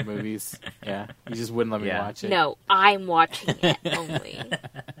bunch of other movies. Yeah. You just wouldn't let me Yeah. watch it. No, I'm watching it only.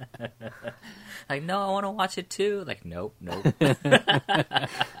 like no, I want to watch it too. Like nope. Yeah.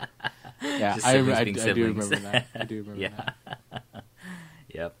 Just I siblings being do siblings. remember that. I do remember Yeah. that.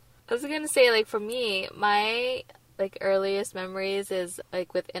 Yep. I was gonna say, like, for me, my like earliest memories is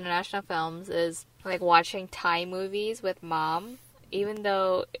like with international films is like watching Thai movies with mom. Even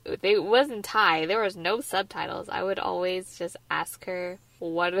though it wasn't Thai, there was no subtitles. I would always just ask her,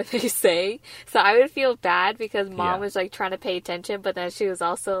 what do they say? So I would feel bad because mom Yeah. was like trying to pay attention, but then she was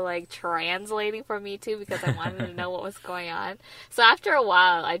also like translating for me too because I wanted to know what was going on. So after a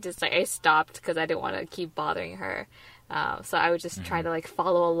while, I stopped because I didn't want to keep bothering her. So I would just try to like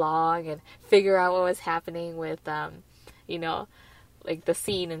follow along and figure out what was happening with, you know, like the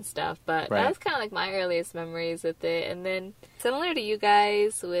scene and stuff. But Right. that was kind of like my earliest memories with it. And then similar to you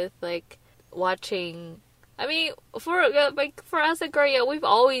guys with like watching, I mean, for us at Korea, we've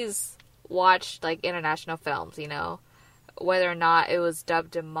always watched like international films, you know, whether or not it was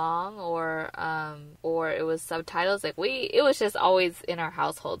dubbed in Hmong or it was subtitles. Like it was just always in our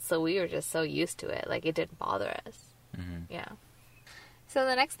household, so we were just so used to it. Like it didn't bother us. Yeah. So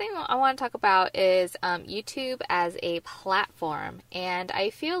the next thing I want to talk about is YouTube as a platform, and I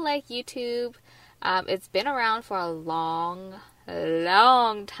feel like YouTube, it's been around for a long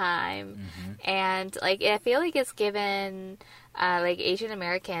time, and like I feel like it's given like Asian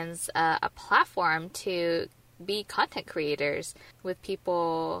Americans a platform to be content creators with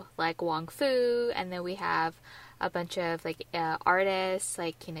people like Wong Fu, and then we have a bunch of like artists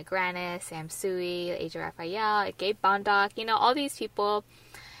like Kina Granis, Sam Sui, Asia Raphael, Gabe Bondoc, you know, all these people.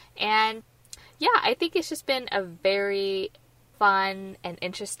 And yeah, I think it's just been a very fun and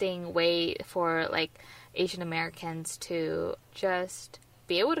interesting way for like Asian Americans to just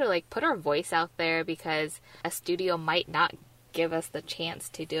be able to like put our voice out there because a studio might not give us the chance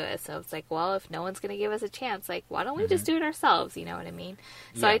to do it. So it's like, well, if no one's going to give us a chance, like, why don't we just do it ourselves? You know what I mean?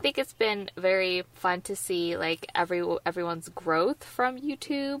 So Yeah. I think it's been very fun to see like everyone's growth from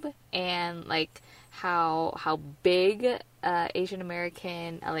YouTube and like how big Asian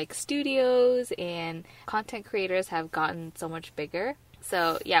American like studios and content creators have gotten so much bigger.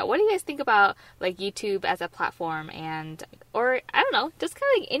 So yeah, what do you guys think about like YouTube as a platform and, or I don't know, just kind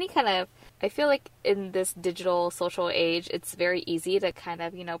of like any kind of, I feel like in this digital social age, it's very easy to kind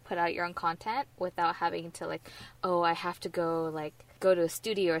of, you know, put out your own content without having to like, oh, I have to go to a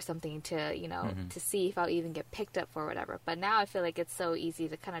studio or something to, you know, to see if I'll even get picked up for whatever. But now I feel like it's so easy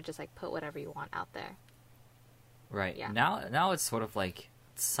to kind of just like put whatever you want out there. Right. Yeah. Now it's sort of like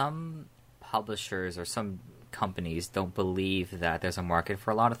some publishers or some companies don't believe that there's a market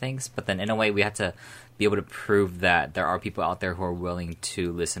for a lot of things, but then in a way we have to be able to prove that there are people out there who are willing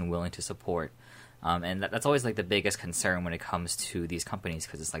to listen, willing to support. And that's always like the biggest concern when it comes to these companies,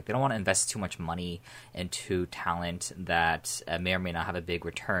 because it's like they don't want to invest too much money into talent that may or may not have a big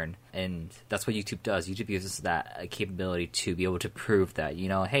return. And that's what YouTube does. YouTube gives us that capability to be able to prove that, you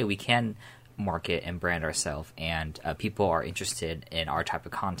know, hey, we can market and brand ourselves, and people are interested in our type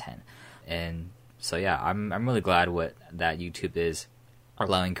of content. And so yeah, I'm really glad that YouTube is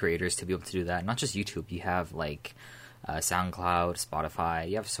allowing creators to be able to do that. Not just YouTube, you have like SoundCloud, Spotify.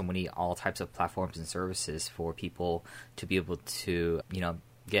 You have so many all types of platforms and services for people to be able to, you know,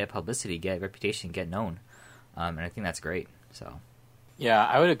 get publicity, get reputation, get known. And I think that's great. So Yeah,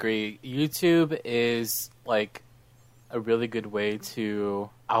 I would agree. YouTube is like a really good way to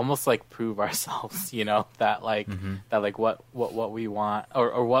almost like prove ourselves, you know, that like that like what we want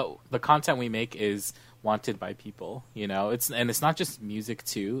or what the content we make is wanted by people, you know. It's not just music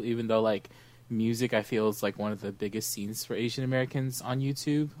too, even though like music I feel is like one of the biggest scenes for Asian Americans on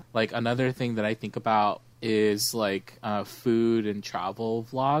YouTube. Like another thing that I think about is like food and travel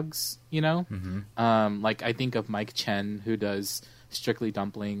vlogs, you know. Like I think of Mike Chen, who does Strictly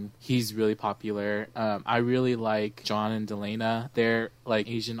Dumpling. He's really popular. I really like John and Delana. They're like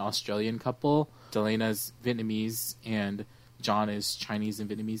Asian Australian couple. Delana's Vietnamese and John is Chinese and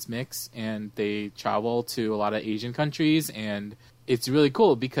Vietnamese mix, and they travel to a lot of Asian countries, and it's really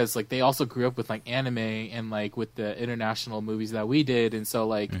cool because like they also grew up with like anime and like with the international movies that we did, and so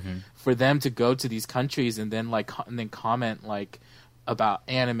like for them to go to these countries and then like and then comment like about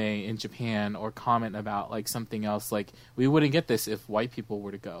anime in Japan or comment about like something else, like we wouldn't get this if white people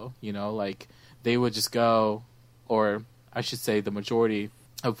were to go, you know, like they would just go, or I should say the majority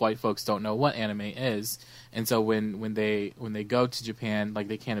of white folks don't know what anime is, and so when they go to Japan, like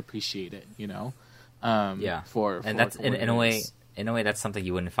they can't appreciate it, you know. For that's in a way that's something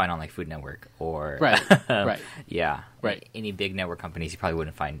you wouldn't find on like Food Network or right any big network companies. You probably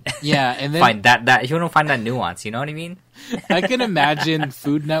wouldn't find and then find that you wouldn't find that nuance, you know what I mean? I can imagine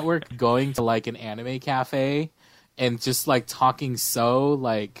Food Network going to like an anime cafe and just like talking so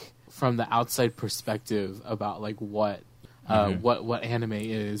like from the outside perspective about like what anime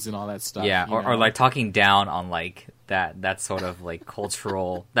is and all that stuff. Yeah, or like talking down on like that sort of like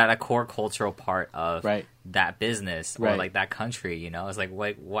cultural, that a core cultural part of that business or like that country, you know. It's like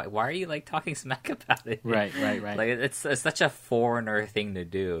why are you like talking smack about it? Right. Like it's such a foreigner thing to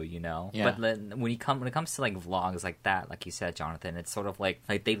do, you know. Yeah. But then when it comes to like vlogs like that, like you said, Jonathan, it's sort of like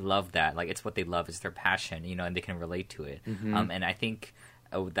they love that. Like it's what they love, it's their passion, you know, and they can relate to it. And I think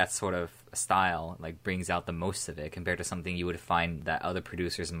that sort of style like brings out the most of it compared to something you would find that other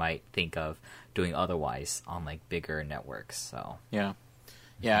producers might think of doing otherwise on like bigger networks. So yeah.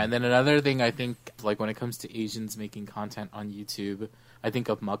 And then another thing I think, like when it comes to Asians making content on YouTube, I think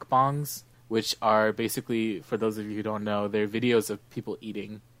of mukbangs, which are basically, for those of you who don't know, they're videos of people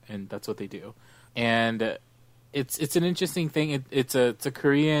eating, and that's what they do. And it's an interesting thing. It's a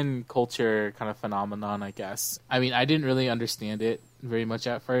Korean culture kind of phenomenon, I guess. I mean, I didn't really understand it very much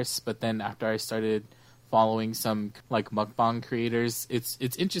at first, but then after I started following some like mukbang creators, it's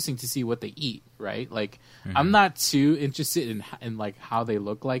interesting to see what they eat, right? Like I'm not too interested in like how they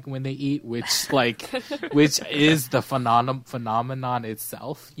look like when they eat, which is the phenomenon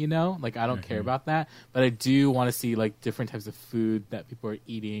itself, you know? Like I don't care about that, but I do want to see like different types of food that people are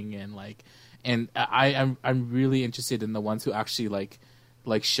eating, and like, and I'm really interested in the ones who actually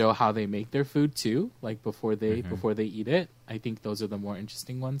like show how they make their food too, like before they eat it. I think those are the more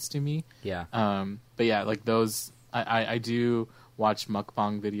interesting ones to me. Yeah. But yeah, like those, I do watch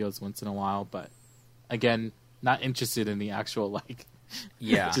mukbang videos once in a while, but again, not interested in the actual like,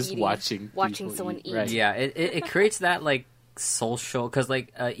 just watching someone eat. Right. Yeah, it creates that like social, because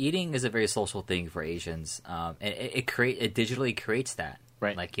like eating is a very social thing for Asians, and it digitally creates that.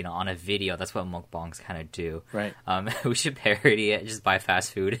 Right. Like, you know, on a video, that's what mukbangs kind of do. Right. We should parody it, just buy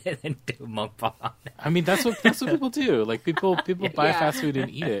fast food and then do mukbang. I mean, that's what people do. Like, people buy fast food and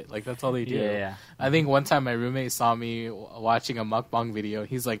eat it. Like, that's all they do. Yeah. I think one time my roommate saw me watching a mukbang video.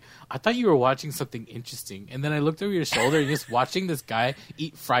 He's like, I thought you were watching something interesting. And then I looked over your shoulder and just watching this guy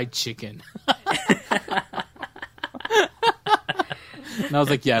eat fried chicken. And I was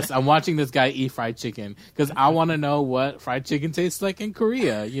like, yes, I'm watching this guy eat fried chicken because I want to know what fried chicken tastes like in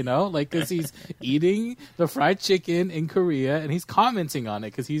Korea, you know? Like, because he's eating the fried chicken in Korea and he's commenting on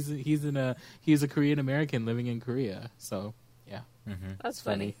it because he's a Korean American living in Korea. So, yeah. That's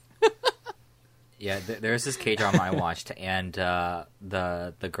funny. Yeah, there's this K-drama I watched, and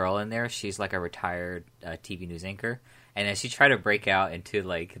the girl in there, she's like a retired TV news anchor. And then she tried to break out into,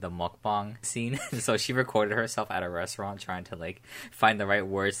 like, the mukbang scene. So she recorded herself at a restaurant trying to, like, find the right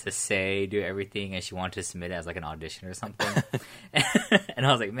words to say, do everything. And she wanted to submit it as, like, an audition or something. And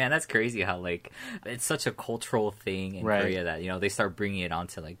I was like, man, that's crazy how, like, it's such a cultural thing in Korea that, you know, they start bringing it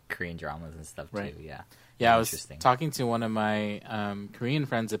onto, like, Korean dramas and stuff, too. Yeah. Yeah, I was talking to one of my Korean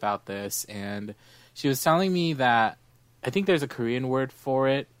friends about this. And she was telling me that I think there's a Korean word for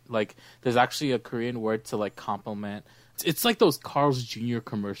it. Like, there's actually a Korean word to, like, compliment. It's like those Carl's Jr.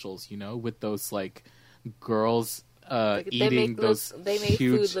 commercials, you know, with those like girls eating those. They make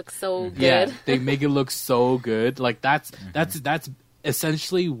huge food look so good. Yeah, they make it look so good. Like that's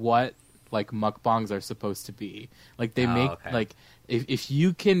essentially what like mukbangs are supposed to be. Like they make like if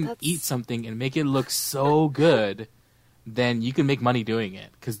you can eat something and make it look so good, then you can make money doing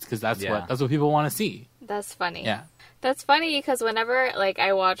it because that's what people want to see. That's funny. Yeah. That's funny because whenever like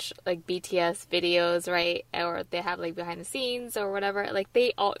I watch like BTS videos, right, or they have like behind the scenes or whatever, like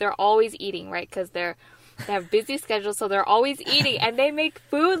they're always eating, right? Because they have busy schedules, so they're always eating, and they make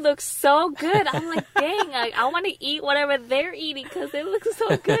food look so good. I'm like, dang, like I want to eat whatever they're eating because it looks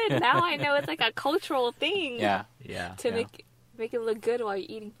so good. Now I know it's like a cultural thing. Yeah. To make it look good while you're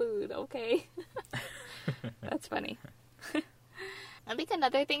eating food. Okay, that's funny. I think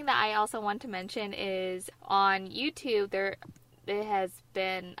another thing that I also want to mention is on YouTube, there has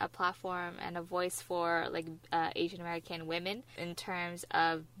been a platform and a voice for like Asian American women in terms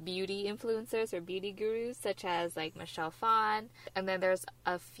of beauty influencers or beauty gurus, such as like Michelle Phan. And then there's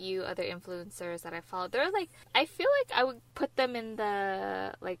a few other influencers that I follow. They're like, I feel like I would put them in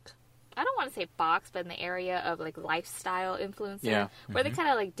the like, I don't want to say box, but in the area of like lifestyle influencer, where they kind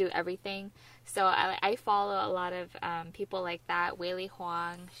of like do everything. So I follow a lot of people like that. Weili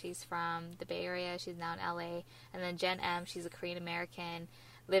Huang, she's from the Bay Area. She's now in LA. And then Jen M, she's a Korean American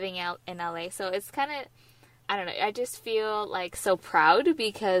living out in LA. So it's kind of, I don't know, I just feel like so proud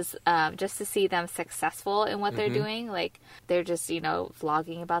because just to see them successful in what they're doing, like they're just, you know,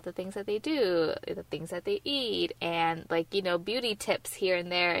 vlogging about the things that they do, the things that they eat, and like, you know, beauty tips here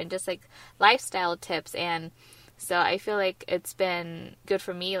and there, and just like lifestyle tips. And so I feel like it's been good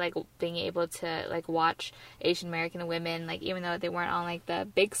for me, like being able to like watch Asian American women, like even though they weren't on like the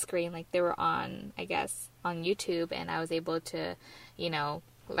big screen, like they were on, I guess, on YouTube, and I was able to, you know,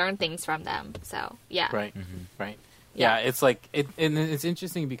 learn things from them. So yeah, right. Yeah, it's like and it's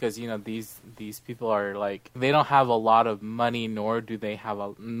interesting because, you know, these people are like, they don't have a lot of money, nor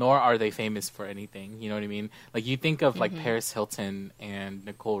are they famous for anything. You know what I mean? Like you think of like Paris Hilton and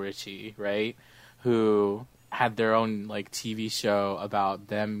Nicole Richie, right? Who had their own like TV show about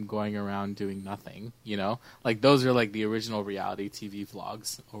them going around doing nothing, you know? Like those are like the original reality TV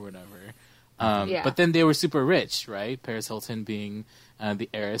vlogs or whatever. But then they were super rich, right? Paris Hilton being the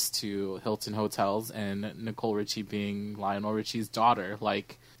heiress to Hilton Hotels, and Nicole Richie being Lionel Richie's daughter.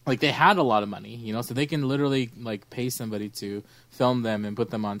 Like they had a lot of money, you know, so they can literally like pay somebody to film them and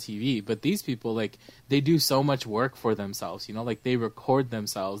put them on TV. But these people, like, they do so much work for themselves, you know, like they record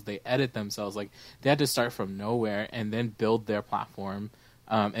themselves, they edit themselves, like they had to start from nowhere and then build their platform.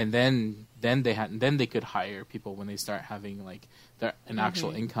 And then they could hire people when they start having like an actual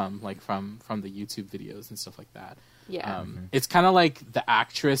income, like from the YouTube videos and stuff like that. Yeah. It's kind of like the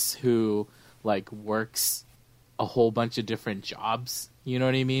actress who like works a whole bunch of different jobs, you know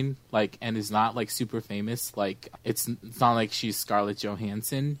what I mean? Like, and is not like super famous. Like it's not like she's Scarlett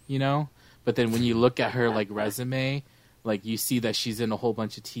Johansson, you know? But then when you look at her like resume, like you see that she's in a whole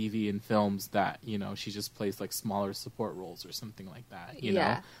bunch of TV and films that, you know, she just plays like smaller support roles or something like that, you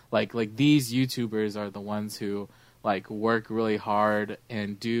know? Like these YouTubers are the ones who like work really hard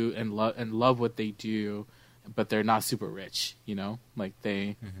and do and love what they do, but they're not super rich, you know? Like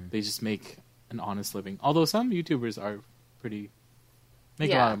they just make an honest living. Although some YouTubers are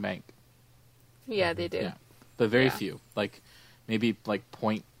make a lot of bank. Yeah, they do. Yeah. But very few. Like maybe like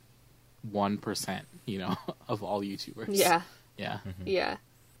 0.1%, you know, of all YouTubers. Yeah. Yeah.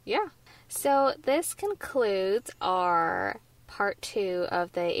 Yeah. So this concludes our part 2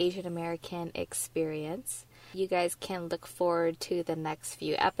 of the Asian American experience. You guys can look forward to the next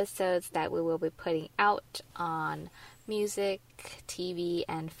few episodes that we will be putting out on music, TV,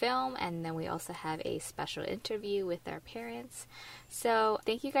 and film. And then we also have a special interview with our parents. So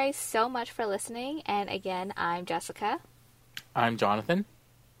thank you guys so much for listening. And again, I'm Jessica. I'm Jonathan.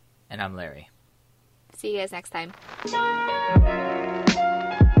 And I'm Larry. See you guys next time.